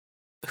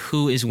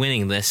 Who is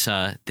winning this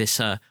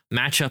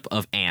matchup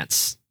of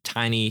ants?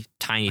 Tiny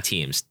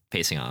teams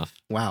facing off.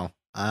 Wow.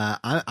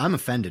 I'm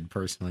offended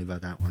personally by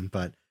that one,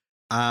 but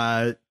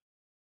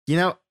you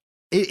know,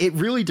 it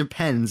really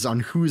depends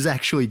on who's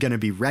actually going to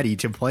be ready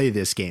to play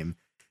this game.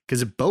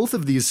 because both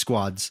of these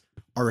squads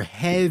are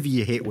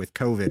heavy hit with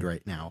COVID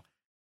right now.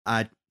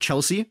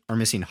 Chelsea are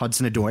missing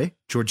Hudson-Odoi,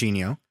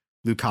 Jorginho,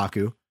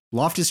 Lukaku,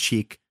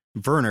 Loftus-Cheek,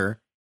 Werner,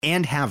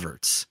 and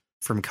Havertz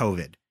from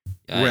COVID.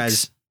 Yikes.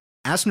 Whereas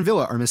Aston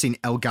Villa are missing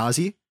El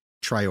Ghazi,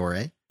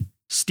 Traore,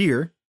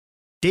 Steer,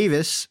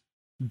 Davis,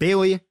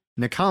 Bailey,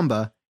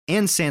 Nakamba,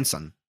 and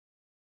Sanson.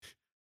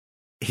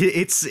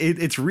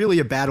 It's really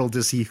a battle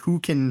to see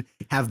who can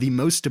have the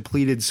most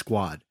depleted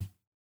squad.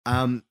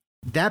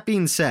 That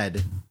being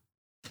said,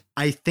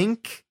 I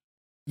think,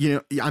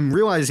 I'm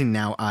realizing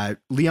now,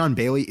 Leon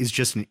Bailey is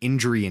just an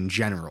injury in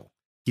general.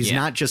 He's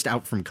not just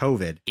out from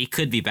COVID. He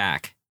could be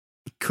back.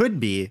 He could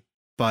be,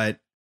 but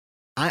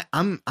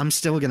I'm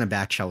still gonna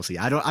back Chelsea.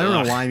 I don't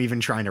know why I'm even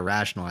trying to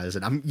rationalize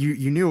it.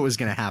 You knew it was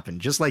gonna happen.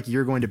 Just like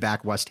you're going to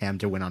back West Ham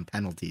to win on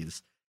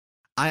penalties.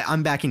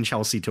 I'm backing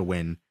Chelsea to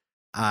win.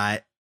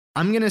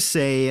 I'm gonna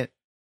say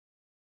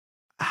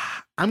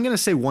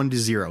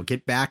 1-0.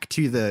 Get back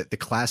to the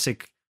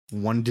classic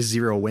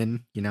 1-0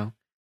 win.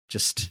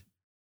 Just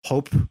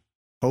hope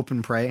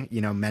and pray.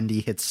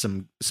 Mendy hits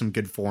some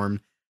good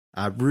form.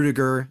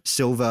 Rudiger,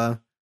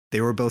 Silva,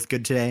 they were both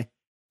good today.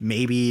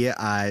 Maybe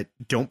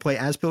don't play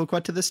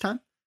Azpilicueta this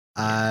time,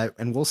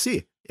 and we'll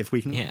see if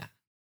we can. Yeah.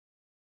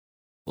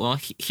 Well,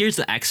 here's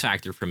the X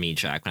factor for me,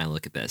 Jack, when I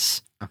look at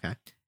this. Okay.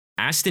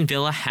 Aston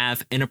Villa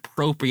have an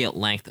appropriate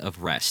length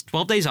of rest.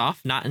 12 days off,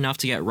 not enough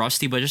to get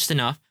rusty, but just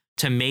enough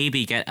to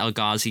maybe get El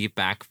Ghazi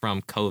back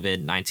from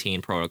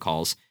COVID-19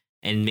 protocols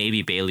and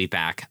maybe Bailey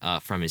back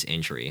from his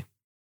injury.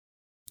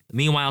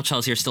 Meanwhile,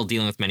 Chelsea are still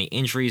dealing with many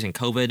injuries and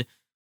COVID,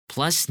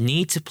 plus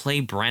need to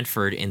play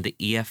Brentford in the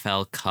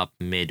EFL Cup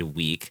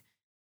midweek.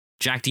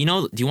 Jack, do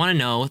you want to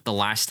know the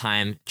last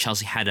time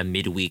Chelsea had a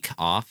midweek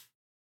off?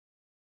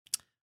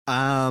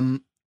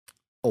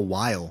 A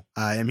while.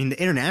 The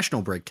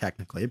international break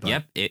technically, but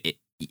yep.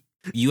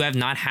 You have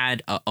not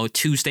had a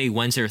Tuesday,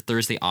 Wednesday, or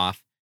Thursday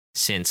off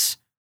since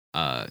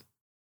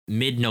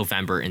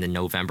mid-November in the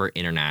November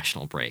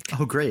international break.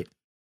 Oh, great.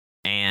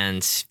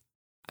 And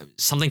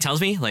something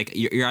tells me like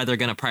you're either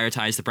going to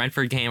prioritize the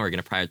Brentford game or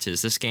going to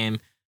prioritize this game.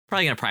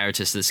 Probably going to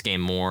prioritize this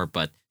game more,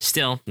 but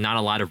still not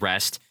a lot of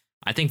rest.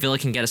 I think Villa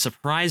can get a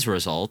surprise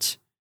result,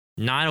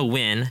 not a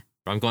win,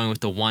 but I'm going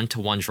with the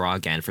 1-1 draw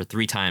again for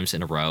 3 games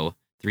in a row,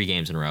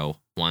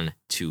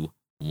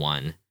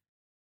 1-1.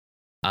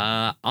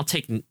 I'll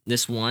take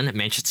this one.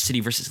 Manchester City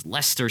versus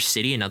Leicester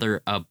City,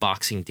 another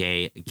Boxing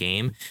Day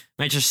game.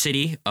 Manchester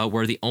City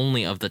were the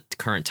only of the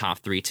current top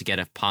 3 to get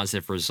a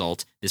positive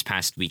result this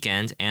past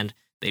weekend, and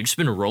they've just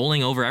been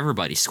rolling over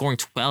everybody, scoring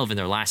 12 in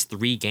their last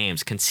 3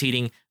 games,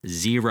 conceding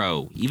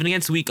 0. Even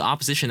against weak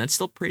opposition, that's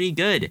still pretty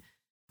good.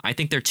 I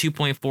think their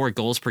 2.4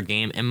 goals per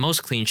game and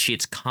most clean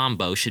sheets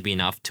combo should be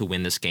enough to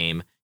win this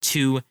game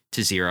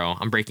 2-0.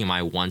 I'm breaking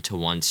my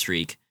 1-1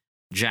 streak.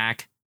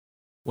 Jack,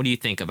 what do you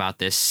think about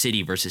this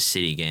City versus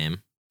City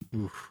game?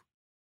 Oof.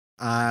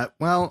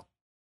 Well,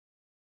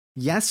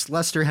 yes,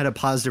 Leicester had a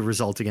positive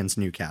result against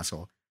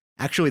Newcastle.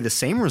 Actually, the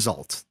same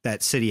result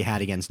that City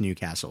had against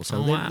Newcastle.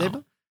 So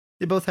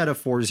they both had a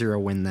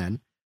 4-0 win then.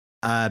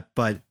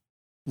 But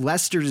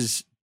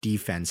Leicester's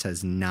defense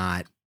has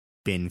not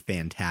been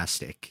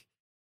fantastic.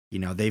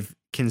 They've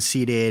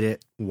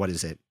conceded,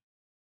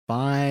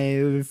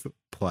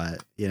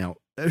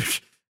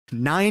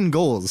 9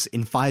 goals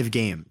in 5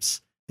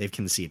 games they've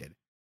conceded.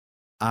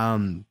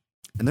 And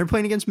they're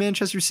playing against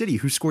Manchester City,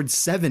 who scored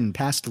 7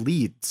 past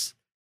Leeds.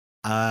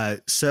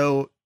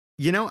 So,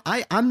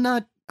 I'm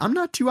not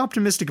too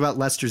optimistic about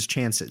Leicester's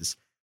chances.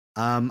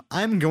 I'm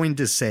going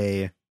to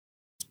say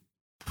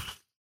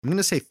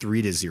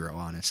 3-0,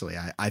 honestly.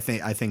 I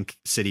think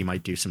City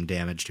might do some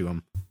damage to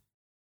them.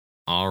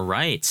 All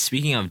right.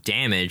 Speaking of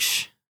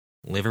damage,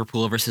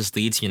 Liverpool versus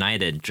Leeds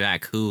United.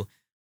 Jack,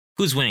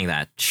 who's winning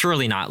that?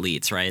 Surely not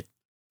Leeds, right?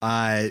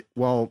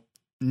 Well,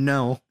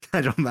 no,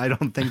 I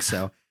don't think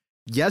so.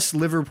 Yes,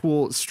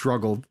 Liverpool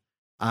struggled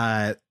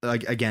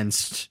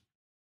against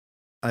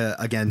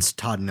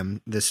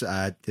Tottenham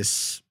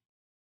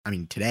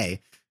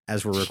today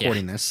as we're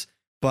recording this.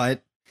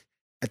 But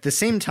at the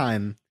same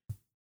time,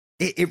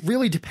 it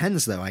really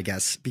depends though, I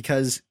guess,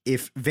 because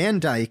if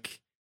Van Dijk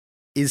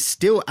is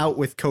still out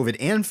with COVID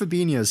and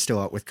Fabinho is still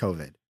out with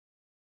COVID,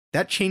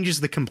 that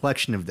changes the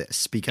complexion of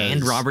this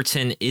and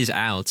Robertson is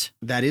out.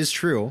 That is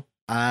true.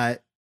 At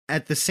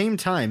the same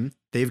time,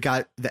 they've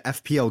got the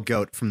FPL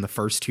GOAT from the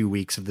first 2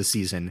 weeks of the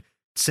season,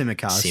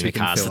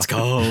 Tsimikas. Let's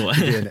go.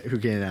 who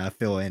can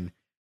fill in.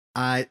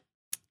 I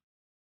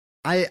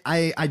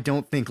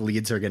don't think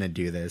Leeds are going to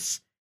do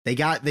this. They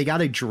got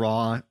a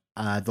draw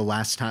the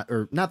last time,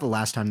 or not the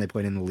last time they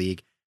played in the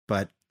league,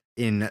 but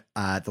in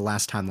the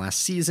last time last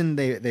season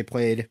they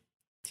played,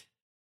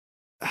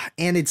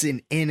 and it's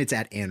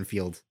at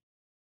Anfield.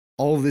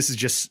 All of this is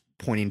just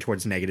pointing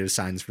towards negative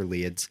signs for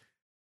Leeds.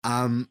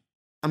 I'm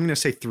going to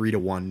say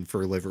 3-1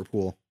 for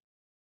Liverpool.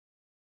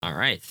 All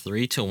right,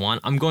 3-1.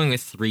 I'm going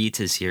with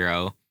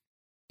 3-0.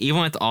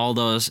 Even with all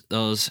those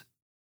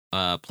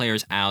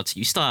players out,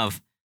 you still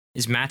have,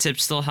 is Matip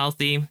still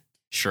healthy?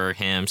 Sure,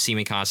 him.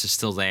 Tsimikas is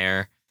still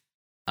there.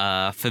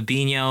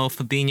 Fabinho,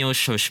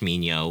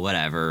 Shoshmino,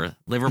 whatever.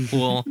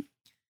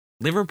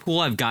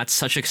 Liverpool have got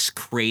such a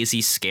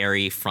crazy,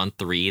 scary front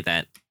three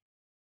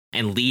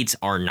and Leeds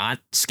are not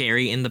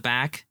scary in the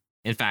back.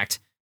 In fact,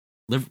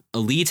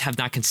 Leeds have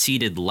not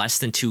conceded less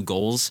than 2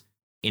 goals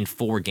in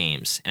 4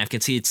 games, and have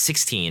conceded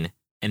 16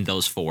 in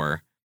those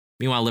 4.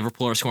 Meanwhile,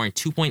 Liverpool are scoring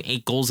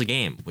 2.8 goals a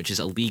game, which is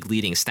a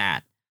league-leading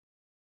stat.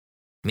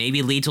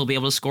 Maybe Leeds will be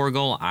able to score a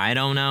goal. I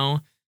don't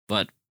know,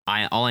 but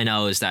all I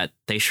know is that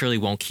they surely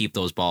won't keep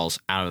those balls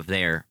out of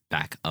their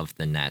back of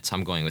the net. So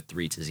I'm going with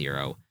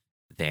 3-0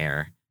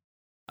 there.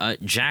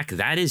 Jack,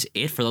 that is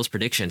it for those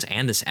predictions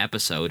and this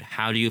episode.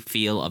 How do you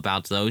feel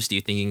about those? Do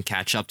you think you can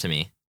catch up to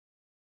me?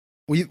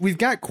 We've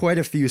got quite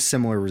a few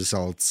similar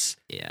results.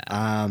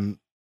 Yeah.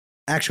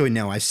 Actually,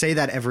 no, I say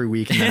that every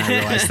week and then I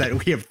realize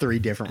that we have 3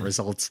 different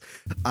results.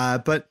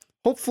 But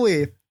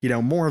hopefully,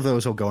 more of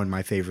those will go in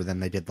my favor than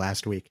they did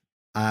last week.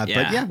 But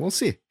yeah, we'll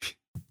see.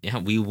 Yeah,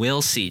 we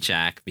will see,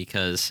 Jack,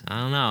 because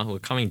I don't know, we're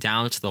coming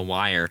down to the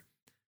wire.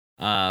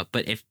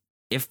 But if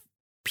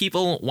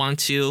people want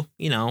to,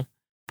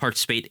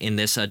 participate in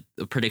this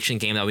prediction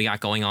game that we got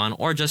going on,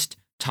 or just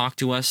talk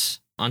to us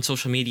on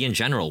social media in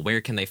general, where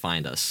can they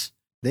find us?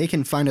 They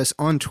can find us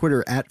on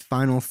Twitter at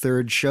Final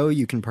Third Show.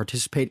 You can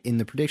participate in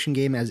the prediction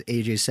game. As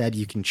AJ said,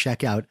 you can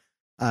check out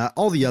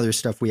all the other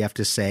stuff we have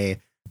to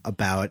say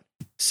about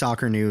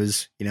soccer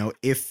news.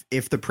 If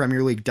the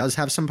Premier League does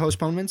have some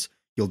postponements,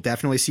 you'll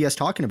definitely see us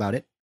talking about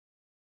it.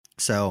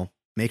 So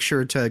make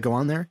sure to go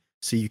on there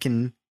so you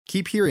can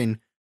keep hearing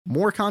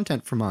more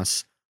content from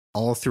us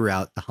all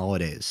throughout the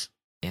holidays.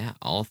 Yeah,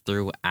 all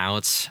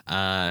throughout.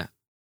 I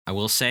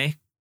will say,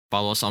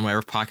 follow us on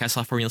whatever podcast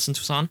platform you listen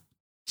to us on.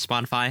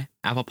 Spotify,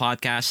 Apple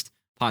Podcast,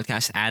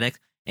 Podcast Addict,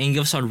 and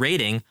give us a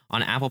rating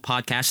on Apple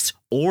Podcasts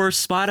or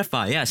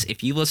Spotify. Yes,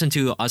 if you listen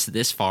to us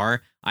this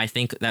far, I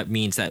think that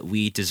means that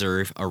we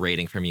deserve a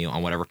rating from you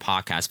on whatever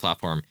podcast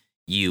platform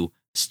you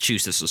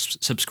choose to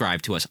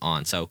subscribe to us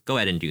on. So go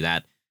ahead and do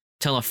that.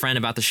 Tell a friend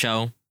about the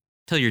show.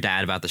 Tell your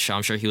dad about the show.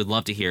 I'm sure he would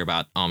love to hear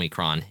about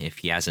Omicron if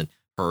he hasn't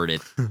heard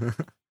it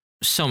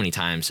so many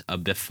times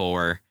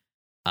before.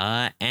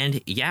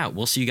 And yeah,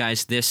 we'll see you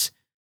guys this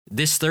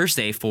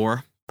Thursday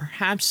for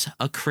perhaps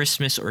a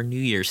Christmas or New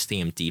Year's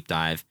themed deep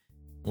dive.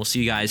 We'll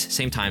see you guys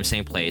same time,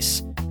 same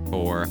place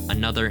for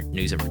another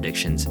News and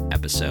Predictions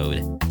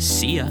episode.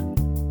 See ya.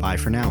 Bye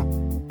for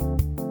now.